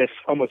adopt this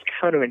almost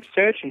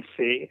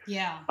counterinsurgency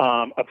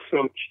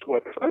approach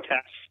toward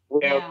protests,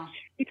 where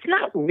it's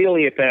not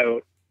really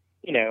about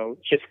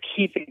just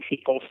keeping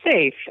people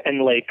safe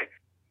and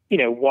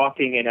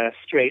walking in a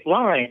straight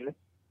line.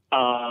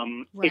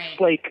 It's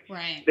like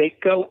they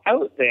go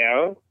out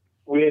there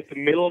with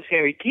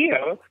military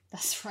gear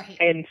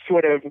and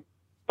sort of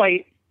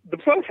fight the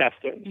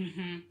protesters,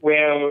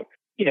 where,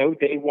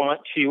 they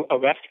want to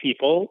arrest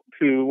people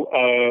who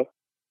are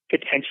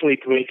potentially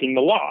breaking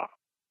the law.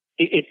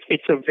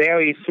 It's a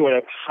very sort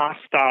of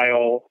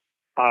hostile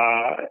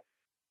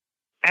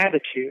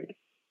attitude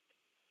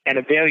and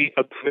a very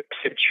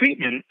aggressive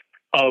treatment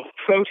of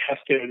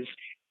protesters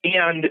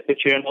and the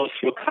journalists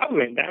who are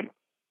covering them.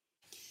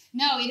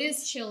 No, it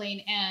is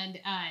chilling. And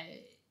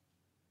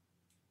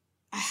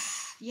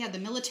the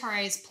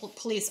militarized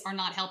police are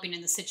not helping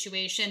in the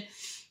situation.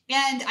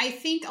 And I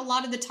think a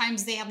lot of the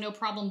times they have no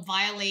problem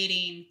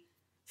violating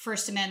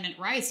First Amendment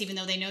rights, even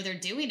though they know they're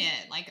doing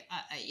it. Like,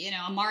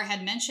 Amar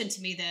had mentioned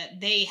to me that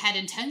they had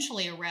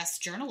intentionally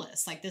arrested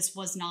journalists. Like, this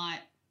was not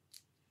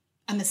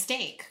a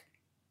mistake.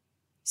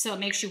 So it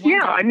makes you wonder.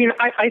 Yeah, I mean,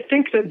 I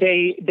think that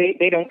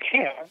they don't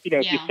care.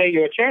 If you say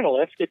you're a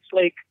journalist, it's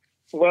like,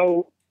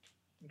 well,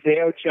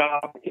 their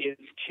job is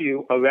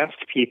to arrest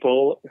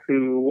people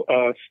who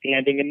are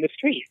standing in the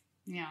street.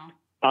 Yeah.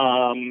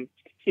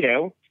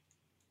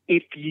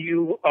 If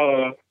you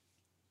are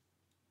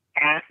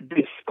at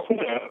this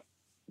corner,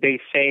 they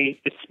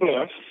say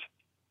disperse,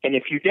 and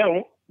if you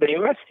don't, they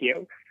arrest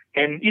you.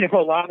 And, a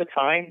lot of the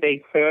time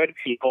they herd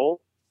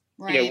people,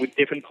 with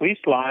different police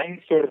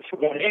lines sort of to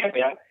one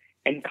area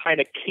and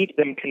kind of keep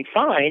them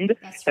confined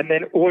and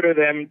then order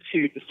them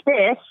to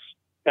disperse.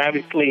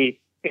 Obviously,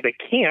 they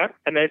can't,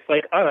 and then it's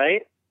like, all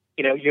right,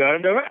 you're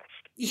under arrest.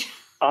 Yeah.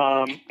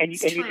 And you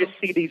just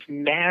see these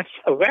mass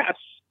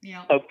arrests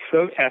of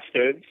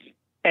protesters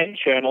and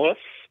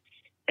journalists,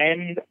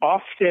 and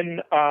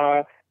often,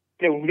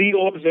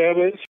 legal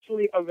observers.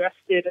 Actually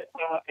arrested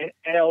an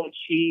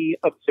LG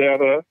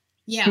observer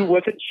who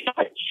was a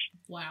judge.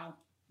 Wow.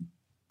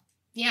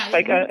 Yeah,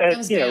 like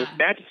a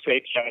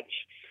magistrate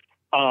judge,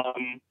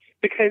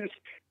 because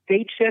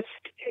they just,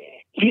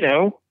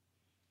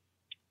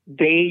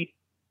 they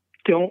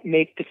don't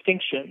make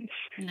distinctions.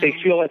 No. They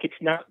feel like it's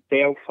not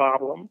their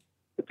problem.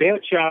 Their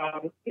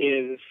job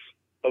is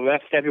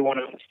arrest everyone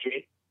on the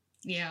street.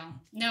 Yeah.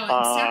 No,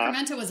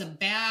 Sacramento was a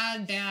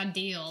bad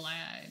deal.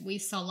 We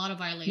saw a lot of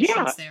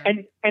violations there.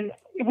 And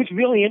it was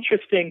really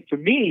interesting for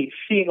me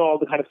seeing all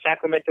the kind of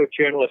Sacramento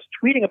journalists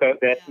tweeting about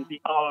this.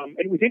 Yeah. And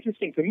it was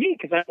interesting for me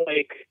because I'm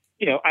like,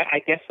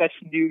 I guess that's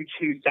new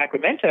to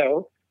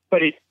Sacramento,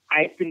 but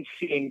I've been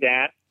seeing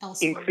that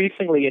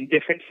increasingly in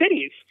different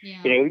cities.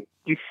 Yeah.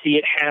 You see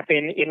it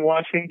happen in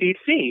Washington,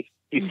 D.C.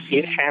 You see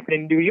it happen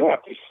in New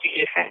York. You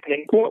see it happen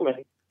in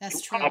Portland.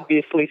 That's true.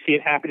 Obviously see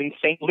it happen in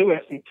St.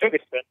 Louis and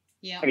Ferguson.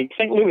 Yeah. I mean,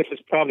 St. Louis is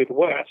probably the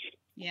worst.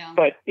 Yeah.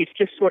 But it's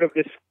just sort of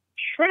this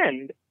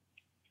trend.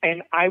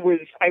 And I was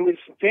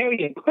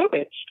very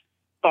encouraged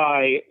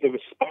by the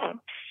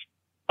response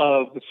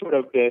of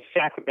the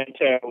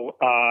Sacramento,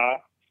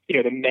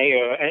 the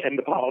mayor and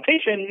the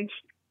politicians,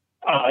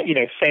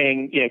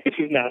 saying, this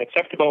is not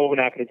acceptable. We're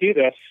not going to do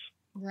this.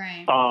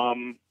 Right.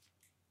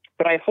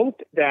 But I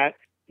hope that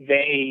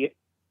they,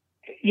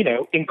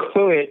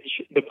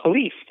 encourage the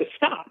police to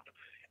stop.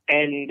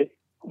 And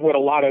what a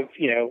lot of,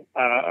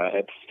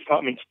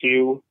 departments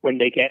do when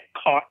they get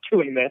caught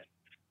doing this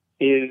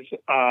is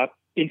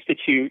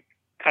institute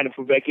kind of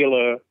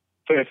regular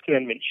First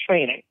Amendment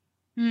training,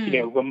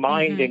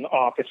 reminding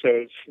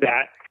officers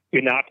that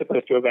you're not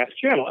supposed to arrest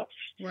journalists.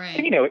 Right.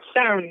 And, it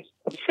sounds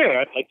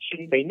absurd, like,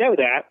 shouldn't they know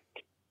that?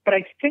 But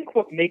I think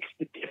what makes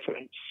the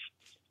difference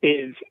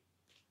is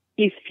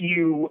if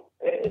you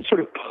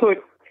sort of put,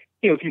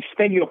 if you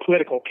spend your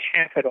political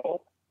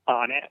capital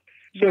on it.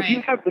 So if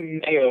you have the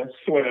mayor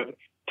sort of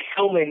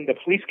telling the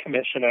police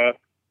commissioner,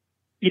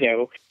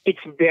 it's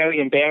very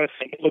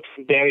embarrassing, it looks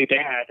very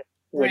bad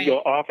when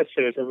your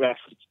officers arrest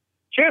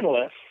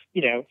journalists,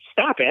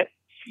 stop it.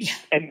 Yeah.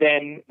 And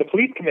then the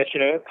police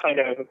commissioner kind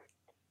of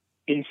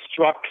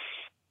instructs,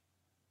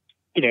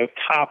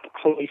 top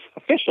police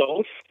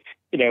officials,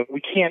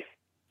 we can't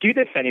do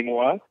this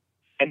anymore.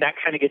 And that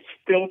kind of gets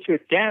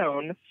filtered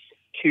down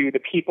to the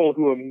people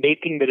who are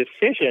making the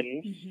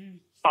decisions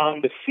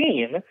on the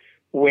scene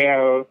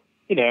where,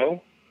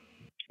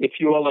 if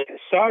you are like a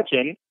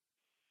sergeant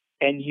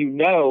and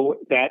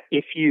that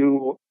if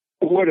you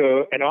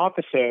order an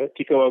officer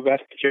to go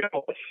arrest a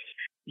journalist,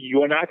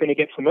 you're not going to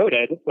get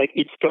promoted, like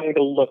it's going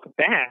to look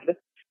bad,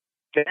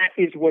 that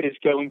is what is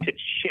going to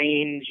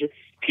change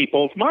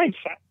people's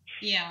mindsets.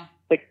 Yeah.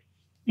 Like,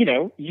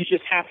 you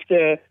just have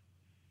to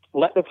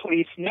let the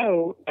police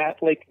know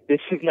that, like, this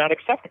is not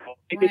acceptable.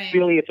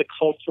 It's a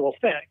cultural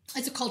thing.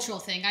 It's a cultural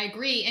thing. I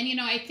agree. And,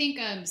 I think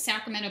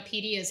Sacramento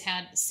PD has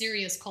had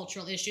serious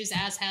cultural issues,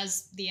 as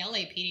has the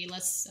LAPD.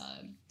 Let's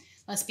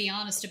be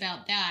honest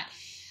about that.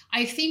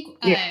 I think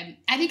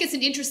it's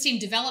an interesting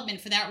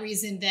development for that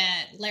reason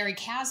that Larry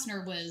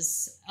Kasner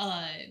was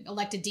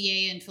elected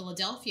DA in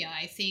Philadelphia.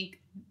 I think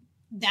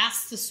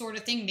that's the sort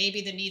of thing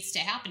maybe that needs to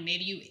happen.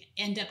 Maybe you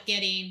end up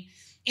getting,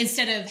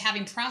 instead of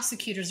having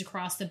prosecutors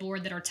across the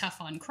board that are tough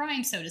on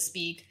crime, so to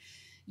speak,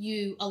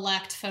 you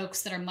elect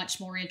folks that are much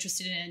more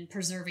interested in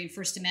preserving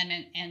First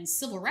Amendment and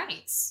civil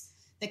rights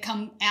that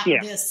come at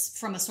this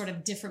from a sort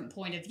of different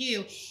point of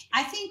view.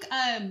 I think...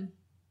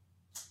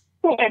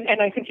 Well,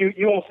 and I think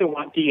you also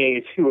want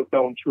DAs who are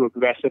going to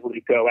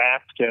aggressively go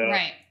after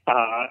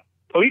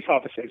police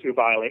officers who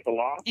violate the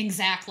law.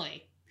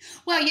 Exactly.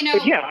 Well,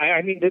 But yeah,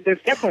 I mean, there's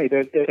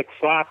a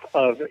crop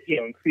of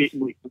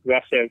increasingly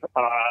progressive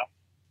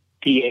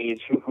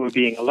DAs who are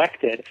being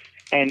elected,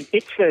 and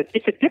it's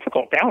a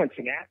difficult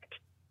balancing act,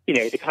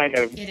 to kind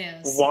of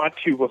want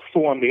to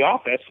reform the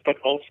office, but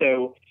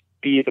also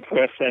be the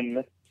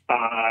person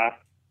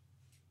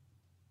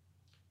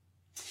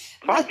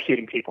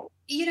prosecuting people.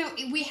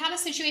 We had a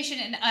situation,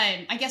 and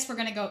I guess we're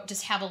going to go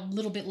just have a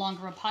little bit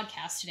longer of a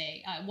podcast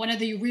today. One of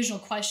the original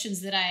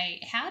questions that I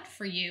had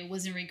for you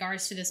was in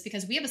regards to this,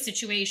 because we have a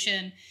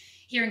situation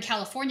here in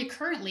California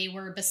currently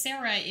where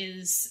Becerra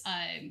is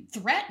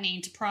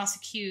threatening to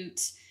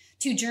prosecute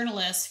two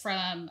journalists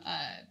from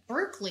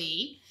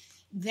Berkeley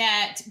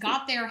that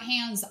got their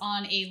hands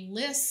on a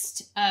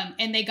list,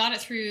 and they got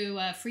it through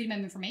Freedom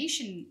of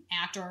Information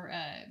Act, or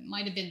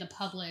might have been the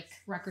Public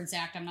Records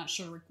Act, I'm not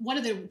sure, one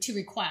of the two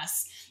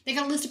requests. They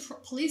got a list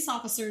of police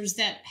officers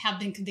that have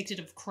been convicted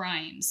of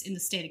crimes in the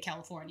state of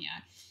California.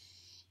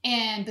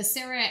 And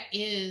Becerra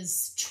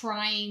is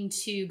trying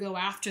to go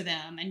after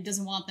them and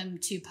doesn't want them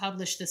to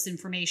publish this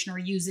information or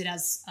use it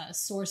as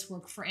source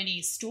work for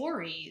any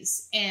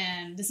stories.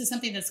 And this is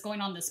something that's going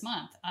on this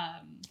month.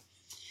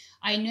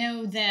 I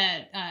know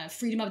that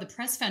Freedom of the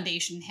Press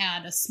Foundation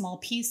had a small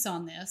piece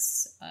on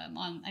this,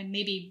 and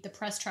maybe the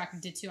Press Tracker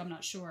did too, I'm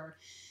not sure.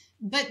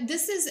 But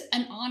this is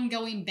an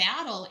ongoing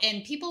battle,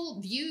 and people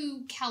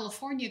view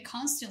California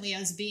constantly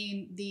as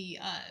being the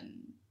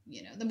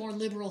more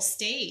liberal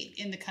state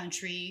in the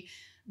country.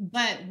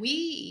 But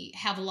we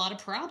have a lot of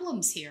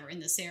problems here in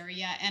this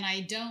area, and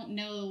I don't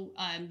know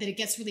that it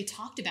gets really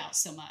talked about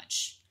so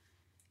much.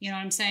 You know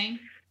what I'm saying?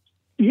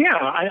 Yeah,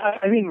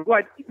 I mean,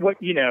 what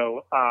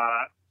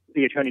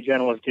the Attorney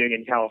General is doing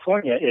in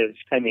California is,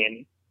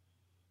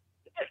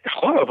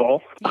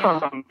 horrible.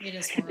 Yeah, it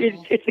is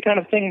horrible. It's the kind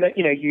of thing that,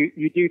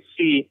 you do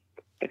see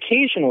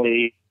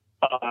occasionally.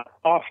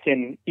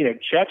 Often,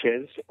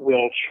 judges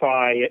will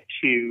try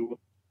to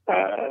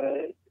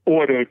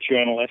order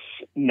journalists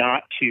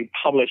not to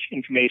publish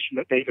information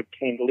that they've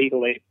obtained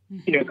legally.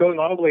 Mm-hmm. Going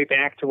all the way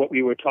back to what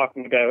we were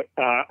talking about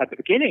at the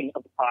beginning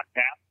of the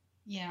podcast.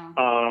 Yeah.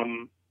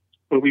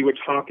 Where we were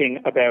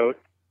talking about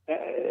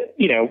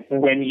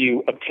when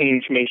you obtain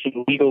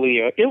information legally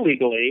or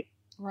illegally.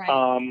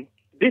 Right.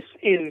 This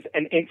is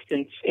an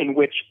instance in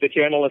which the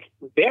journalists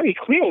very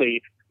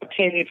clearly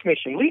obtained the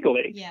information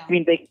legally. Yeah. I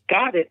mean, they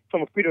got it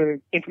from a Freedom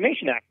of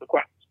Information Act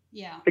request.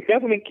 Yeah. The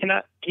government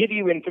cannot give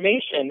you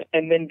information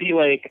and then be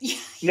like,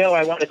 no,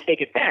 I want to take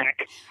it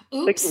back.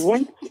 Oops. Like,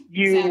 once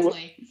you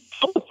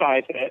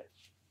publicize it,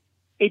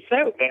 it's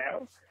out there.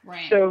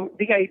 Right. So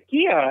the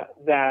idea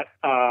that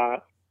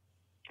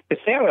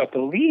Becerra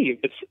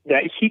believes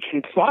that he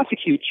can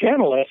prosecute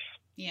journalists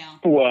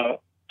for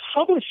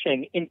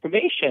publishing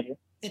information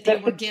that they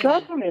were the given.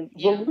 Government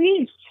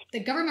released. The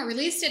government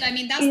released it. I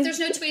mean, there's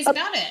no two ways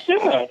about it.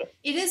 Absurd.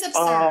 It is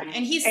absurd.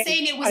 And he's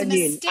saying it was a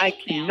mistake I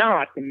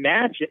cannot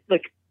imagine,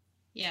 if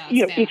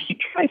you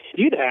try to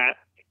do that,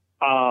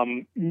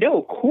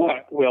 no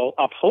court will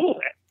uphold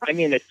it. I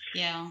mean,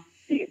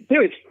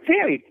 there is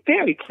very,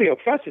 very clear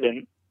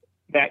precedent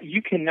that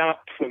you cannot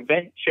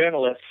prevent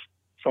journalists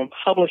from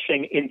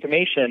publishing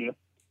information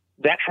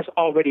that has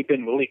already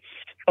been released,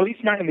 at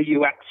least not in the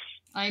U.S.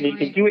 I agree. You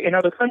can do it in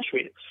other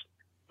countries.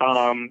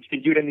 You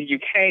can do it in the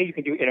UK. You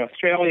can do it in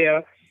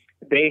Australia.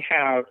 They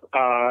have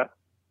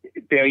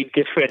very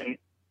different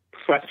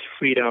press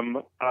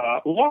freedom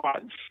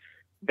laws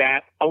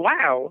that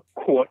allow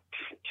courts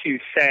to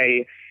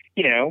say,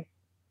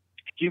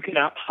 you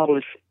cannot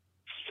publish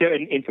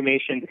certain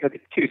information because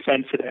it's too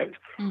sensitive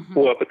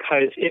or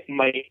because it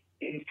might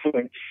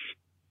influence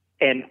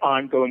an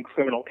ongoing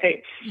criminal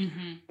case.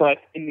 But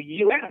in the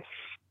U.S.,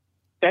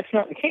 that's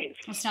not the case.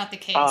 That's not the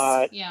case.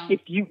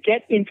 If you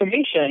get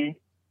information,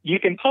 you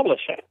can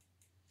publish it.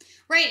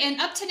 Right, and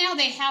up to now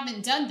they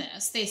haven't done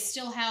this. They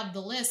still have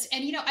the list,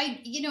 and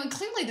and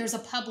clearly there's a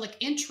public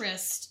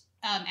interest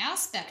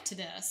aspect to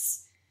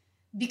this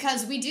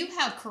because we do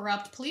have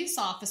corrupt police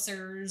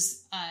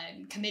officers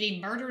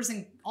committing murders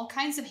and all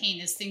kinds of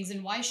heinous things.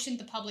 And why shouldn't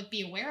the public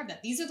be aware of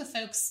that? These are the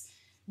folks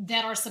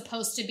that are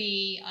supposed to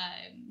be,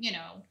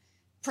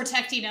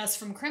 protecting us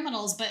from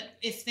criminals. But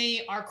if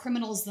they are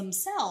criminals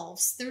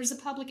themselves, there's a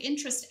public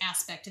interest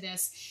aspect to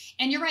this.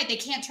 And you're right, they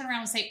can't turn around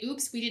and say,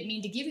 oops, we didn't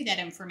mean to give you that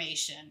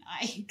information,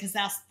 because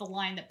that's the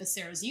line that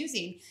Becerra's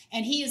using.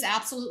 And he is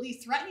absolutely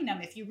threatening them.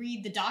 If you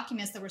read the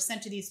documents that were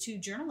sent to these two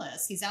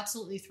journalists, he's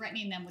absolutely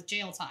threatening them with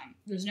jail time.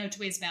 There's no two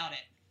ways about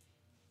it.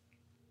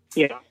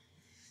 Yeah.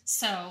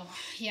 So,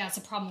 yeah, it's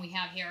a problem we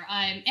have here.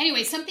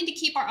 Anyway, something to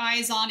keep our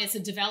eyes on. It's a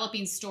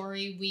developing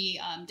story.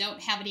 We don't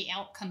have any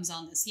outcomes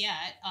on this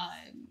yet.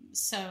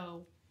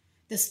 So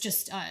this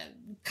just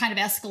kind of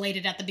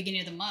escalated at the beginning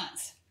of the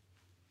month.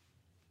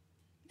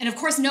 And, of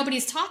course,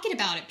 nobody's talking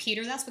about it,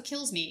 Peter. That's what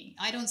kills me.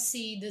 I don't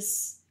see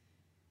this.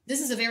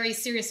 This is a very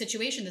serious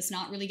situation that's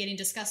not really getting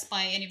discussed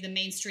by any of the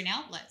mainstream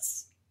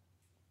outlets.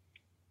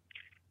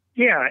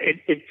 Yeah,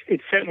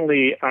 it's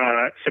certainly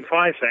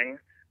surprising.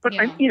 But,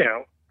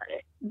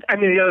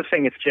 the other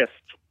thing is just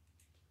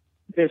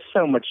there's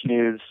so much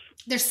news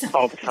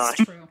all the time. This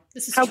is true.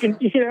 This is how can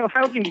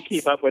you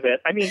keep up with it?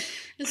 I mean,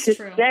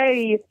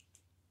 today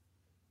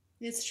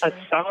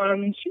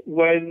Assange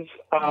was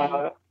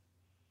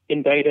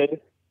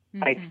indicted.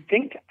 I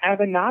think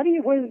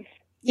Avenatti was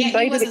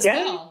indicted he was again.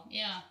 As well.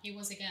 Yeah, he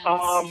was again.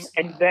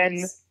 And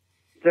then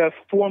the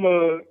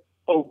former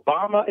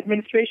Obama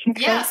administration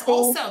counsel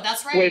also,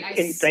 that's right. was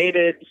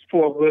indicted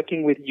for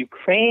working with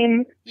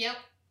Ukraine. Yep.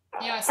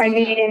 Yeah, I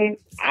mean,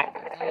 I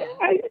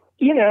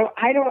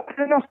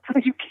don't know how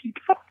you keep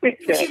up with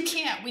it. You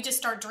can't. We just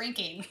start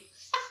drinking.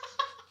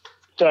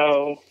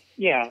 So,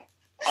 yeah.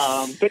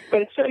 But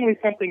it's certainly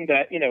something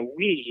that,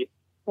 the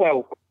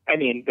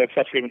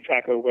Press Freedom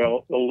Tracker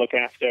will look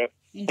after.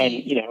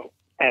 Indeed. And,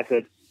 as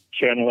a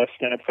journalist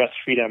and a press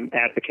freedom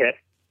advocate,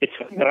 it's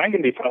something that I'm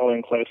going to be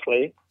following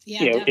closely.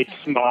 Yeah,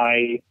 it's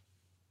my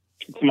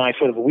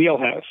sort of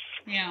wheelhouse.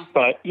 Yeah.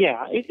 But,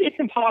 yeah, it's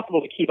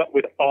impossible to keep up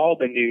with all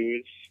the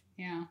news.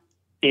 Yeah.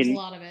 In a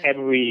lot of it.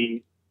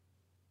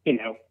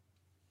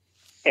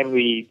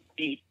 every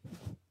beat